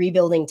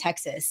rebuilding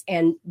Texas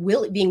and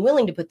being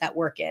willing to put that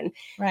work in.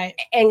 Right.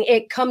 And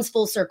it comes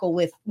full circle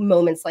with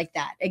moments like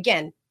that.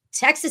 Again,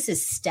 Texas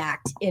is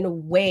stacked in a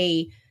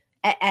way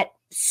at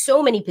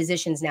so many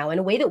positions now in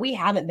a way that we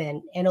haven't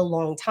been in a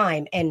long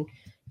time. And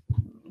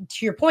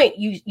to your point,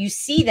 you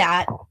see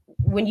that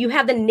when you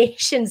have the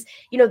nation's,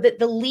 the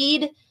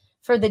lead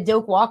for the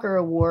Doak Walker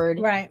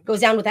Award goes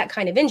down with that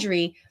kind of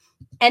injury.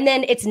 And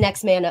then it's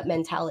next man up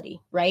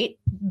mentality, right?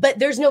 But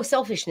there's no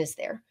selfishness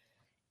there.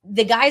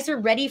 The guys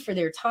are ready for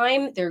their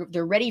time.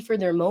 They're ready for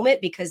their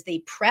moment because they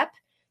prep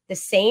the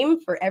same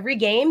for every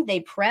game.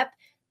 They prep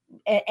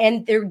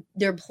and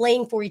they're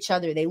playing for each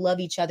other. They love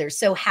each other.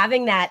 So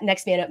having that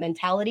next man up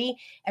mentality,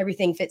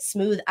 everything fits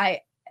smooth.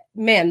 That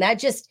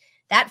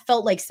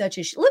felt like such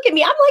a look at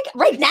me. I'm like,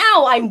 right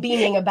now I'm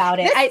beaming about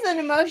it. This is an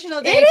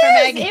emotional day for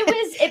Megan.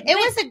 It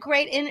was a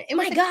great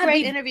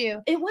interview.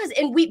 It was.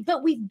 And we've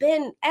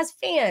been as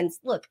fans.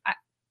 Look,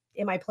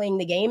 am I playing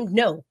the game?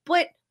 No,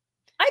 but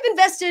I've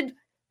invested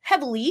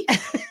heavily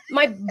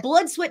my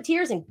blood, sweat,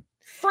 tears, and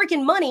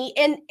freaking money.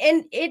 And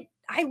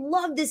I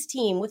love this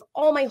team with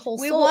all my whole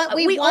soul.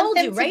 We all want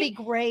them do, right? to be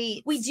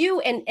great. We do.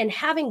 And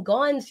having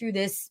gone through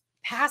this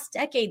past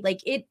decade,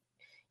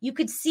 you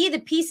could see the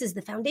pieces.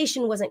 The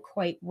foundation wasn't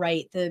quite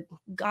right.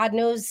 God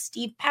knows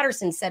Steve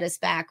Patterson set us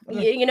back.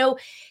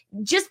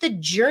 Just the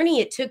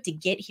journey it took to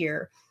get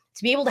here,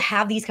 to be able to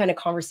have these kind of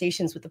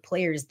conversations with the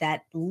players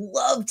that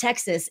love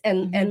Texas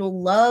and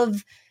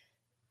love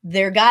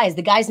their guys,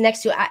 the guys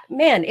next to it.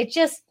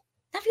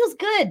 That feels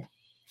good.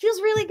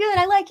 Feels really good.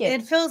 I like it.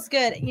 It feels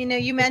good.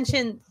 You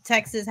mentioned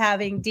Texas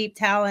having deep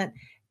talent.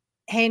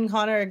 Hayden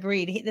Connor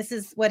agreed. This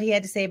is what he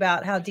had to say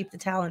about how deep the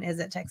talent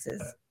is at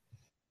Texas.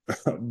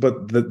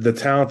 But the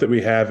talent that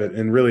we have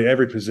in really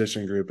every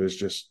position group is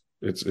just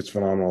it's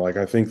phenomenal. Like,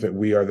 I think that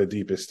we are the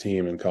deepest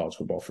team in college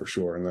football for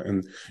sure.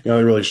 And it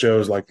really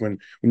shows, like when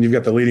you've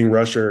got the leading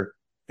rusher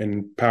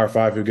in Power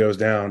 5 who goes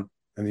down,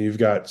 and then you've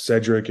got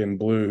Cedric and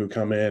Blue who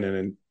come in,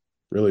 and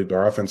really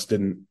our offense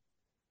didn't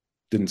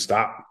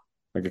stop.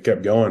 Like, it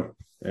kept going.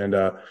 And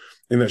I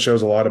think that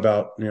shows a lot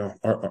about,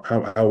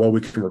 how well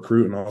we can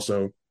recruit, and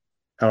also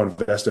how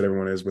invested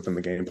everyone is within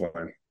the game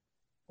plan.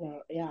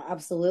 Yeah,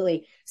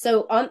 absolutely.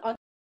 So on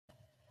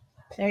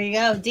there you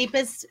go.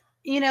 Deepest,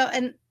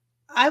 and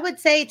I would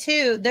say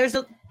too, there's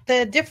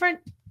the different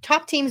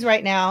top teams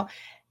right now.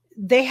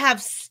 They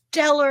have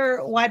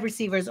stellar wide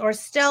receivers or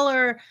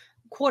stellar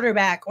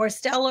quarterback or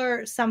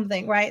stellar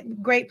something,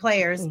 right? Great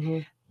players.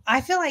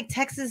 I feel like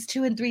Texas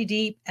 2 and 3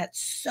 deep at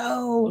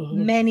so Mhm.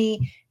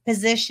 many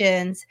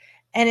positions.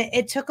 And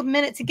it took a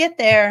minute to get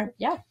there.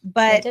 Yeah,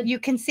 But did. you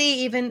can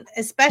see even,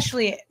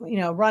 especially,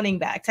 running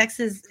back.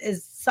 Texas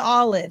is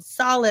solid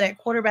at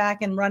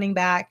quarterback and running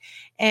back.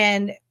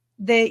 And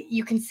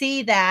you can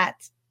see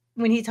that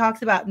when he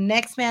talks about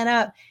next man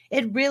up,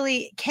 it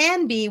really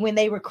can be when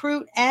they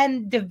recruit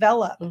and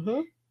develop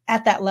Mhm.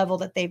 at that level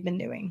that they've been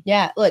doing.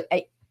 Yeah, look,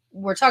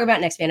 we're talking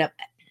about next man up.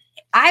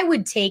 I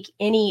would take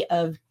any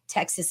of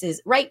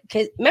Texas's, right?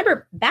 Because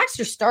remember,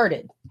 Baxter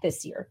started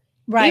this year.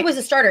 Right. He was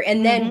a starter.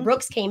 And then Mhm.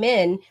 Brooks came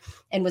in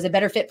and was a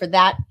better fit for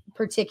that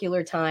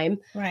particular time.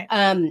 Right.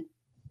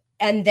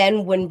 And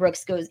then when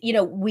Brooks goes,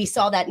 we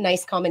saw that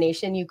nice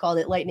combination. You called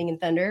it lightning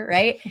and thunder,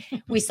 right?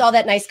 We saw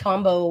that nice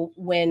combo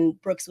when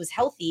Brooks was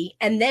healthy.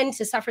 And then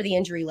to suffer the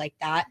injury like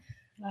that,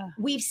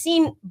 we've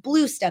seen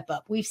Blue step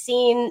up. We've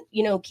seen,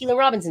 Keelan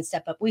Robinson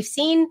step up. We've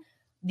seen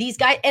these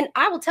guys. And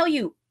I will tell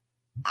you,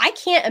 I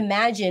can't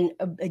imagine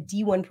a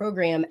D1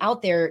 program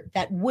out there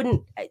that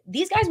wouldn't,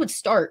 these guys would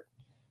start,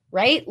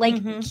 right? Like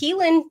Mhm.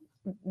 Keelan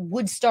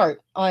would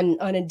start on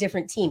a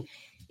different team.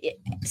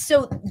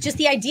 So just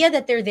the idea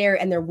that they're there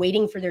and they're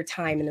waiting for their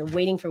time and they're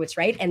waiting for what's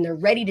right and they're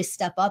ready to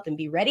step up and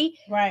be ready.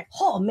 Right.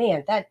 Oh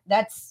man,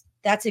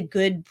 that's a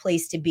good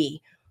place to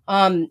be.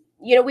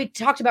 We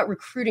talked about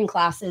recruiting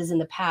classes in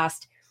the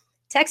past.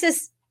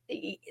 Texas,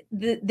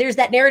 there's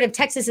that narrative.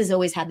 Texas has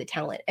always had the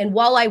talent. And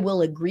while I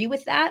will agree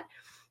with that,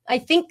 I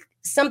think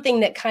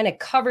something that kind of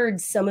covered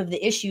some of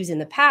the issues in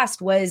the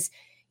past was,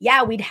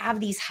 we'd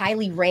have these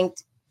highly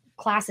ranked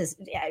classes.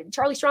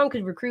 Charlie Strong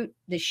could recruit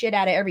the shit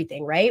out of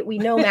everything, right? We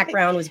know Mac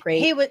Brown was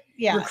great. He would,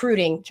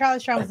 recruiting. Charlie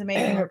Strong was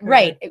amazing. recruiter.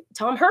 Right.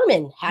 Tom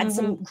Herman had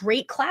some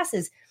great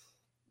classes.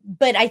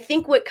 But I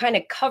think what kind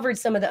of covered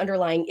some of the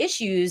underlying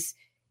issues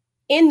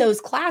in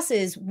those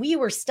classes, we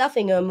were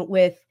stuffing them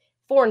with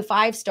 4 and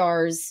 5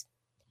 stars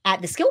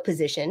at the skill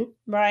position.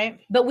 Right.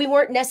 But we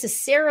weren't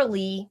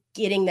necessarily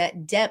getting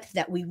that depth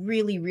that we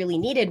really, really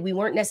needed. We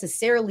weren't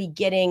necessarily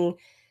getting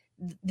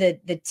the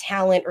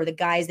talent or the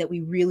guys that we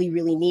really,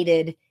 really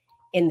needed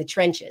in the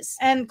trenches.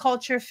 And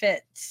culture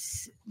fit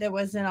that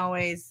wasn't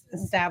always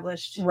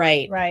established.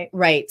 Right. Right.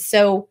 Right.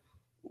 So,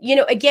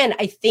 again,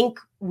 I think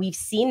we've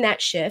seen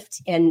that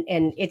shift and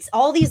it's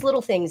all these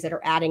little things that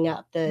are adding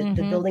up, the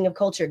building of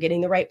culture,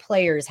 getting the right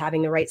players,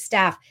 having the right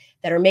staff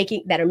that are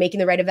making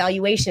the right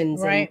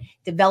evaluations Right. and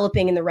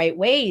developing in the right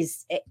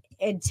ways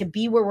and to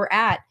be where we're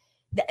at.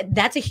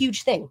 That's a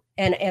huge thing.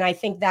 And I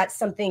think that's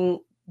something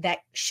that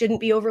shouldn't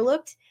be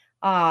overlooked.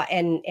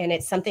 And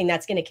it's something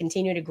that's going to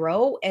continue to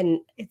grow. And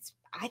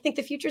I think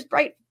the future is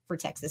bright for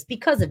Texas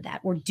because of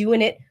that. We're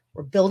doing it.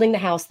 We're building the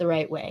house the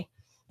right way.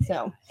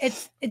 So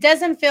it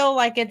doesn't feel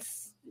like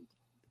it's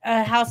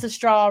a house of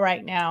straw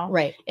right now.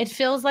 right. It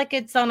feels like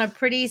it's on a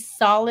pretty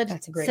solid,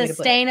 That's a great way to put it.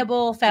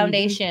 sustainable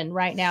foundation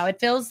right now. It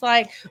feels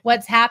like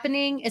what's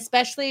happening,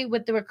 especially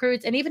with the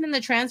recruits and even in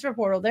the transfer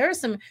portal, there are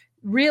some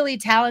really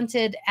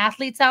talented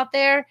athletes out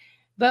there.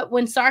 But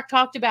when Sark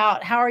talked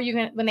about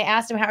when they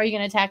asked him, how are you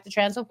going to attack the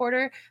transfer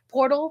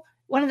portal,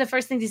 one of the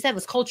first things he said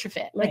was culture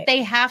fit. Right. Like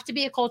they have to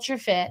be a culture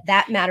fit.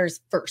 That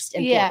matters first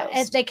and And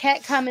foremost. they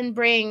can't come and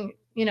bring,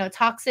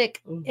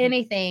 toxic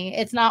anything.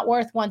 It's not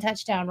worth one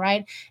touchdown,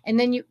 right? And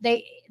then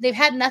they've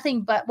had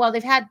nothing but,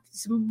 they've had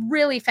some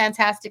really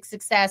fantastic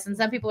success. And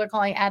some people are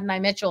calling Adonai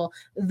Mitchell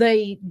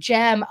the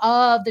gem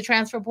of the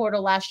transfer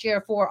portal last year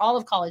for all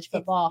of college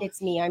football.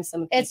 It's me. I'm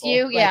some. It's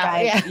people. you,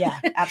 Like, yeah.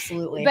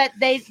 absolutely. But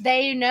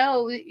they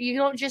know you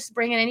don't just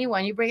bring in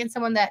anyone. You bring in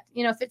someone that,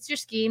 fits your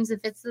schemes,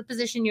 if it's the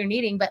position you're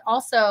needing, but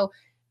also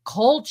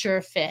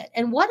culture fit.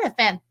 And what a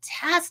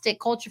fantastic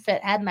culture fit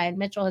Adonai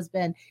Mitchell has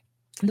been.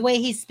 The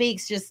way he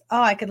speaks,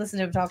 I could listen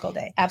to him talk all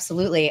day.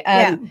 Absolutely. Go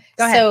ahead.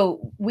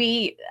 So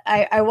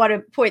I want to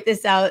point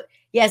this out.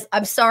 Yes,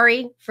 I'm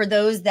sorry for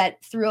those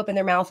that threw up in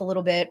their mouth a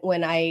little bit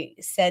when I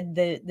said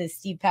the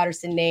Steve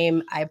Patterson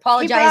name. I He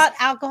apologize. brought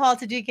alcohol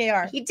to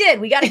DKR. He did.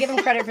 We got to give him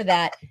credit for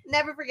that.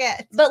 Never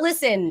forget. But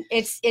listen,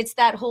 it's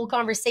that whole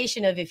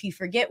conversation of if you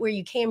forget where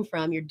you came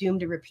from, you're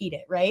doomed to repeat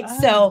it, right? Oh.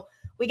 So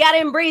we got to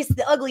embrace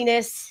the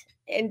ugliness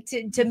and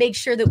to make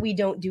sure that we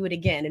don't do it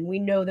again. And we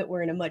know that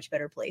we're in a much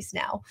better place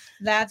now.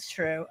 That's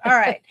true. All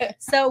right.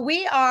 So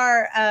we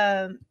are,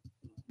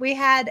 we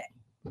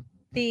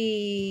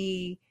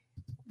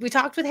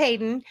talked with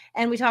Hayden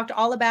and we talked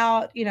all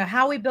about,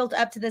 how we built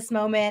up to this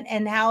moment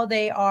and how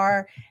they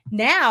are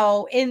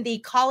now in the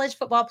college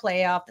football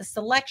playoff, the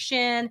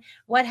selection,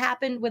 what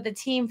happened with the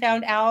team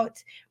found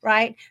out,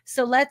 right?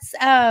 So let's,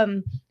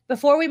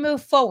 before we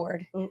move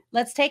forward,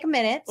 let's take a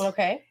minute.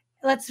 Okay.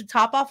 Let's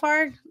top off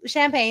our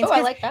champagnes. Oh,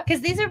 I like that. Because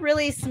these are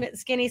really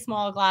skinny,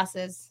 small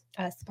glasses.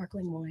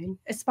 Sparkling wine.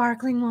 A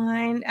sparkling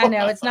wine. I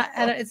know it's not.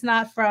 It's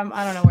not from.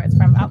 I don't know where it's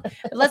from.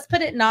 Let's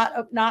put it not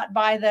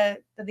by the.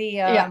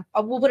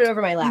 We'll put it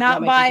over my lap.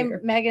 Not my by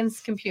computer. Megan's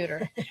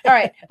computer. All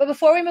right. But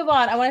before we move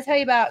on, I want to tell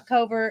you about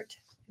Covert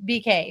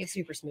BK.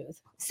 Super smooth.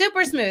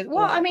 Super smooth.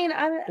 Well, Yeah. I mean,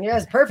 Yeah,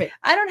 it's perfect.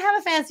 I don't have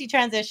a fancy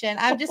transition.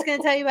 I'm just going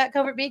to tell you about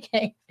Covert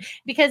BK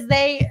because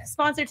they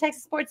sponsor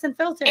Texas Sports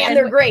Unfiltered. And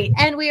they're great.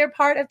 And we are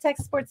part of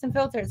Texas Sports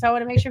Unfiltered. So I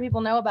want to make sure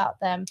people know about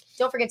them.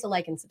 Don't forget to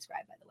like and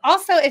subscribe, by the way.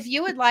 Also, if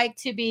you would like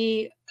to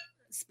be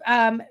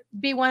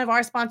one of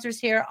our sponsors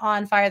here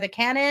on Fire the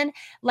Cannon,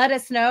 let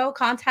us know.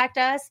 Contact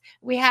us.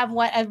 We have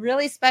a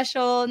really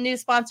special new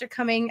sponsor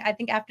coming, I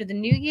think, after the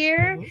new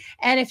year. Mm-hmm.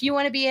 And if you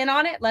want to be in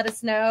on it, let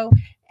us know.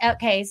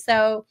 Okay,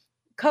 so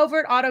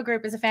Covert Auto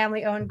Group is a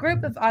family-owned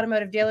group of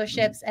automotive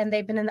dealerships, and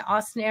they've been in the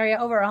Austin area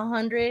over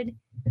 100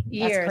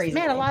 years. crazy.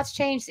 Man, a lot's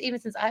changed even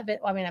since I've been.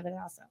 Well, I mean, I've been in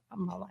Austin all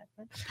my life,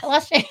 but a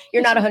lot's changed.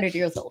 You're not 100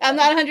 years old. I'm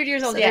not 100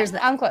 years old So yet. there's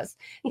that. I'm close.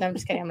 No, I'm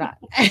just kidding. I'm not.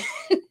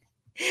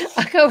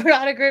 Covert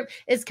Auto Group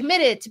is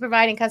committed to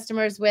providing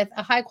customers with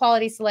a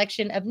high-quality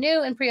selection of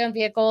new and pre-owned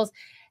vehicles,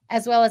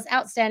 as well as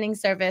outstanding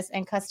service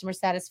and customer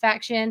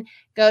satisfaction.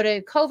 Go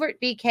to Covert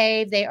Bee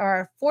Cave. They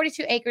are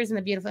 42 acres in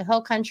the beautiful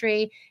hill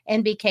country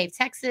in Bee Cave,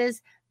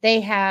 Texas. They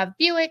have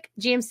Buick,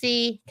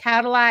 GMC,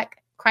 Cadillac,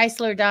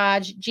 Chrysler,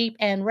 Dodge, Jeep,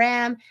 and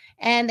Ram.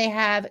 And they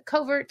have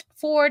Covert,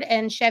 Ford,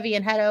 and Chevy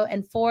in Hutto,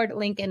 and Ford,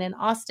 Lincoln, and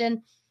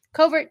Austin.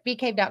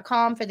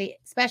 CovertBeeCave.com for the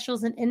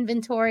specials and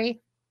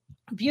inventory.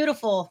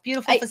 Beautiful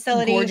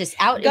facility. Gorgeous.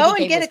 Out. Go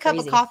and get a cup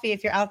of coffee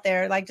if you're out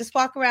there. Like, just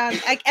walk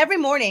around like every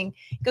morning.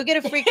 Go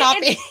get a free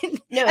coffee.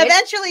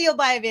 Eventually, you'll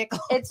buy a vehicle.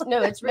 It's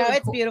really it's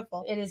cool.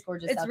 beautiful. It is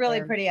gorgeous. It's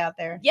really pretty out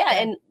there. Yeah,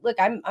 and look,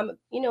 I'm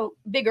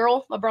big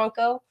Earl, a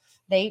Bronco.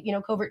 They,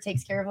 Covert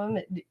takes care of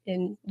him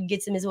and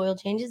gets him his oil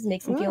changes,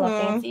 makes him feel all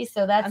fancy.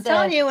 So that's I'm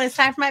telling you, when it's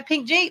time for my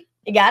pink Jeep.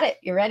 You got it.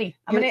 You're ready.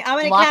 I'm gonna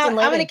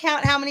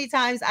count how many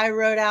times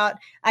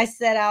I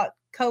set out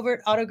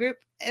Covert Auto Group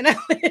and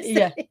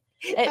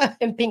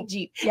and pink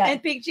Jeep. Yeah.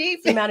 And pink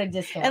Jeep. The amount of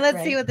discount. And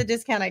let's see what the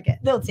discount I get.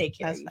 They'll take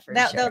care of you for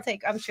sure. They'll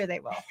take, I'm sure they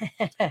will.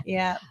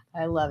 Yeah.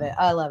 I love it.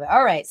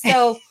 All right.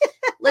 So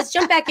let's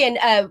jump back in.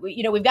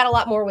 We've got a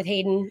lot more with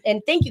Hayden.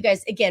 And thank you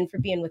guys again for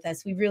being with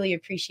us. We really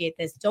appreciate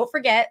this. Don't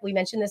forget, we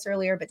mentioned this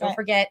earlier, but don't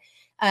forget,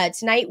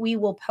 tonight we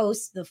will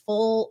post the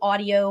full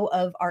audio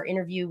of our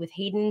interview with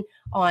Hayden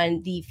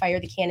on the Fire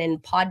the Cannon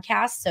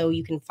podcast. So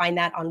you can find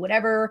that on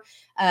whatever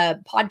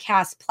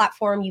podcast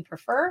platform you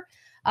prefer.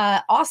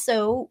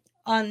 Also,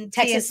 on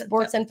Texas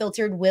Sports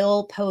Unfiltered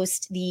will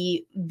post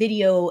the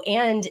video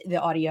and the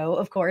audio,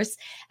 of course.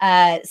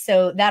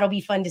 So that'll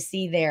be fun to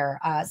see there.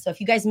 So if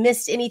you guys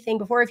missed anything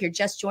before, if you're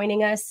just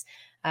joining us,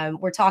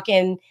 we're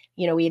talking,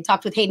 we had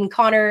talked with Hayden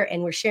Connor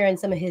and we're sharing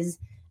some of his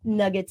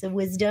nuggets of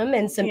wisdom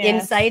and some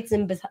insights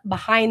and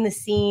behind the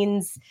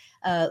scenes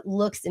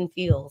looks and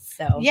feels.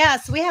 So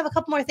we have a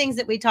couple more things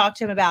that we talked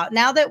to him about.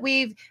 Now that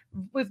we've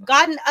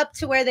gotten up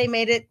to where they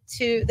made it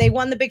to, they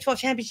won the Big 12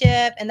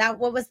 championship, and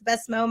what was the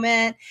best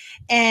moment?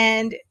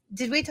 And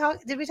did we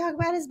talk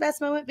about his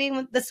best moment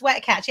being the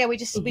sweat catch? Yeah, we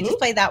just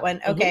played that one.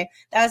 Okay,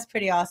 that was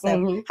pretty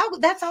awesome.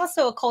 That's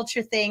also a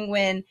culture thing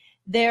when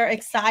they're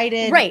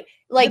excited, right?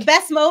 Like the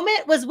best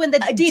moment was when the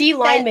D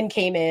lineman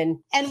came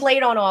in and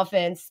played on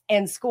offense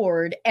and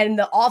scored, and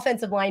the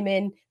offensive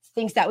lineman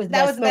thinks that was the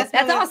best moment.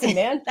 That's awesome,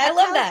 man. I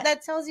love that.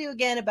 That tells you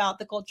again about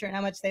the culture and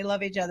how much they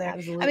love each other.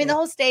 Absolutely. I mean, the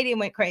whole stadium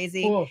went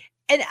crazy.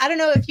 And I don't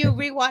know if you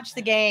rewatch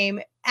the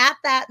game at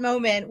that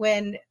moment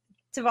when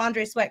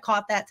T'Vondre Sweat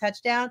caught that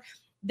touchdown.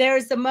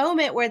 There's a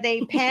moment where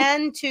they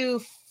pan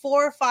to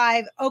 4 or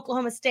 5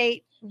 Oklahoma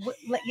State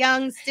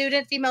young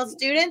female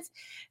students.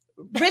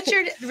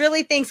 Richard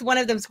really thinks one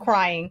of them's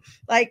crying.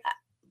 Like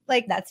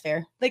that's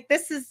fair. Like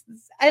this is,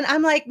 and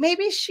I'm like,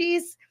 maybe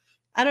she's,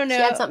 I don't know.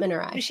 She had something in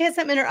her eye. She had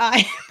something in her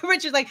eye.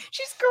 Richard's like,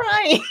 she's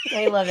crying.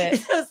 I love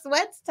it. So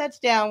Sweat's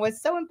touchdown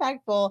was so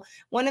impactful.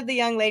 One of the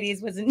young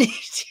ladies was in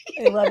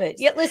I love it.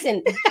 Yeah,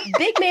 listen,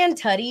 big man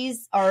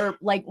tutties are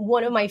like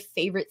one of my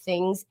favorite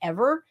things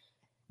ever.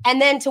 And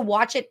then to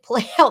watch it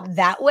play out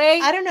that way.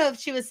 I don't know if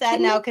she was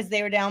sad now because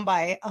they were down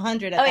by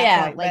 100 at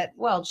that point.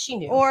 Well, she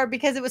knew. Or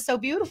because it was so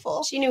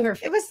beautiful. She knew her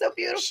fate. It was so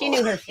beautiful. She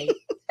knew her fate.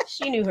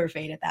 She knew her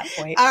fate at that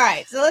point. All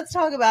right. So let's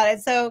talk about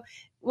it. So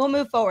we'll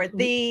move forward.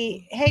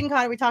 The Hayden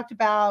Connor, we talked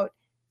about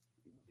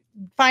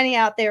finding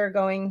out they were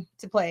going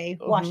to play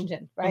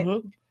Washington,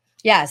 right?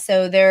 Yeah.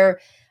 So they're,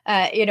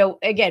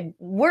 again,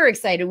 we're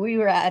excited. We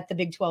were at the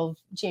Big 12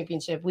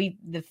 championship.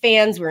 The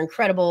fans were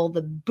incredible.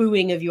 The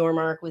booing of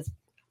Yormark was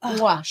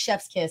wow,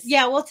 chef's kiss.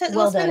 Yeah, we'll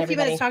spend a few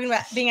minutes talking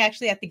about being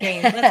actually at the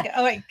game. Let's go.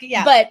 Oh, wait,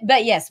 yeah.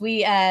 But yes,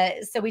 we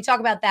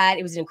talk about that.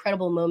 It was an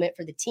incredible moment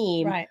for the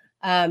team, right?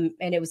 And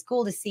it was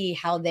cool to see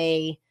how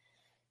they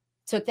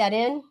took that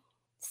in,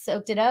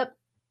 soaked it up,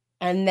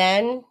 and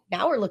then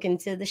now we're looking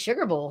to the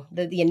Sugar Bowl.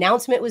 The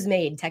announcement was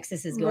made.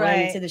 Texas is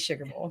going to the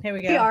Sugar Bowl. Here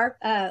we go. We are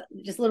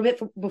just a little bit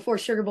before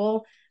Sugar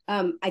Bowl.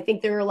 I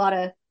think there were a lot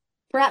of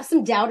perhaps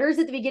some doubters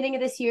at the beginning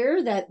of this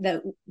year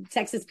that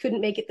Texas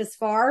couldn't make it this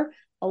far.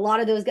 A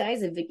lot of those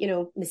guys have,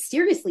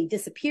 mysteriously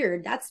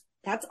disappeared. That's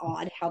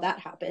odd how that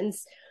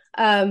happens.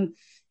 Tell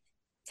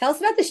us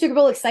about the Sugar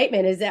Bowl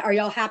excitement. Are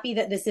y'all happy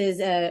that this is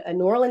a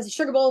New Orleans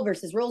Sugar Bowl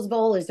versus Rose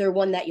Bowl? Is there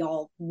one that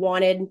y'all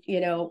wanted,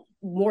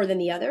 more than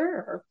the other?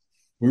 Or?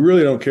 We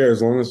really don't care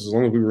as long as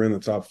we were in the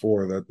top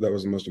four. That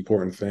was the most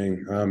important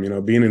thing.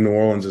 Being in New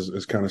Orleans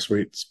is kind of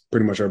sweet. It's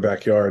pretty much our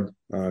backyard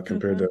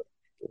compared to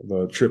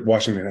the trip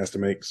Washington has to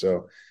make.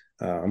 So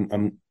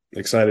I'm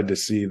excited to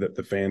see that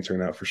the fan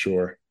turnout for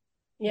sure.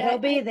 Yeah, they'll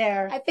be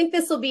there. I think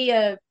this will be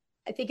I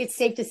think it's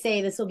safe to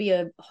say this will be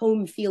a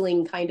home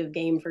feeling kind of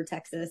game for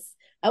Texas.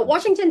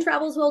 Washington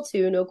travels well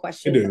too, no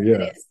question. They do,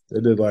 yeah.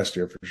 They did last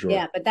year for sure.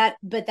 Yeah, but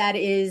that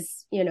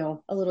is,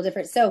 a little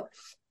different. So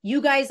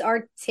you guys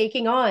are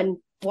taking on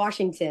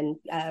Washington.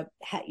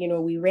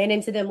 We ran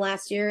into them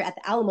last year at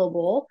the Alamo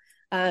Bowl.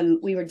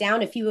 We were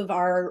down a few of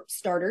our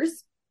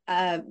starters.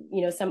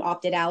 Some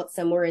opted out,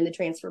 some were in the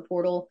transfer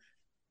portal.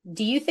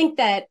 Do you think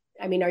that,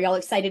 are y'all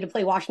excited to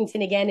play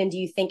Washington again? And do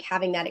you think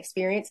having that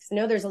experience, because I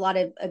know there's a lot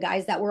of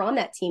guys that were on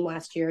that team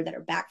last year that are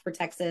back for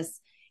Texas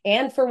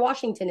and for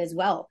Washington as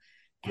well.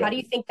 How do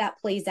you think that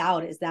plays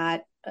out? Is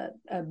that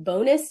a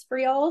bonus for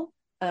y'all?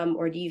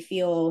 Or do you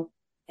feel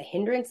a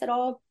hindrance at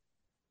all?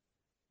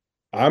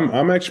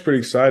 I'm actually pretty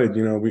excited.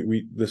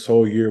 We this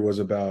whole year was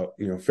about,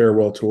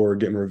 farewell tour,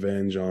 getting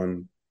revenge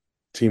on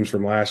teams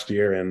from last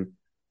year, and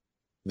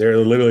they're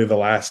literally the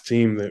last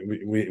team that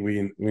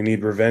we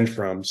need revenge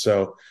from.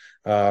 So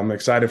I'm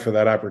excited for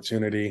that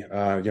opportunity.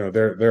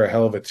 They're a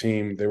hell of a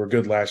team. They were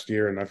good last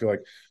year, and I feel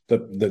like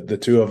the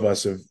two of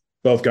us have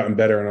both gotten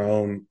better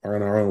in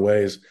our own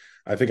ways.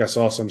 I think I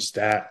saw some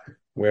stat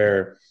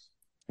where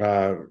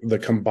the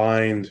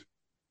combined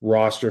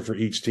roster for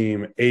each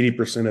team,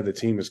 80% of the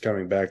team is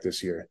coming back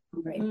this year,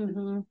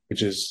 right?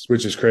 Which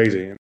is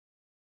crazy.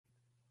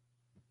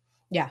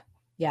 Yeah.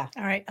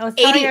 All right. I was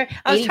trying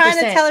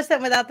to tell her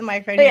something without the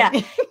microphone. Yeah.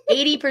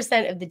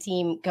 80% of the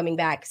team coming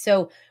back.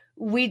 So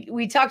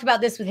we talked about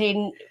this with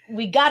Hayden.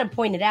 We got to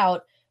point it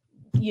out.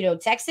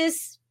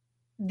 Texas,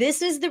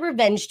 this is the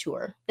revenge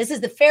tour. This is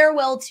the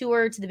farewell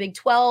tour to the Big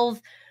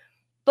 12.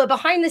 But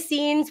behind the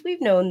scenes, we've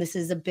known this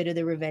is a bit of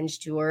the revenge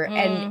tour.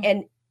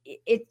 And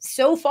it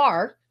so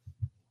far,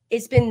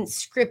 it's been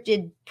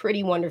scripted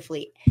pretty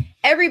wonderfully.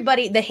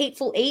 Everybody, the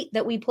Hateful Eight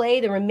that we play,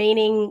 the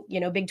remaining,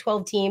 Big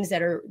 12 teams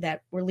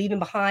that we're leaving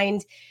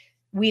behind,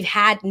 we've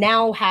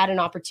now had an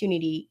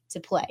opportunity to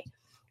play,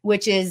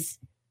 which is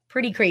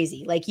pretty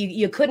crazy. Like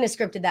you couldn't have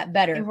scripted that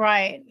better.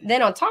 Right.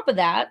 Then on top of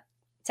that,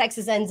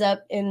 Texas ends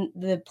up in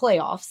the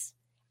playoffs,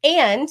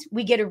 and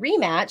we get a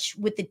rematch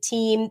with the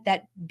team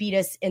that beat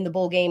us in the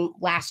bowl game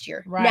last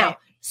year. Right. Now,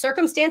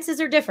 circumstances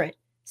are different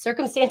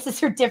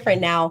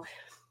now.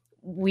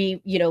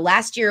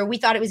 Last year we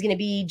thought it was going to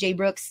be Jay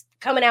Brooks'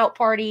 coming out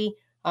party.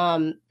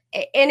 And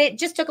it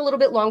just took a little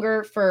bit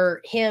longer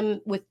for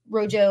him with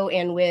Rojo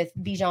and with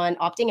Bijan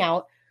opting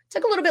out.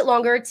 Took a little bit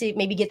longer to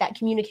maybe get that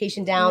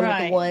communication down with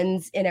the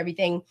ones and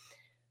everything.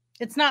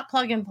 It's not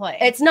plug and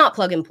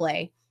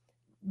play.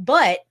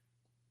 But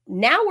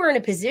now we're in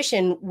a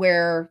position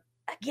where,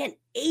 again,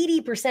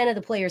 80% of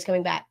the players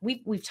coming back.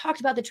 We've talked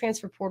about the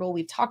transfer portal.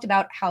 We've talked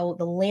about how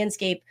the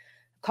landscape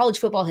of college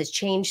football has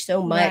changed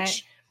so much.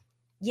 Right.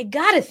 You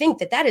got to think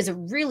that is a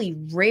really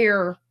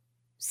rare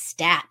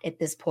stat at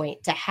this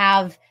point, to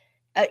have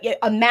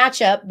a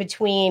matchup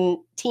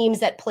between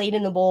teams that played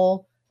in the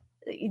bowl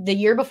the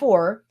year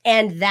before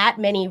and that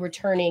many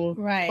returning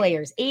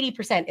players.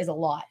 80% is a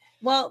lot.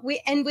 Well,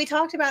 we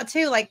talked about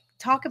too,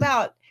 talk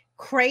about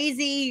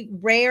crazy,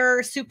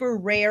 rare, super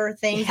rare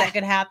things that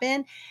could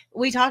happen.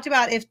 We talked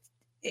about if,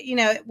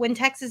 when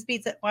Texas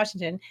beats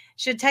Washington,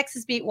 should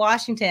Texas beat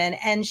Washington,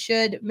 and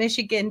should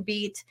Michigan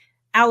beat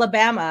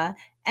Alabama?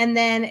 And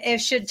then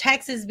should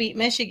Texas beat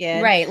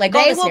Michigan, right? Like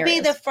they will be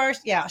the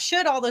first. Yeah.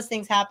 Should all those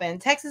things happen,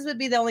 Texas would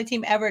be the only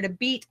team ever to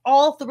beat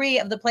all three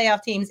of the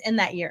playoff teams in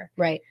that year.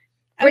 Right.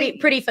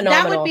 Pretty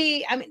phenomenal. That would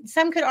be,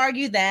 some could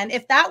argue then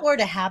if that were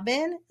to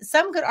happen,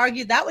 some could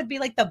argue that would be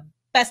like the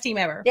best team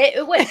ever.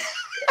 It would.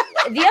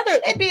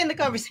 It'd be in the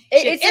conversation.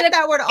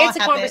 It's a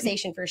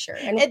conversation for sure.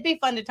 And it'd be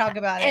fun to talk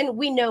about it. And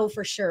we know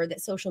for sure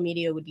that social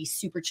media would be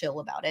super chill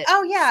about it.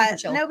 Oh yeah.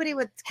 Nobody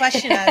would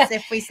question us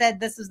if we said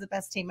this was the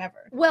best team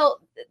ever. Well,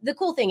 the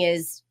cool thing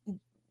is,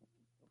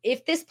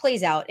 if this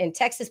plays out and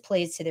Texas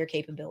plays to their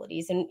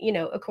capabilities, and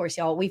of course,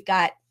 y'all,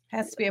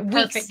 has to be a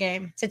perfect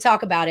game to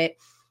talk about it.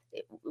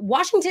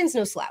 Washington's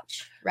no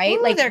slouch, right?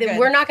 Ooh,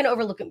 we're not going to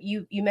overlook them.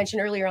 You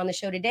mentioned earlier on the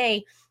show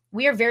today,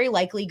 we are very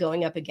likely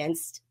going up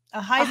against a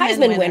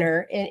Heisman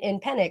winner in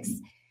Penix.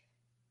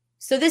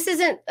 So this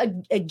isn't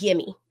a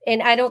gimme.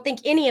 And I don't think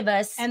any of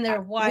us, and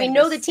they're we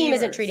know the team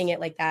isn't treating it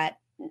like that.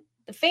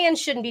 The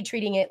fans shouldn't be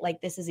treating it like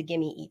this is a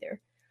gimme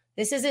either.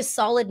 This is a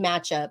solid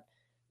matchup.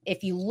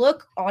 If you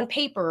look on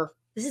paper,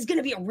 this is going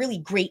to be a really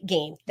great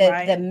game.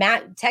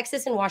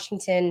 Texas and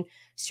Washington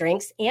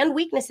strengths and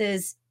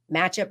weaknesses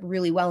match up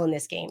really well in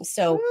this game.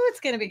 So it's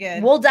going to be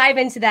good. We'll dive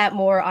into that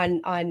more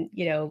on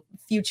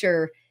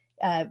future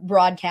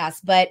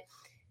broadcasts. But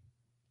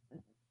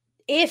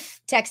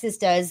if Texas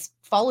does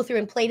follow through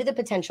and play to the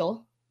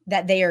potential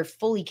that they are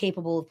fully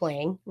capable of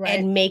playing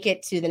and make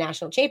it to the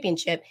national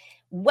championship,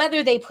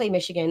 whether they play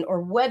Michigan or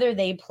whether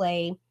they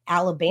play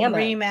Alabama.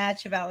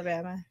 Rematch of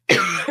Alabama.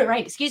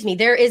 Right. Excuse me.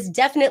 There is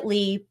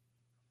definitely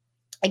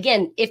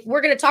again, if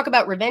we're going to talk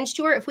about revenge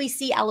tour, if we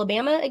see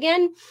Alabama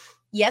again,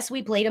 yes,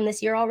 we played them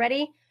this year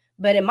already.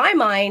 But in my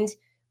mind,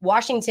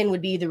 Washington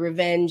would be the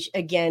revenge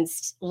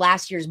against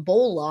last year's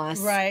bowl loss.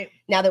 Right.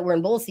 Now that we're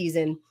in bowl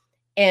season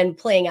and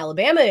playing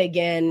Alabama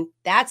again,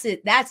 that's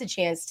it. That's a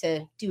chance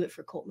to do it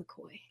for Colt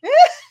McCoy.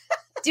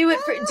 do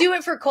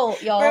it for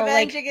Colt, y'all.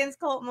 Revenge against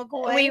Colt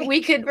McCoy.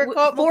 We could for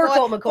Colt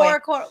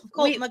McCoy. Colt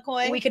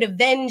McCoy. We could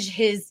avenge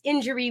his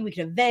injury. We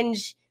could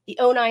avenge the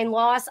 09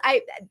 loss.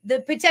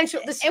 The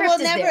potential. The script is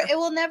there. It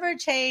will never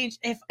change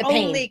if the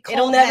only pain. Colt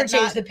It'll never had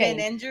change not the pain.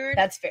 been injured.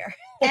 That's fair.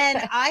 And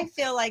I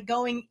feel like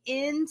going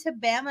into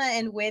Bama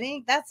and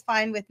winning, that's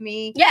fine with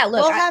me. Yeah,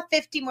 look, we'll have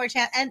 50 more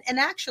chances. And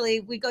actually,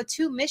 we go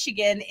to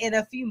Michigan in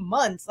a few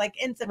months,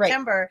 like in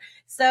September. Right.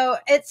 So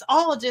it's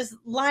all just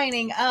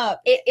lining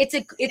up. It's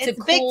a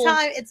cool, big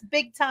time. It's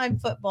big time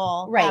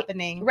football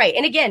happening. Right.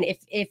 And again,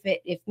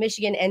 if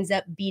Michigan ends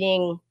up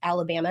beating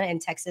Alabama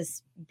and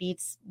Texas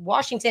beats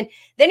Washington,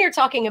 then you're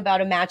talking about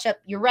a matchup.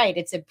 You're right.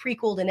 It's a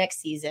prequel to next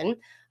season.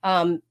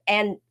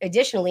 And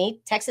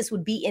additionally, Texas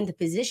would be in the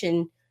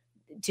position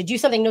to do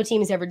something no team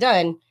has ever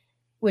done,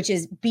 which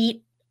is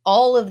beat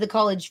all of the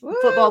college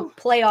football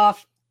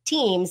playoff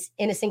teams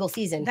in a single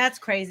season. That's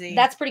crazy.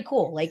 That's pretty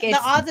cool. Like the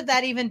odds of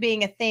that even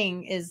being a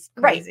thing is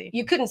crazy. Right.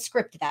 You couldn't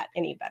script that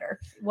any better.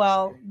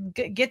 Well,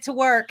 get to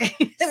work.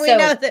 we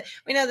know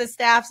the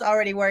staff's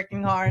already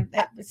working hard,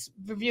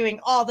 reviewing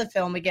all the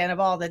film again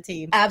of all the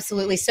teams.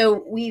 Absolutely.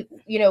 So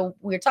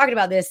we're talking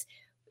about this.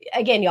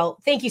 Again, y'all,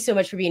 thank you so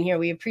much for being here.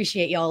 We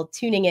appreciate y'all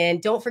tuning in.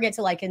 Don't forget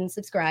to like and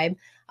subscribe.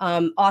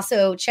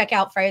 Also, check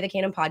out Fire the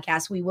Cannon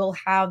podcast. We will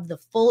have the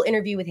full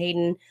interview with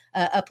Hayden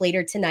up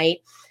later tonight.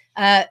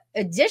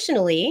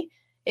 Additionally,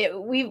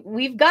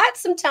 we've got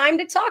some time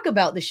to talk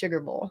about the Sugar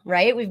Bowl,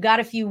 right? We've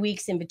got a few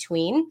weeks in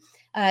between.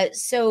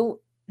 So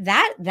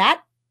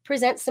that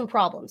presents some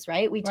problems,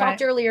 right? We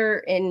talked earlier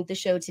in the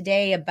show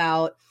today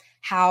about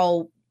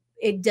how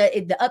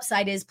the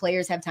upside is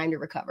players have time to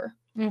recover.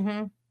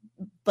 Mm-hmm.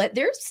 But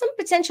there's some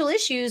potential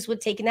issues with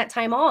taking that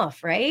time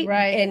off, right?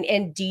 Right.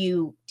 And do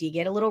you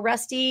get a little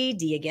rusty?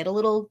 Do you get a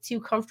little too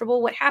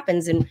comfortable? What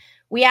happens? And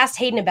we asked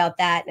Hayden about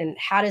that. And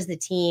how does the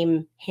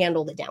team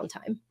handle the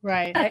downtime?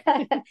 Right.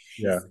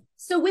 Yeah.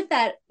 So with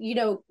that,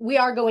 we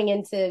are going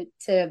into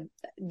a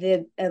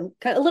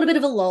little bit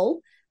of a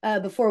lull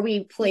before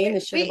we play in the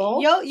Sugar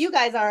Bowl. You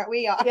guys are.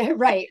 We are. Yeah,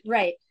 right.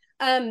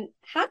 How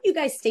do you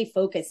guys stay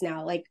focused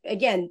now? Like,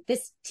 again,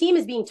 this team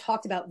is being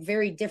talked about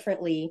very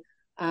differently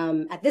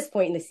at this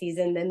point in the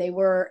season than they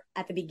were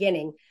at the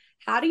beginning.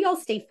 How do y'all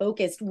stay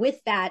focused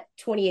with that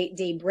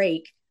 28-day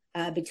break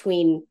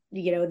between,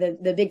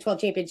 the Big 12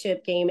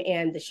 championship game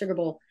and the Sugar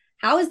Bowl?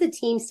 How is the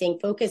team staying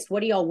focused?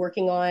 What are y'all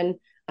working on?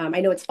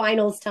 I know it's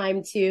finals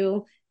time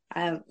too.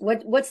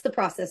 What's the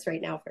process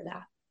right now for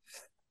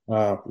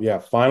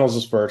that? Finals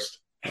is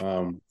first.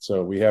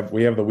 So we have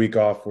the week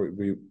off.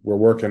 We're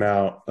working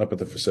out up at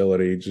the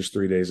facility just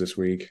 3 days this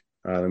week.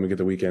 Then we get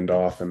the weekend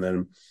off, and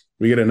then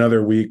we get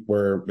another week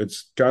where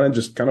it's kind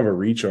of a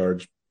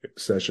recharge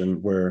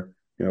session where,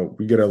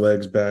 we get our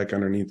legs back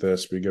underneath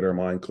us, we get our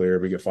mind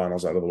clear, we get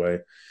finals out of the way,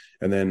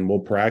 and then we'll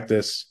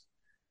practice.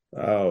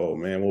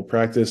 We'll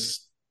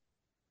practice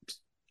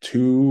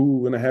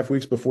 2.5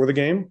 weeks before the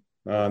game.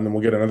 And then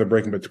we'll get another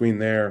break in between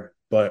there,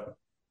 but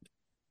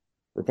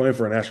we're playing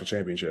for a national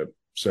championship.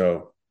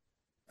 So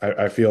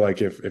I feel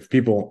like if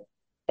people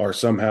are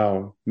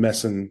somehow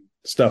messing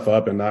stuff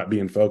up and not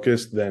being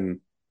focused,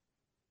 then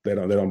they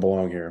don't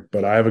belong here.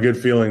 But I have a good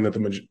feeling that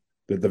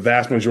the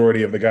vast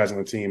majority of the guys on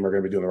the team are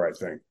going to be doing the right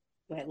thing.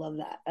 I love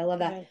that.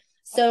 Right.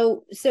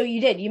 So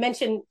you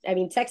mentioned,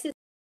 Texas.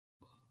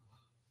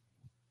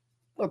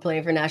 We're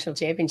playing for national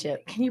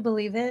championship. Can you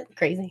believe it?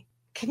 Crazy.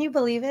 Can you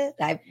believe it?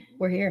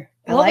 We're here.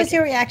 What was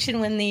your reaction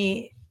when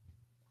they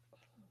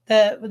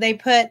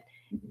put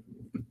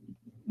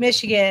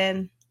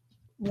Michigan,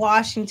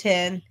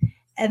 Washington,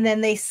 and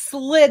then they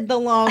slid the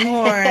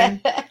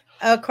Longhorn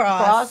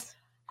across?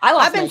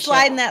 I've been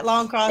sliding that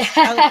long cross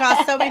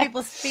across so many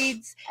people's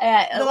feeds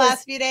the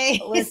last few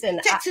days. Listen,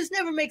 Texas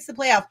never makes the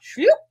playoff.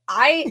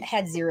 I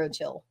had zero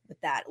chill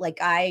with that. Like,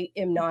 I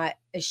am not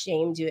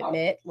ashamed to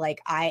admit, like,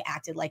 I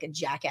acted like a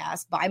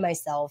jackass by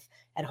myself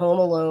at home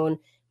alone.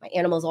 My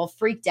animals all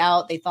freaked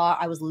out. They thought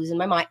I was losing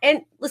my mind.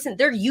 And listen,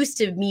 they're used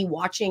to me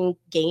watching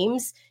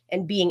games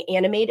and being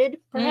animated,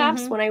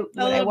 perhaps, when I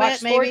watch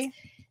sports. Maybe.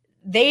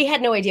 They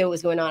had no idea what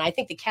was going on. I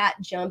think the cat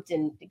jumped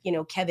and,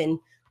 Kevin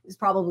was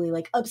probably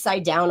like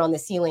upside down on the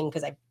ceiling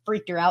because I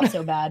freaked her out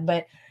so bad.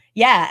 But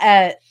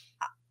yeah,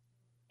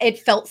 it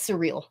felt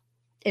surreal.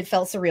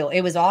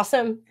 It was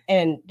awesome.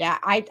 And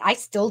I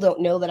still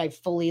don't know that I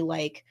fully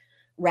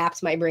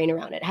wrapped my brain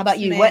around it. How about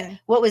you? Man.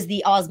 What was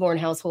the Osborne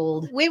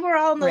household? We were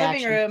all in the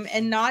living room,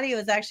 and Nadia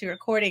was actually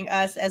recording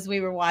us as we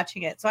were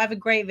watching it. So I have a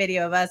great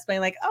video of us being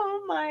like,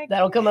 "Oh my!"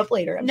 That'll come up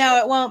later. No,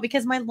 it won't,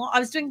 because I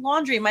was doing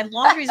laundry. My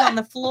laundry's on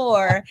the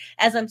floor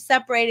as I'm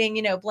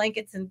separating,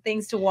 blankets and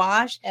things to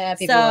wash.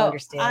 People don't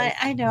understand.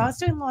 I know I was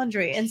doing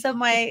laundry, and so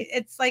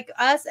it's like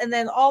us, and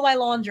then all my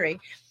laundry.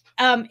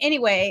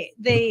 Anyway,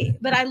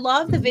 but I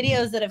love the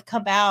videos that have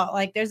come out.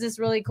 Like there's this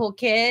really cool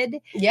kid.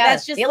 Yeah.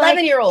 That's just the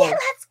 11-year-old. Yeah,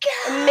 let's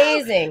go.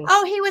 Amazing.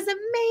 Oh, he was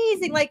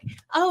amazing. Like,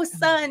 oh,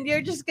 son,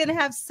 you're just gonna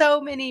have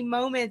so many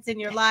moments in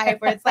your life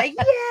where it's like,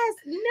 yes,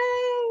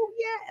 no,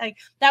 yeah. Like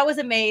that was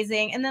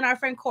amazing. And then our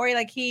friend Corey,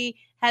 like he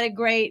had a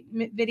great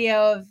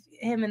video of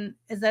him and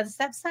is that a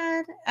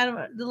stepson? I don't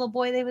know, the little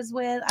boy they was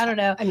with. I don't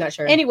know. I'm not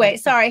sure. Anyway,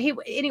 sorry.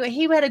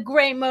 He had a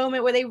great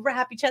moment where they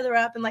wrap each other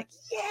up and like,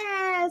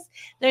 yes.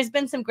 There's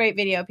been some great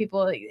video.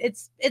 People,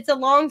 it's a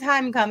long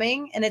time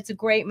coming and it's a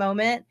great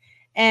moment.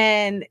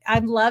 And I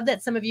love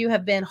that some of you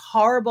have been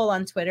horrible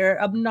on Twitter,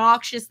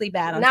 obnoxiously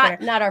bad on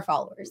Twitter. Not our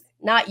followers,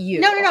 not you.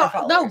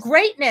 No,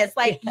 greatness.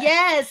 Like,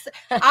 yes,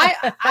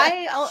 I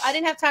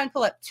didn't have time to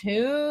pull up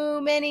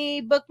too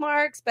many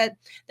bookmarks, but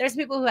there's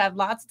people who have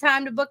lots of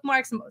time to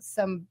bookmark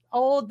some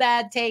old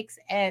bad takes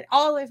and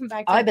all the way from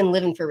back. I've been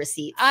living for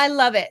receipts. I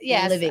love it.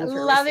 Yes,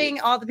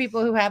 loving all the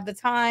people who have the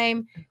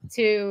time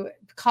to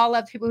call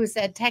up people who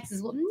said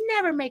Texas will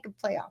never make a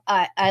playoff.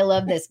 I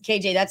love this.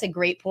 KJ, that's a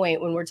great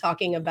point when we're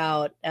talking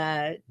about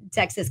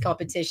Texas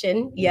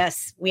competition.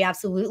 Yes, we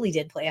absolutely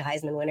did play a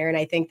Heisman winner. And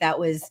I think that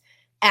was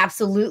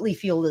absolutely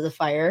fuel to the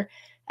fire.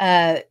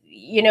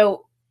 You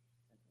know,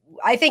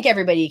 I think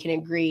everybody can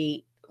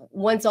agree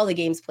once all the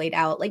games played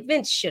out, like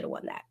Vince should have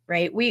won that,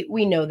 right?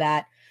 We know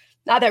that.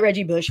 Not that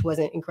Reggie Bush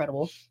wasn't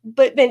incredible,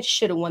 but Vince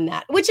should have won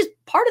that, which is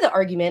part of the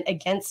argument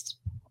against,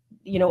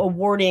 you know,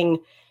 awarding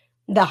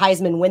the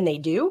Heisman when they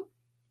do.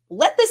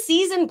 Let the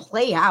season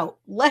play out.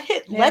 Let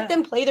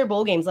them play their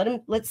bowl games.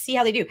 Let's see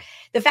how they do.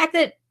 The fact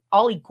that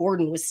Ollie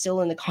Gordon was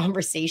still in the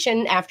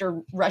conversation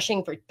after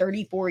rushing for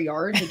 34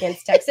 yards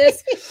against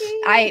Texas,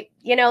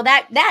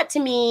 that to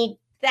me,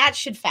 that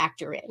should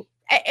factor in.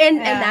 And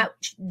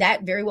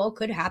that very well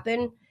could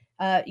happen,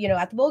 at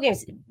the bowl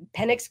games.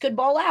 Penix could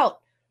ball out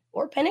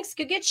or Penix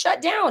could get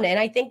shut down. And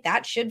I think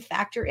that should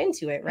factor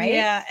into it, right?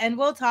 Yeah, and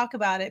we'll talk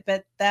about it.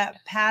 But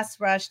that pass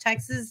rush,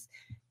 Texas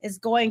is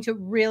going to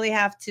really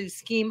have to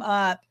scheme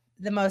up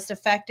the most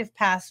effective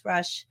pass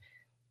rush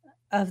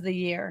of the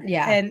year.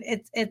 Yeah. And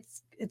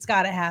it's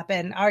got to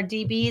happen. Our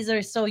DBs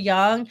are so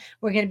young.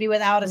 We're going to be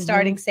without a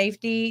starting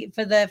safety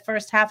for the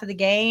first half of the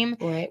game.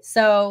 Right.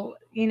 So,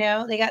 they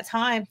got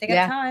time.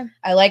 Time.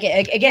 I like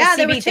it. Again, yeah, CB,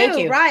 there were two, thank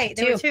you. Right.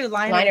 There were two.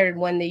 Leinart had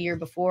won the year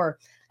before.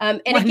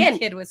 And one again,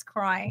 kid was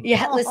crying.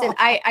 Yeah, listen,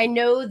 I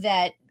know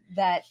that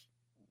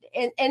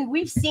and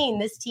we've seen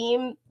this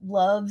team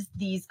loves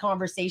these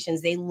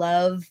conversations. They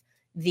love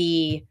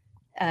the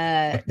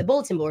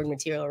bulletin board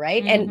material,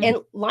 right? Mm-hmm. And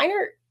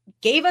Leinart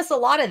gave us a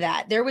lot of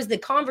that. There was the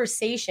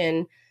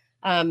conversation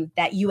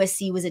that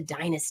USC was a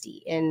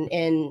dynasty, and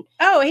he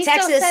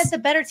Texas still said the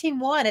better team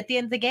won at the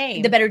end of the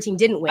game. The better team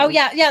didn't win. Oh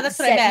yeah, that's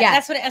what I meant. Yeah.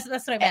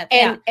 That's what I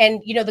meant.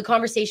 And the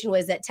conversation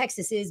was that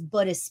Texas is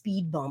but a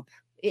speed bump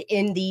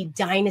in the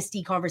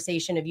dynasty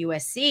conversation of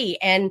USC,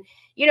 and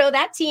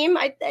that team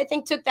I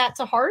think took that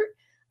to heart.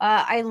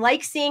 I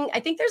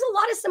think there's a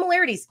lot of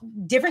similarities.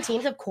 Different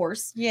teams, of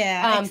course.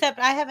 Yeah, except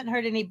I haven't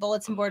heard any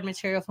bulletin board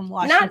material from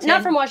Washington.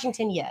 Not from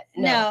Washington yet.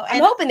 No. I'm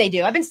and hoping they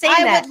do. I've been saying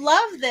that. I would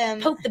love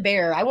them. Poke the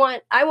bear. I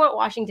want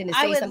Washington to say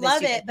something. I would love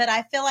stupid. it, but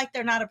I feel like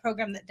they're not a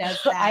program that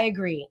does that. I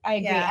agree.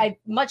 Yeah.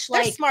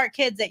 They're smart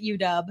kids at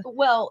UW.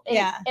 Well,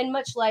 and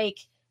much like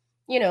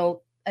a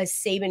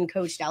Saban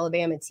coached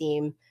Alabama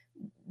team,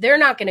 they're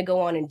not going to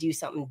go on and do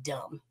something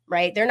dumb,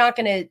 right? They're not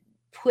going to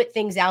put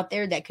things out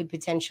there that could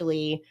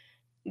potentially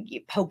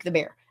poke the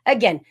bear.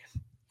 Again,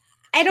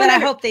 I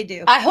hope they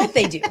do. I hope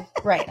they do.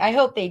 Right. I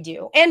hope they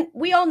do. And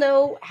we all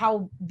know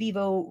how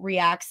Bevo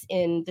reacts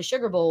in the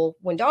Sugar Bowl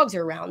when dogs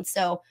are around.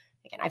 So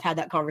again, I've had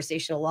that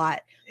conversation a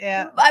lot.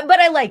 Yeah. But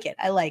I like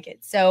it.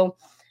 So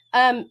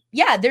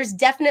there's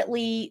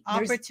definitely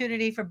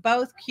opportunity for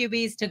both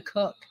QBs to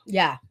cook.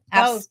 Yeah.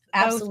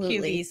 Absolutely.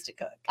 Both QBs to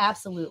cook.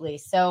 Absolutely.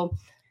 So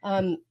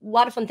a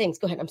lot of fun things.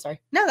 Go ahead. I'm sorry.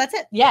 No, that's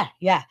it. Yeah.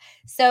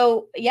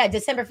 So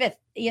December 5th,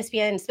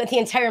 ESPN spent the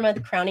entire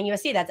month crowning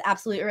USC. That's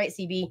absolutely right,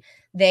 CB.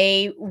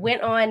 They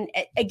went on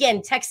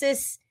again,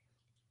 Texas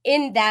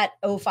in that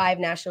 2005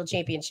 national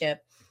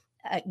championship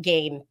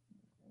game.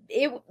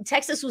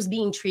 Texas was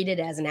being treated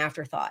as an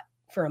afterthought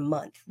for a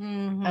month.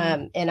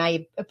 Mm-hmm. And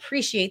I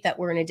appreciate that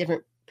we're in a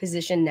different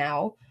position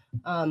now.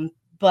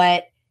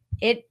 But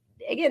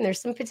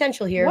there's some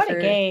potential here. What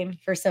a game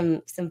for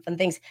some fun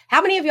things.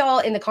 How many of y'all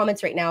in the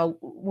comments right now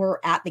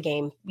were at the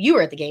game? You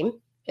were at the game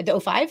at the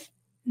 2005?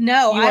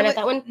 No, I was at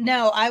that one.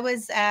 No, I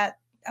was at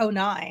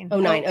 2009.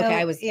 2009. Okay,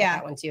 I was at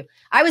that one too.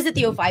 I was at the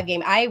 2005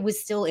 game. I was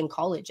still in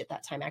college at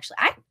that time. Actually,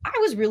 I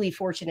was really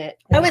fortunate.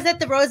 I was at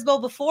the Rose Bowl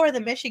before the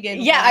Michigan.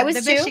 Yeah, I was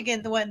the too.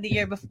 Michigan, the one the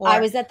year before. I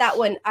was at that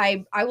one.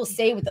 I will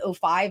say with the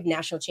 2005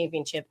 national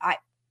championship, I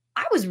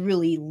was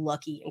really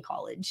lucky in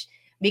college.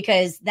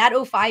 Because that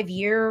 2005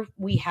 year,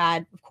 we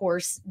had, of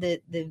course,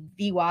 the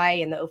VY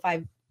and the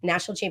 2005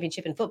 national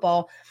championship in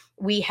football.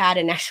 We had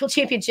a national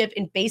championship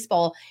in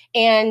baseball,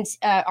 and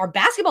our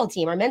basketball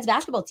team, our men's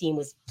basketball team,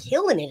 was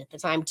killing it at the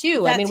time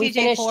too. That I mean, we TJ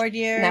finished. Ford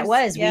years. That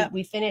was Yep.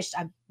 we finished.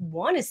 I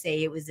want to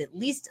say it was at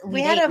least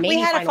we had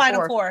a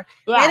Final Four.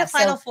 Yeah, we had a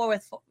Final so Four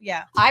with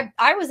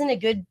I was in a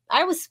good.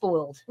 I was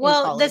spoiled.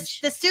 Well, the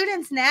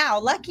students now,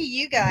 lucky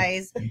you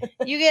guys,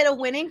 you get a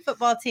winning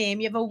football team,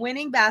 you have a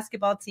winning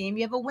basketball team,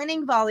 you have a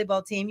winning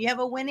volleyball team, you have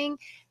a winning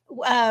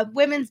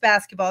women's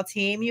basketball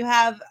team, you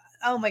have,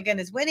 oh my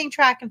goodness, winning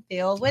track and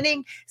field,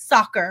 winning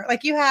soccer.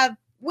 Like you have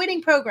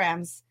winning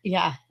programs.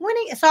 Yeah.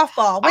 Winning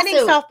softball, winning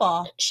Also,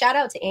 softball. Shout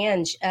out to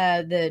Ange,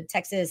 the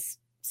Texas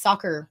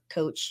soccer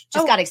coach,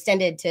 just got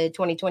extended to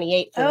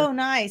 2028. Oh,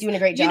 nice. Doing a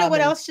great job. You know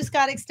what else just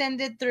got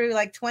extended through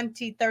like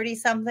 2030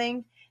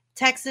 something?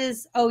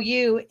 Texas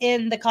OU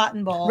in the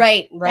Cotton Bowl.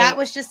 Right. That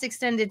was just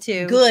extended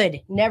too. Good.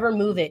 Never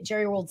move it.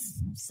 Jerry World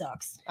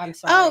sucks. I'm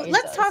sorry. Oh,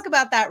 let's talk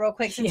about that real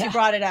quick since you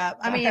brought it up.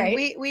 I mean,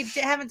 right. we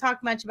haven't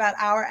talked much about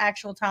our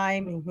actual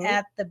time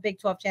at the Big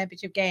 12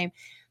 championship game.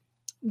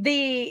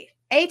 The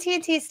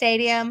AT&T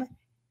Stadium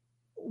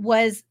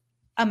was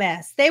a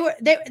mess. They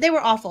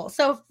were awful.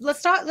 So let's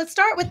start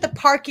with the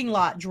parking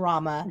lot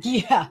drama.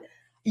 Yeah.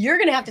 You're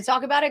going to have to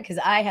talk about it because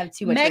I have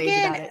too much rage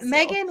about it.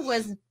 Megan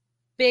was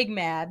big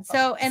mad.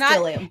 So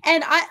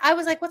I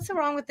was like, what's so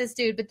wrong with this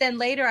dude? But then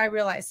later I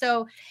realized.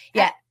 So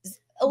yeah,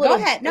 a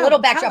little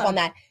backdrop on on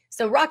that.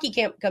 So Rocky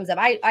Camp comes up.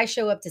 I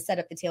show up to set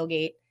up the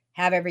tailgate,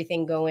 have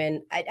everything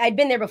going. I'd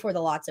been there before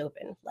the lots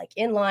open, like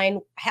in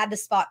line, had the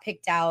spot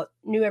picked out,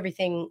 knew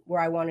everything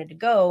where I wanted to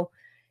go.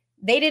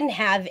 They didn't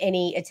have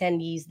any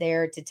attendees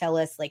there to tell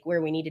us like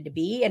where we needed to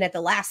be. And at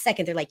the last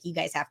second, they're like, you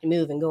guys have to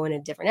move and go in a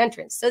different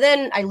entrance. So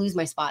then I lose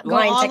my spot. Go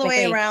all the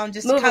way around,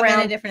 just move come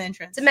around. In a different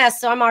entrance. It's a mess.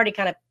 So I'm already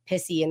kind of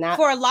pissy in that.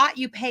 For a lot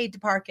you paid to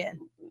park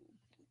in.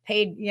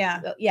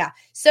 Yeah.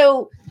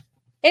 So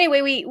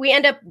anyway, we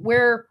end up,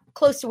 we're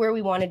close to where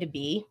we wanted to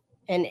be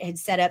and had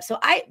set up.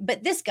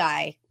 But this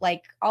guy,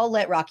 like, I'll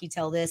let Rocky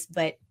tell this,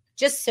 but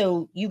just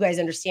so you guys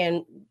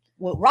understand,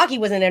 what Rocky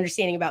wasn't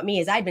understanding about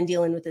me is I'd been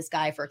dealing with this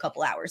guy for a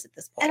couple hours at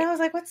this point. And I was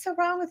like, what's so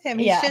wrong with him?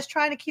 He's just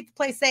trying to keep the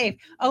place safe.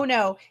 Oh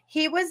no,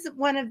 he was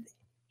one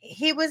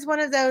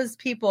of those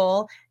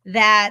people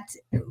that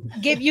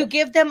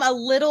give them a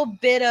little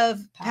bit of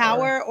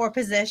power or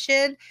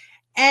position.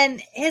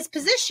 And his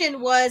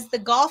position was the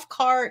golf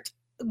cart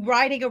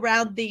riding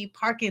around the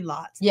parking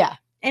lot. Yeah.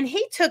 And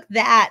he took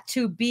that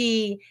to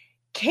be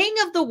king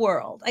of the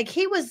world. Like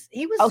he was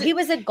a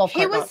golf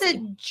cart. He was a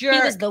jerk.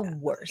 He was the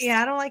worst.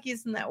 Yeah, I don't like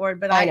using that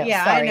word, but I know.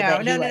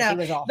 No. He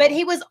was awful. But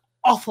he was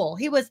awful.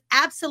 He was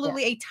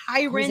absolutely a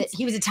tyrant.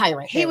 He was a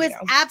tyrant. He was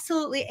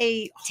absolutely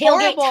a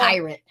tailgate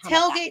tyrant.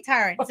 Tailgate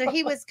tyrant. So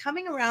he was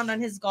coming around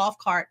on his golf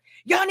cart.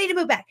 Y'all need to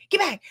move back. Get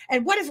back.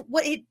 And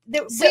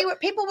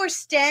people were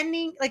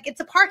standing, like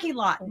it's a parking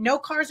lot. No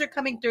cars are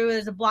coming through.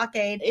 There's a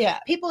blockade. Yeah.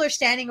 People are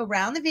standing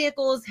around the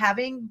vehicles,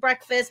 having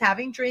breakfast,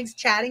 having drinks,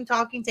 chatting,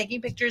 talking, taking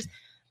pictures.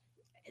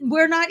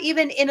 We're not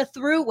even in a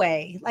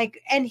throughway,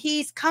 and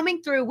he's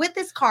coming through with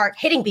this cart,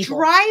 hitting people,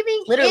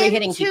 driving literally into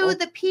hitting people.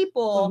 The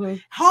people,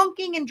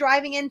 honking and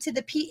driving into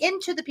the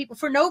people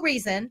for no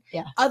reason,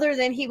 other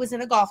than he was in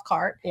a golf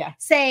cart,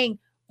 saying,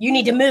 "You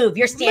need to move.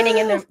 You're standing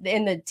in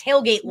the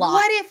tailgate lot."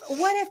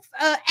 What if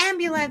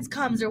ambulance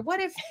comes, or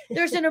what if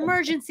there's an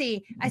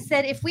emergency? I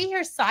said, if we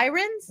hear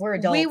sirens, we're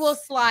adults. We will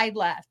slide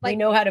left. We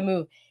know how to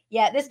move.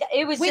 Yeah, this guy,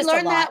 we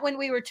learned that when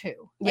we were 2.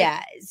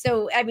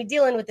 So I mean,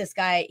 dealing with this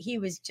guy, he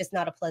was just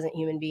not a pleasant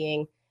human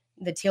being.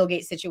 The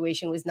tailgate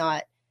situation was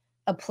not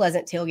a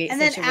pleasant tailgate situation.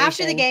 And then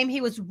after the game,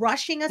 he was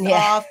rushing us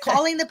off,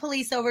 calling the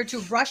police over to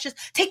rush us,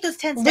 take those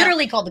tents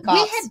Literally down. Called the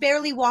cops. We had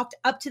barely walked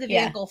up to the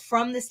vehicle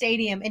from the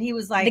stadium, and he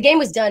was like, the game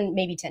was done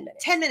maybe 10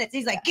 minutes. 10 minutes.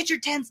 He's like, get your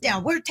tents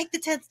down. Take the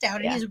tents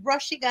down. And he's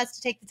rushing us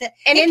to take the tent.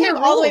 And he in came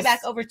all the way back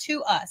over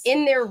to us.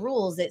 In their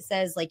rules, it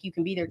says like you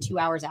can be there 2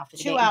 hours after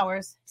the game. 2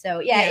 hours.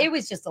 So it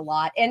was just a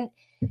lot. And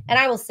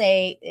I will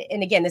say,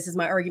 and again, this is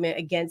my argument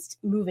against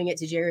moving it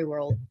to Jerry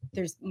World.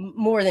 There's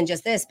more than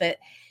just this, but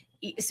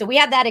so we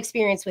had that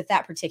experience with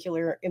that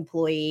particular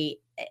employee,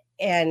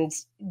 and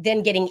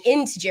then getting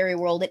into Jerry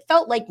World, it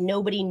felt like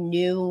nobody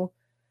knew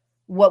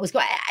what was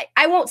going on.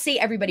 I won't say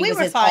everybody was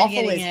as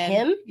awful as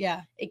him.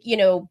 Yeah.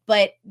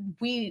 But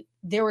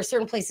there were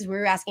certain places we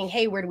were asking,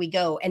 hey, where do we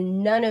go?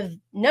 And none of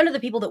the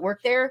people that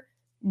worked there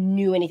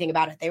knew anything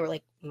about it. They were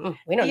like, we don't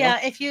know. Yeah,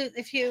 if you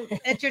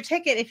at your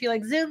ticket, if you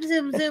like zoom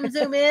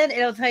in,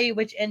 it'll tell you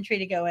which entry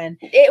to go in.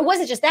 It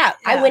wasn't just that.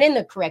 I went in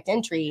the correct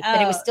entry,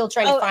 but it was still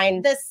trying to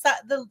find the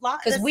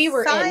because we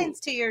were signs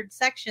to your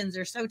sections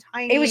are so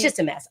tiny. It was just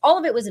a mess. All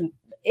of it was,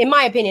 in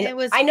my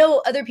opinion, I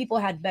know other people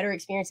had better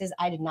experiences.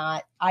 I did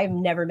not. I've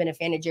never been a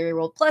fan of Jerry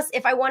World. Plus,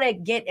 if I want to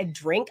get a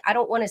drink, I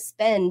don't want to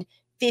spend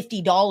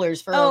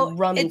 $50 for a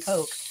rum and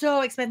Coke.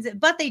 So expensive.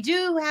 But they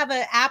do have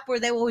an app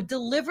where they will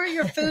deliver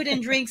your food and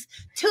drinks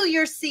to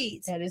your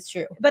seats. That is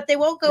true. But they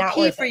won't go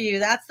pee for you.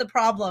 That's the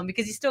problem,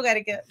 because you still got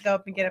to go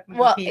up and get up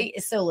and pee.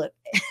 So look,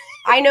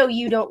 I know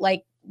you don't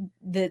like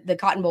the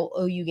Cotton Bowl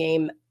OU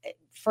game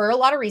for a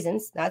lot of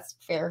reasons. That's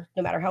fair.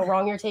 No matter how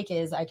wrong your take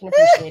is, I can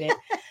appreciate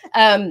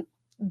it.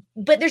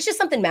 But there's just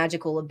something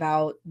magical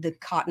about the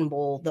Cotton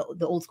Bowl,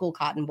 the old school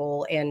Cotton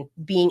Bowl, and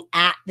being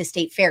at the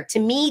state fair. To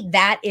me,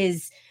 that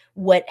is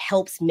what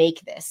helps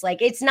make this.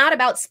 Like, it's not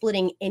about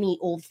splitting any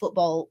old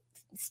football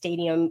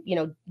stadium,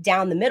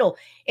 down the middle.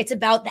 It's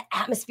about the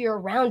atmosphere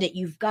around it.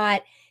 You've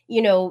got,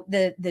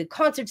 the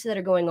concerts that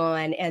are going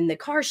on, and the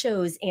car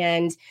shows,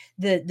 and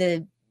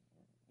the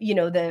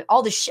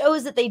all the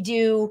shows that they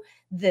do,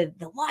 the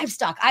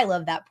livestock. I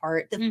love that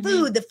part. The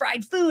food, the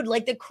fried food,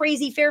 like the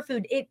crazy fair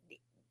food.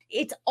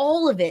 It's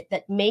all of it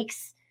that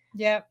makes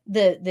the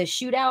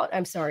shootout.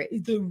 I'm sorry,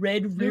 the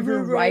Red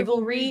River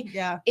rivalry.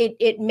 Yeah,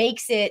 it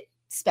makes it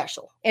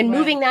special. And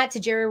moving that to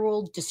Jerry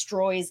World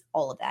destroys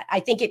all of that. I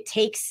think it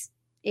takes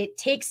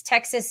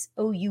Texas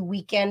OU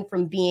weekend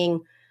from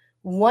being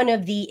one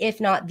of the, if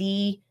not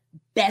the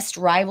best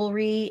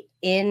rivalry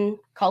in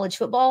college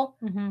football,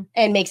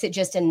 and makes it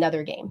just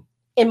another game,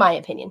 in my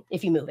opinion,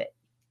 if you move it.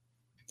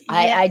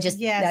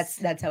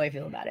 That's how I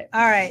feel about it.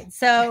 All right.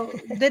 So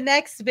the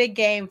next big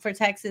game for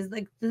Texas,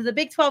 like the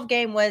Big 12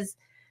 game was,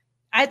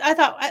 I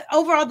thought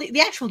overall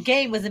the actual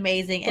game was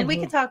amazing. And we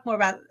can talk more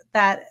about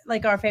that,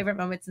 like our favorite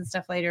moments and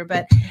stuff later.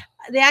 But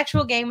the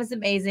actual game was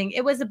amazing.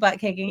 It was a butt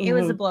kicking. It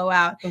was a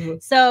blowout.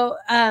 So,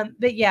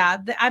 but yeah,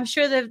 I'm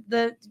sure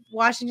the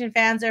Washington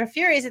fans are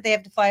furious that they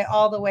have to fly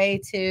all the way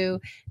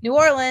to New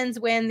Orleans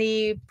when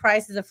the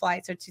prices of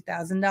flights are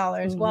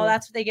 $2,000. Well,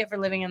 that's what they get for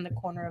living in the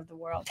corner of the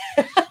world.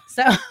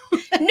 So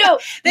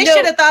they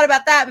should have thought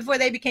about that before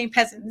they became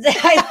peasants.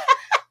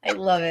 I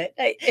love it.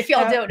 If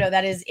y'all don't know,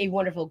 that is a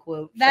wonderful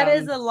quote. That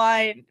is a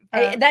line.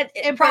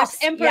 Emperor's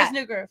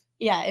New Groove.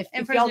 Yeah,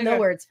 if y'all know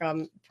where it's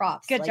from,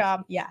 props. Good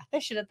job. Yeah. They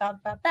should have thought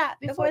about that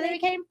before they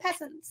became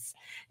peasants.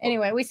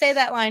 Anyway, we say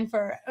that line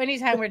for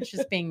anytime we're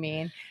just being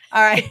mean.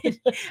 All right.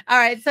 All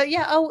right. So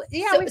yeah. Oh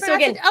yeah. So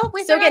again,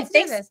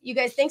 thanks, you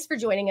guys. Thanks for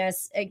joining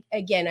us.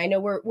 Again, I know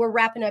we're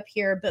wrapping up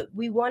here, but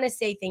we want to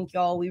say thank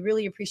y'all. We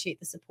really appreciate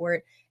the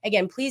support.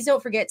 Again, please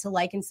don't forget to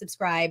like and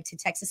subscribe to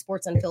Texas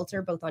Sports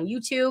Unfiltered, both on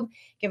YouTube.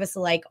 Give us a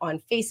like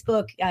on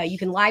Facebook. You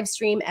can live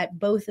stream at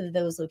both of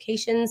those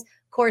locations.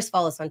 Of course,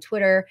 follow us on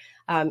Twitter.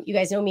 You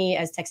guys know me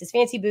as Texas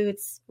Fancy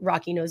Boots.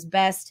 Rocky knows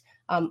best.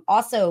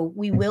 Also,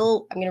 I'm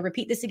going to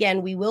repeat this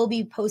again. We will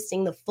be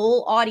posting the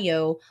full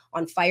audio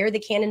on Fire the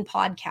Cannon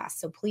podcast.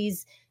 So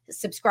please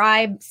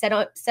subscribe, set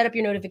up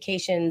your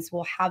notifications.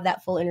 We'll have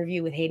that full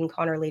interview with Hayden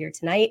Connor later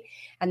tonight.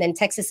 And then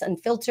Texas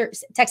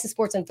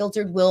Sports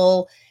Unfiltered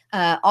will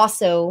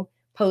also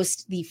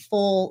post the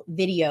full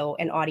video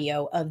and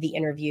audio of the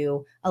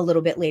interview a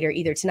little bit later,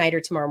 either tonight or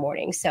tomorrow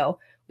morning. So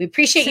we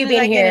appreciate you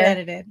being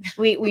here.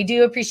 We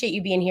do appreciate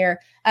you being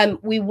here.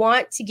 We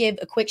want to give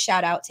a quick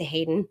shout out to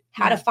Hayden,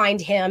 how to find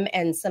him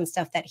and some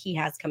stuff that he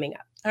has coming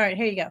up. All right,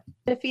 here you go.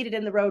 Defeated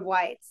in the road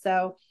white.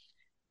 So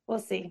we'll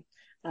see.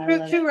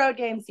 True road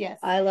games. Yes.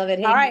 I love it.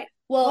 Hayden. All right.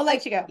 Well, we'll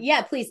let you go.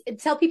 Yeah, please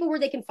tell people where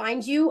they can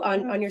find you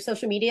on your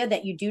social media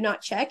that you do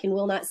not check and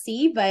will not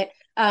see. But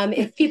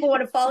if people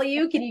want to follow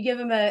you, can you give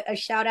them a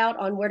shout out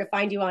on where to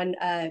find you on,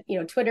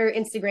 Twitter,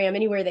 Instagram,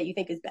 anywhere that you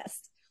think is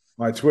best?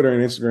 My Twitter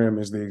and Instagram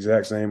is the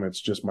exact same. It's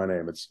just my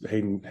name. It's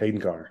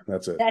Hayden Connor.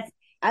 That's it.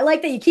 I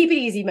like that you keep it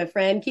easy, my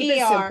friend. Keep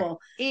it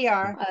simple.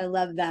 ER. I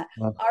love that.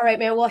 All right,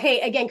 man. Well,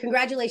 hey, again,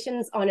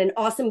 congratulations on an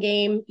awesome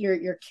game.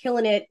 You're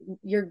killing it.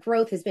 Your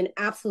growth has been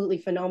absolutely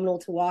phenomenal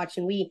to watch,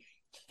 and we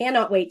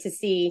cannot wait to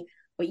see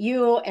what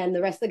you and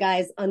the rest of the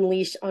guys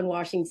unleash on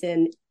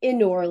Washington in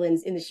New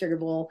Orleans in the Sugar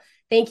Bowl.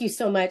 Thank you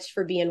so much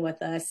for being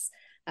with us.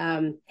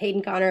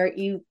 Hayden Connor,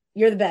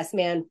 you're the best,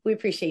 man. We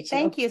appreciate you.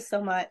 Thank you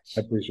so much.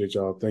 I appreciate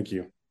y'all. Thank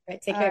you. All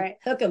right, take care. Right.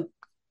 Hook 'em.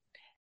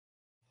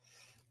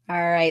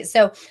 All right.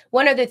 So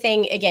one other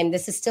thing, again,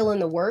 this is still in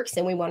the works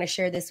and we want to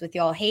share this with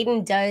y'all.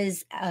 Hayden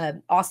does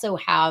also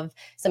have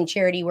some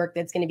charity work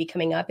that's going to be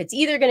coming up. It's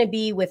either going to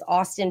be with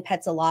Austin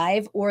Pets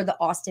Alive or the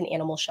Austin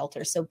Animal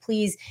Shelter. So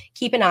please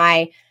keep an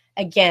eye.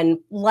 Again,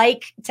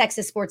 like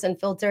Texas Sports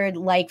Unfiltered,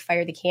 like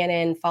Fire the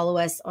Cannon, follow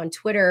us on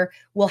Twitter.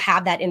 We'll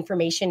have that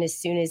information as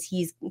soon as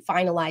he's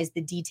finalized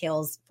the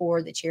details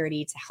for the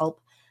charity to help.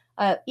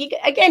 You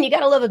got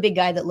to love a big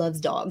guy that loves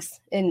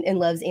dogs and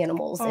loves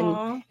animals.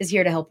 Aww. And is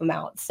here to help him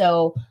out.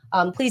 So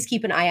please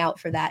keep an eye out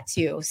for that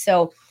too.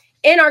 So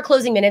in our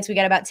closing minutes, we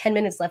got about 10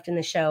 minutes left in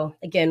the show.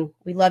 Again,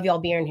 we love y'all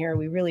being here.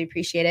 We really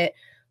appreciate it.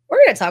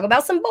 We're going to talk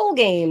about some bowl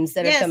games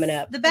that are coming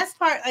up. The best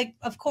part,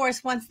 of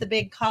course, once the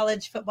big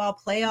college football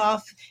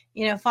playoff,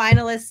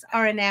 finalists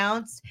are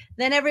announced,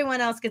 then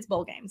everyone else gets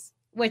bowl games,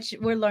 which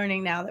we're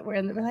learning now that we're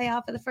in the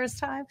playoff for the first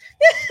time.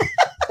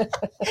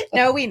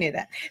 No, we knew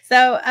that.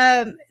 So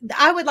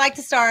I would like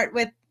to start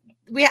with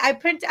I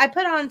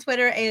put on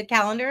Twitter a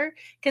calendar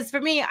because for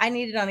me, I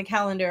need it on a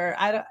calendar.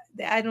 I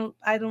don't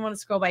want to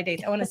scroll by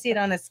dates. I want to see it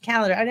on a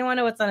calendar. I didn't want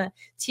to know what's on a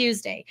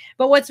Tuesday.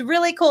 But what's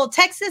really cool,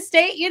 Texas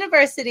State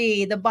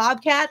University, the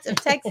Bobcats of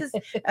Texas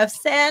of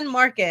San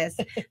Marcos,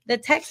 the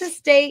Texas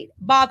State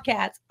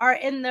Bobcats are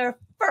in their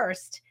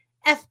first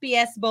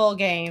FBS bowl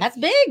game. That's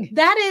big.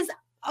 That is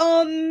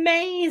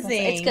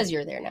amazing. It's because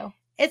you're there now.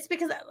 It's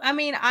because I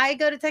mean I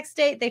go to Texas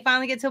State. They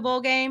finally get to a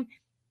bowl game.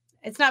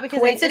 It's not because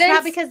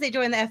they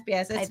joined the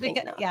FBS. It's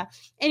because yeah.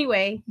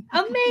 Anyway,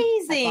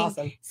 amazing. That's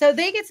awesome. So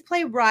they get to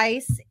play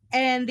Rice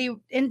and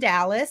in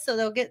Dallas. So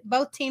they'll get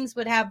both teams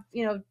would have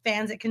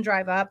fans that can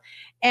drive up,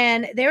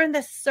 and they're in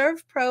the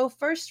Serve Pro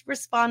First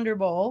Responder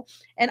Bowl.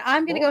 And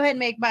I'm going to go ahead and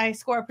make my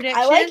score prediction.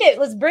 I like it.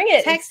 Let's bring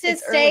it.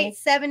 Texas State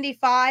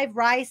 75,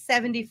 Rice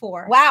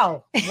 74.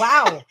 Wow. Okay.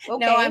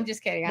 No, I'm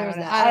just kidding.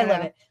 I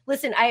love it.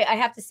 Listen, I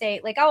have to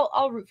say, like,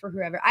 I'll root for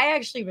whoever. I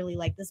actually really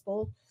like this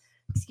bowl.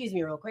 Excuse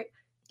me, real quick.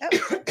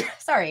 Oh,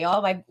 sorry,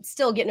 y'all. I'm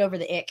still getting over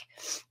the ick.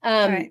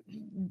 Right.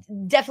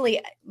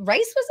 Definitely,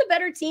 Rice was a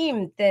better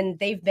team than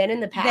they've been in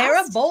the past.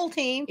 They're a bowl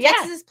team. Yeah.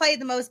 Texas has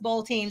played the most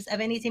bowl teams of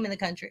any team in the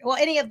country. Well,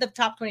 any of the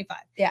top 25.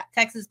 Yeah.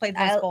 Texas played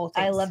the most bowl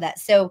teams. I love that.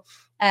 So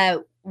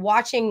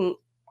watching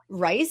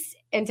Rice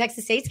and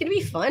Texas State's going to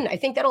be fun. I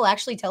think that'll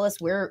actually tell us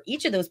where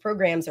each of those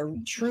programs are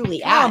truly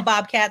Come at. on,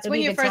 Bobcats. It'll Win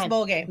be a your good first time.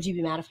 bowl game. Would you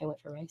be mad if I went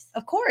for Rice?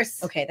 Of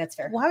course. Okay, that's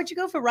fair. Why would you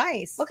go for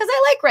Rice? Well, because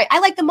I like Rice. I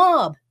like the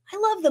mob.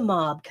 I love the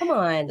mob. Come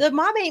on. The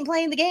mob ain't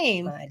playing the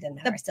game. It doesn't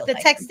matter. I still The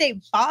like Texas them.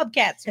 State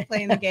Bobcats are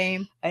playing the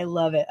game. I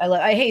love it.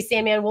 Hey,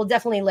 Sandman, we'll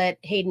definitely let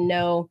Hayden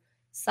know.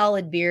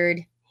 Solid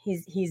beard.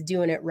 He's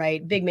doing it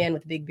right. Big man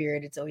with a big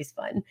beard. It's always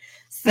fun.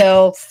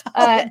 So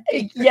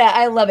yeah,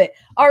 I love it.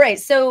 All right.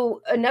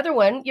 So another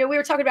one, we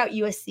were talking about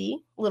USC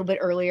a little bit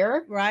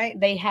earlier, right?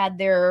 They had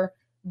their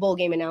bowl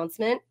game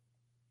announcement.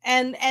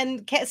 And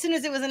as soon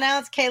as it was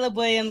announced, Caleb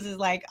Williams is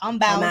like, I'm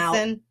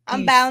bouncing.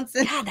 I'm Dude,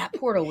 bouncing. God, that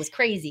portal was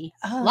crazy.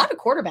 A lot of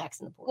quarterbacks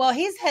in the portal. Well,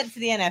 he's headed to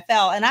the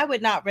NFL, and I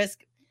would not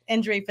risk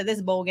injury for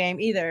this bowl game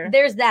either.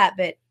 There's that,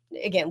 but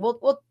again,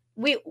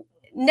 we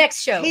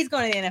next show. He's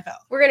going to the NFL.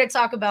 We're going to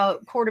talk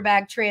about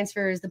quarterback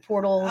transfers, the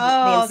portal.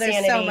 Oh, the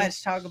there's so much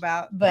to talk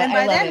about. But and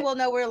by then, we'll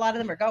know where a lot of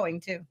them are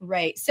going to.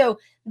 Right. So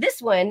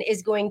this one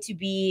is going to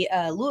be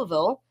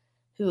Louisville,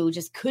 who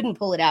just couldn't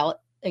pull it out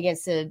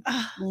against a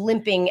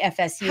limping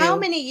FSU. How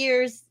many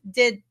years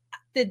did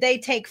they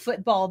take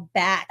football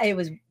back? It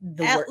was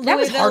that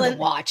was hard to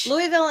watch.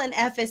 Louisville and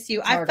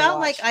FSU. I felt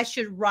like I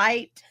should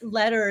write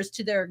letters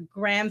to their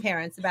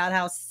grandparents about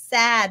how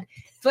sad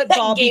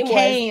football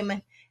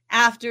became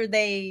after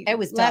they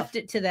left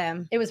it to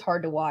them. It was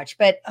hard to watch,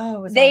 but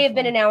they have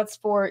been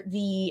announced for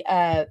the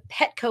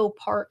Petco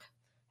Park,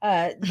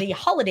 the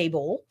Holiday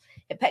Bowl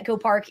at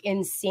Petco Park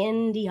in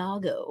San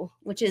Diego,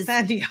 which is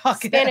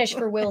Spanish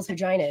for Will's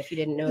vagina, if you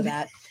didn't know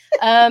that.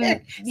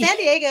 San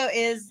Diego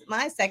is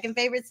my second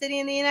favorite city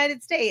in the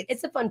United States.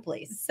 It's a fun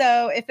place.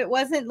 So if it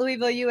wasn't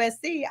Louisville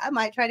USC, I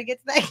might try to get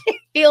to that game.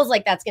 Feels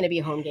like that's going to be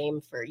a home game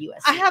for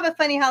USC. I have a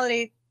funny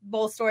Holiday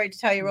Bowl story to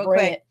tell you real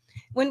quick.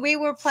 When we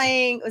were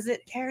playing, was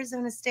it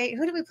Arizona State?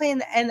 Who did we play in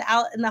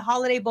the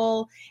Holiday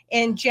Bowl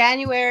in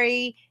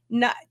January?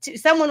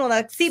 Someone will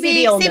know.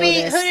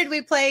 CB. Who did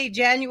we play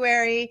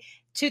January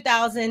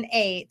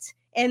 2008?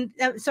 And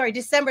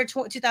December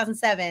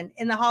 2007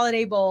 in the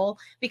Holiday Bowl,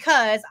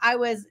 because I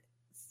was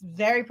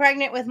very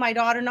pregnant with my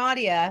daughter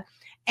Nadia,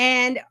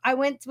 and I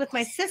went with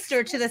my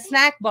sister to the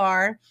snack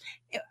bar.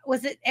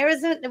 Was it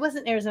Arizona? It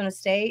wasn't Arizona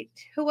State.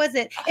 Who was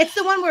it? It's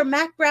the one where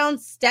Mac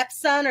Brown's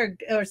stepson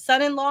or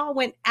son-in-law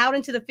went out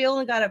into the field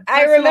and got a.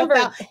 I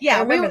remember. Yeah,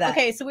 I remember that.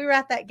 Okay, so we were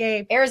at that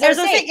game. Arizona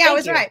State. Yeah, I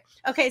was right.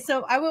 Okay,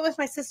 so I went with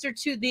my sister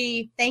to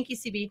the. Thank you,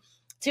 CB.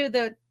 To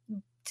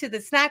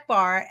the snack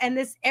bar, and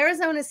this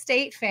Arizona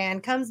State fan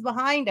comes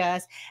behind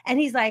us, and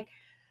he's like,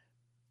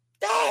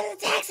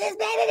 Texas,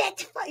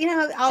 baby,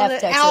 all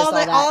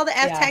the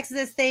F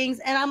Texas things,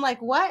 and I'm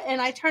like, what? And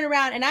I turn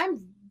around, and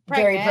I'm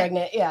very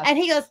pregnant, yeah. And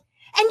he goes,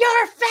 and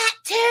you're fat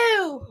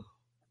too.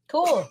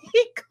 Cool.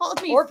 He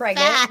called me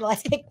pregnant. Fat.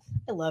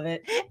 I love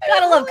it.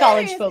 Gotta love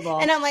college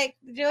football. And I'm like,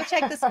 go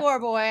check the score,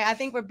 boy. I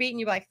think we're beating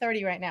you by like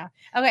 30 right now.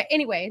 Okay.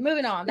 Anyway,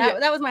 moving on.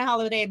 That was my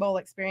Holiday Bowl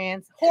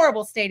experience.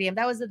 Horrible stadium.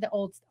 That was the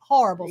old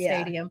horrible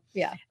stadium.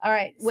 Yeah. All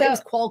right. So, it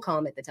was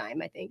Qualcomm at the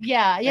time, I think.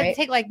 Yeah. You have to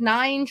take like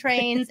 9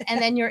 trains,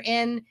 and then you're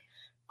in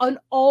an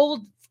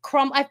old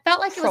I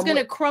felt like it was going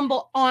to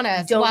crumble on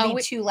us. Don't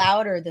be too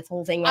loud, or the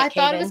whole thing. I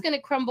thought it was going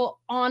to crumble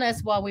on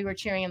us while we were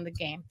cheering in the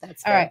game.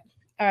 That's all right.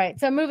 All right.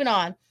 So moving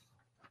on.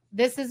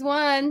 This is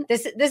one.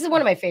 This is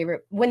one of my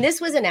favorite. When this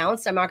was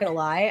announced, I'm not going to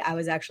lie, I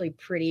was actually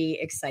pretty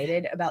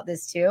excited about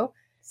this too.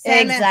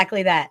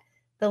 Exactly that.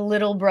 The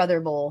Little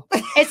Brother Bowl.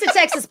 It's a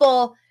Texas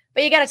Bowl,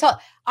 but you got to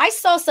talk. I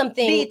saw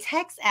something. The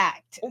Tax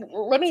Act.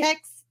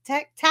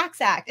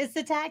 Tax Act. It's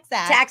the Tax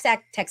Act. Tax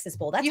Act Texas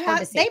Bowl. That's hard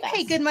to say. They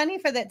pay good money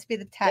for that to be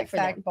the Tax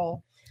Act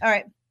Bowl. All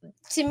right.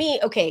 To me,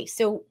 okay,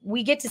 so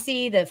we get to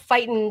see the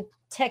fighting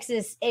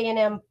Texas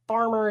A&M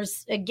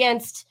farmers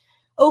against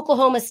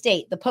Oklahoma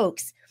State, the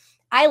Pokes.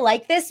 I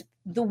like this.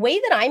 The way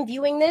that I'm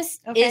viewing this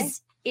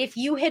is if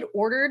you had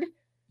ordered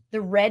the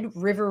Red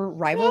River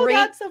Rivalry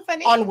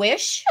on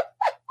Wish,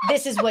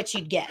 this is what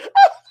you'd get,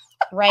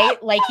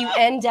 right? Like you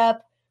end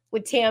up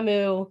with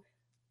Tamu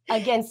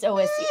against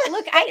OSU.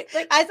 Look,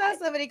 I saw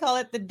somebody call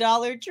it the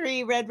Dollar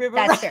Tree Red River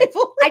that's fair.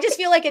 Rivalry. I just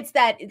feel like it's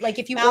that, like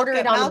if you order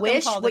it on Malcolm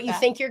Wish, called what it you that.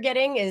 think you're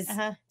getting is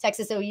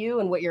Texas OU,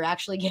 and what you're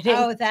actually getting.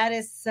 Oh, that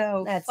is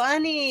so That's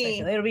funny.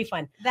 It'll be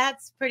fun.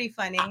 That's pretty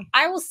funny.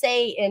 I will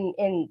say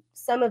in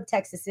some of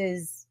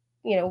Texas's,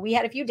 we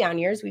had a few down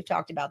years. We've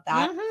talked about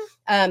that.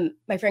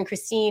 My friend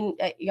Christine,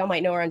 y'all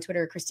might know her on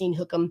Twitter, Christine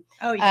Hookham.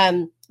 Oh,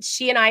 yeah.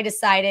 She and I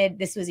decided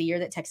this was a year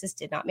that Texas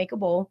did not make a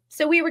bowl.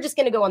 So we were just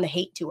going to go on the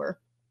hate tour.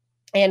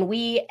 And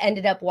we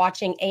ended up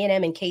watching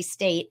A&M and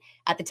K-State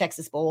at the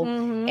Texas Bowl.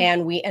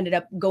 And we ended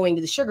up going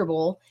to the Sugar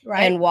Bowl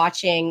and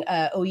watching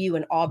OU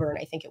and Auburn,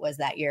 I think it was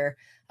that year.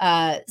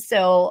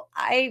 So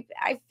I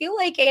feel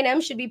like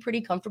A&M should be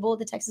pretty comfortable at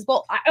the Texas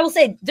Bowl. I will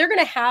say they're going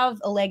to have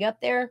a leg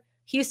up there.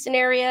 Houston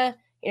area,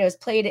 it's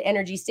played at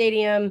Energy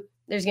Stadium.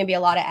 There's going to be a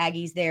lot of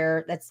Aggies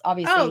there. That's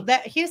obviously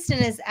that Houston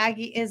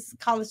is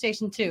College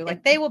Station too.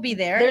 Like they will be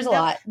there. There's a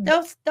lot.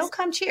 They'll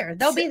come cheer.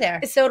 They'll be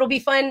there. So it'll be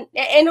fun,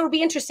 and it'll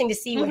be interesting to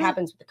see what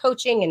happens with the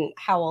coaching and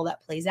how all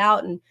that plays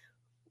out. And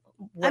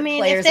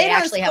if they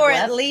don't score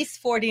at least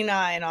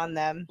 49 on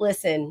them,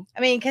 listen.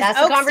 Because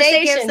Oak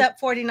State gives up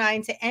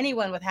 49 to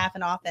anyone with half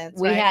an offense.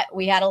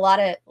 We had a lot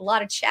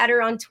of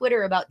chatter on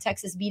Twitter about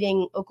Texas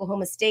beating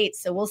Oklahoma State,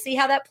 so we'll see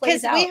how that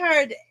plays out. Because we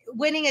heard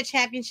winning a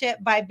championship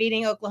by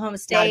beating Oklahoma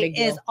State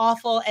is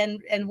awful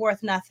and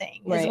worth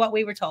nothing, is what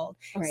we were told.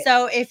 Right.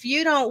 So if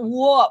you don't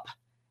whoop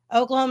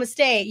Oklahoma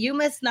State, you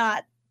must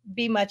not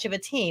be much of a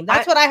team.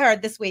 That's what I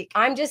heard this week.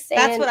 I'm just saying.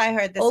 That's what I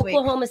heard this week.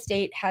 Oklahoma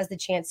State has the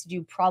chance to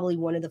do probably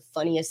one of the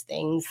funniest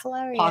things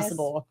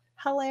possible.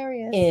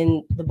 Hilarious.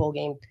 In the bowl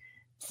game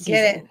season.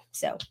 Get it?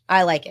 So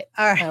I like it.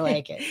 All right. I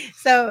like it.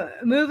 So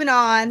moving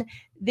on,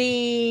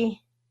 we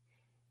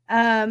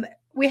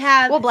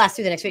have. We'll blast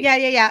through the next week.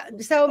 Yeah.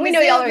 So we know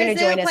y'all are going to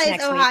join us plays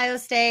next Ohio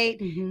week.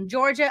 State,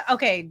 Georgia.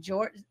 Okay,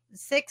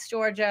 6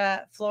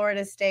 Georgia,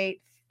 Florida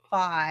State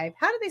 5.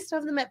 How do they still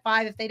have them at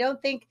 5 if they don't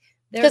think?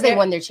 Because they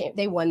won their champ.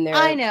 They won their.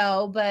 I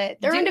know,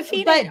 but they're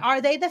undefeated. But are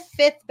they the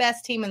 5th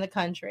best team in the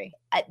country?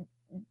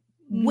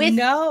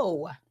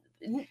 No.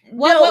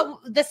 What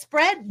the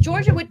spread?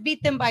 Georgia would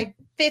beat them by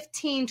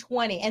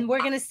 15-20, and we're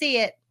going to see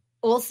it.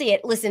 We'll see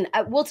it. Listen,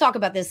 we'll talk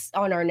about this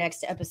on our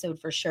next episode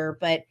for sure.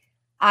 But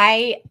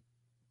I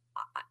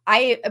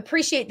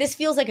appreciate this.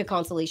 Feels like a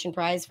consolation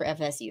prize for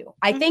FSU.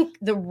 I think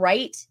the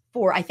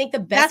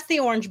best. That's the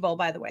Orange Bowl,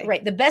 by the way.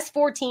 Right. The best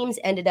 4 teams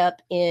ended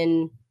up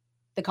in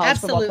the college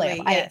football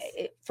playoff. Yes.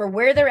 For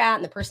where they're at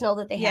and the personnel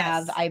that they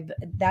have, I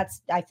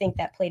think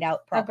that played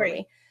out properly.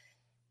 Agreed.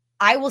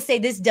 I will say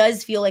this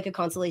does feel like a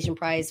consolation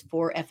prize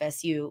for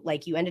FSU.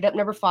 Like you ended up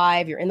number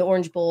 5, you're in the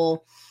Orange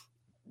Bowl.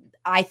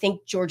 I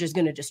think Georgia's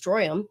going to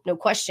destroy them, no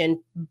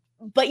question.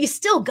 But you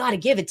still got to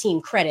give a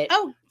team credit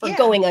for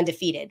going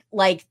undefeated.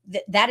 Like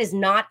that is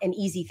not an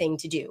easy thing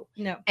to do.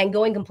 No. And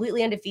going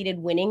completely undefeated,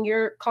 winning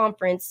your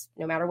conference,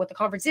 no matter what the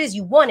conference is,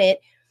 you won it.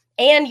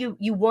 And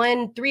you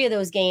won 3 of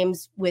those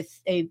games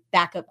with a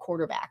backup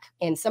quarterback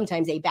and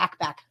sometimes a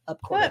backup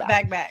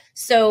quarterback. Back.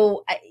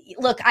 So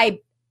look,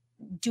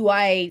 do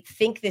I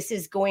think this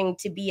is going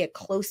to be a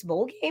close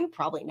bowl game?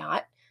 Probably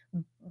not.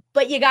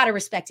 But you got to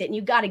respect it and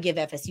you got to give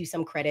FSU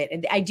some credit.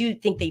 And I do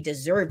think they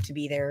deserve to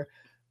be there.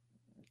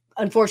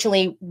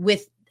 Unfortunately,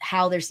 with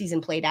how their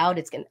season played out,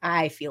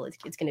 I feel it's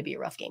going to be a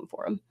rough game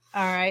for them.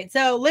 All right.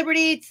 So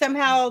Liberty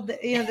somehow,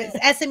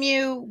 the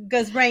SMU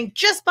goes ranked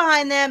just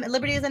behind them.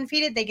 Liberty is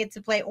undefeated. They get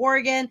to play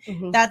Oregon.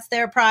 That's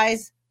their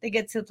prize. They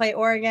get to play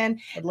Oregon.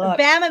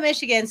 Bama,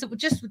 Michigan. So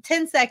just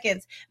 10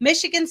 seconds.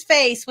 Michigan's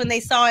face when they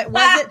saw it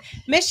wasn't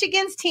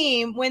Michigan's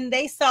team when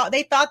they thought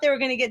they were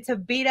going to get to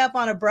beat up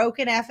on a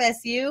broken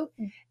FSU,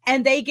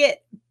 and they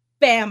get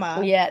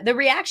Bama. Yeah, the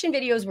reaction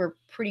videos were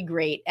pretty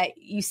great.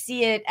 You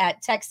see it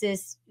at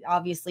Texas.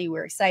 Obviously,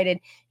 we're excited.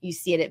 You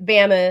see it at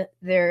Bama.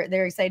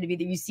 They're excited to be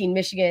there. You've seen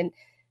Michigan.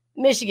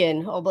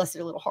 Oh, bless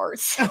their little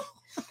hearts.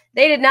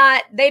 They did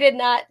not.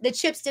 The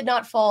chips did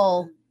not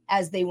fall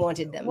as they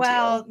wanted them.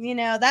 Well,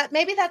 that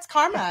maybe that's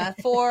karma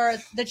for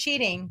the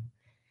cheating.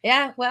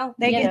 Yeah, well,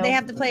 they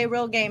have to play a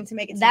real game to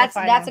make it. That's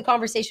a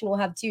conversation we'll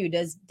have too.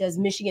 Does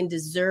Michigan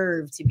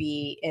deserve to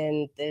be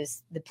in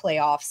the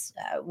playoffs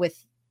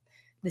with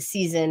the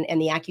season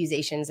and the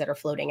accusations that are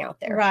floating out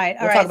there? Right.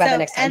 We'll talk about that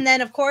next time. And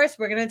then, of course,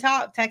 we're going to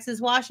talk Texas,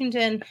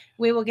 Washington.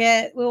 We'll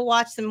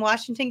watch some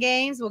Washington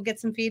games. We'll get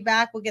some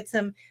feedback. We'll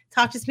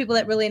talk to some people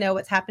that really know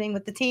what's happening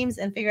with the teams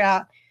and figure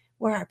out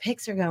where our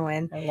picks are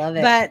going. I love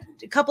it. But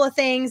a couple of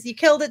things. You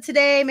killed it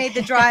today, made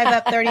the drive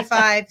up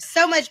 35.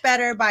 So much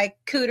better by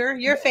Cooter,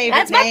 your favorite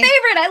That's my name.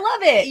 favorite. I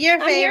love it. Your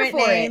favorite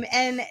name.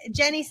 And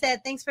Jenny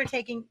said, thanks for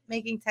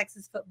making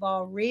Texas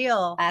football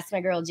real. That's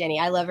my girl, Jenny.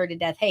 I love her to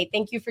death. Hey,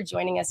 thank you for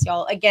joining us,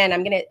 y'all. Again,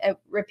 I'm going to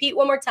repeat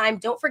one more time.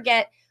 Don't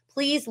forget,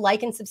 please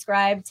like and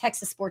subscribe,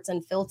 Texas Sports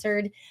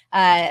Unfiltered.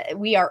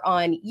 We are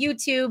on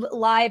YouTube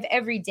live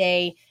every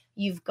day.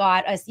 You've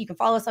got us. You can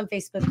follow us on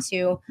Facebook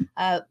too.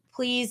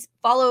 Please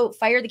follow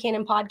Fire the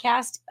Cannon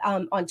podcast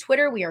on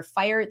Twitter. We are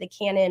Fire the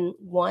Cannon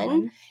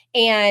 1.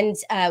 And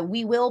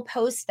we will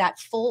post that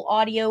full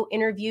audio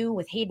interview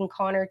with Hayden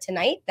Connor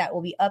tonight. That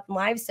will be up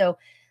live. So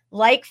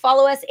like,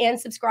 follow us, and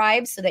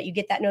subscribe so that you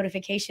get that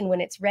notification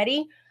when it's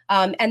ready.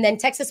 And then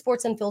Texas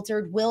Sports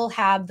Unfiltered will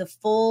have the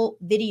full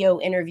video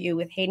interview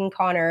with Hayden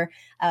Connor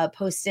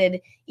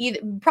posted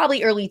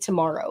probably early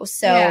tomorrow.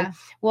 So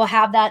we'll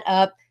have that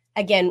up.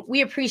 Again,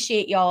 we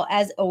appreciate y'all,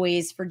 as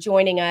always, for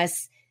joining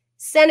us.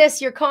 Send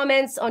us your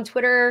comments on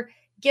Twitter.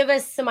 Give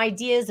us some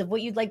ideas of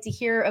what you'd like to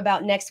hear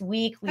about next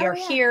week. We are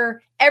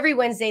here every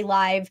Wednesday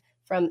live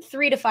from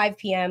 3 to 5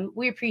 p.m.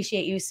 We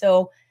appreciate you.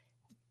 So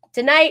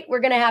tonight,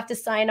 we're going to have to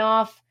sign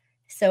off.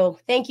 So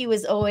thank you,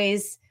 as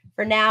always.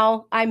 For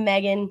now, I'm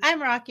Megan.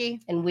 I'm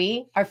Rocky. And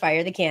we are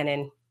Fire the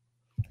Cannon.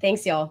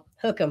 Thanks, y'all.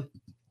 Hook 'em.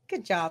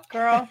 Good job,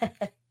 girl.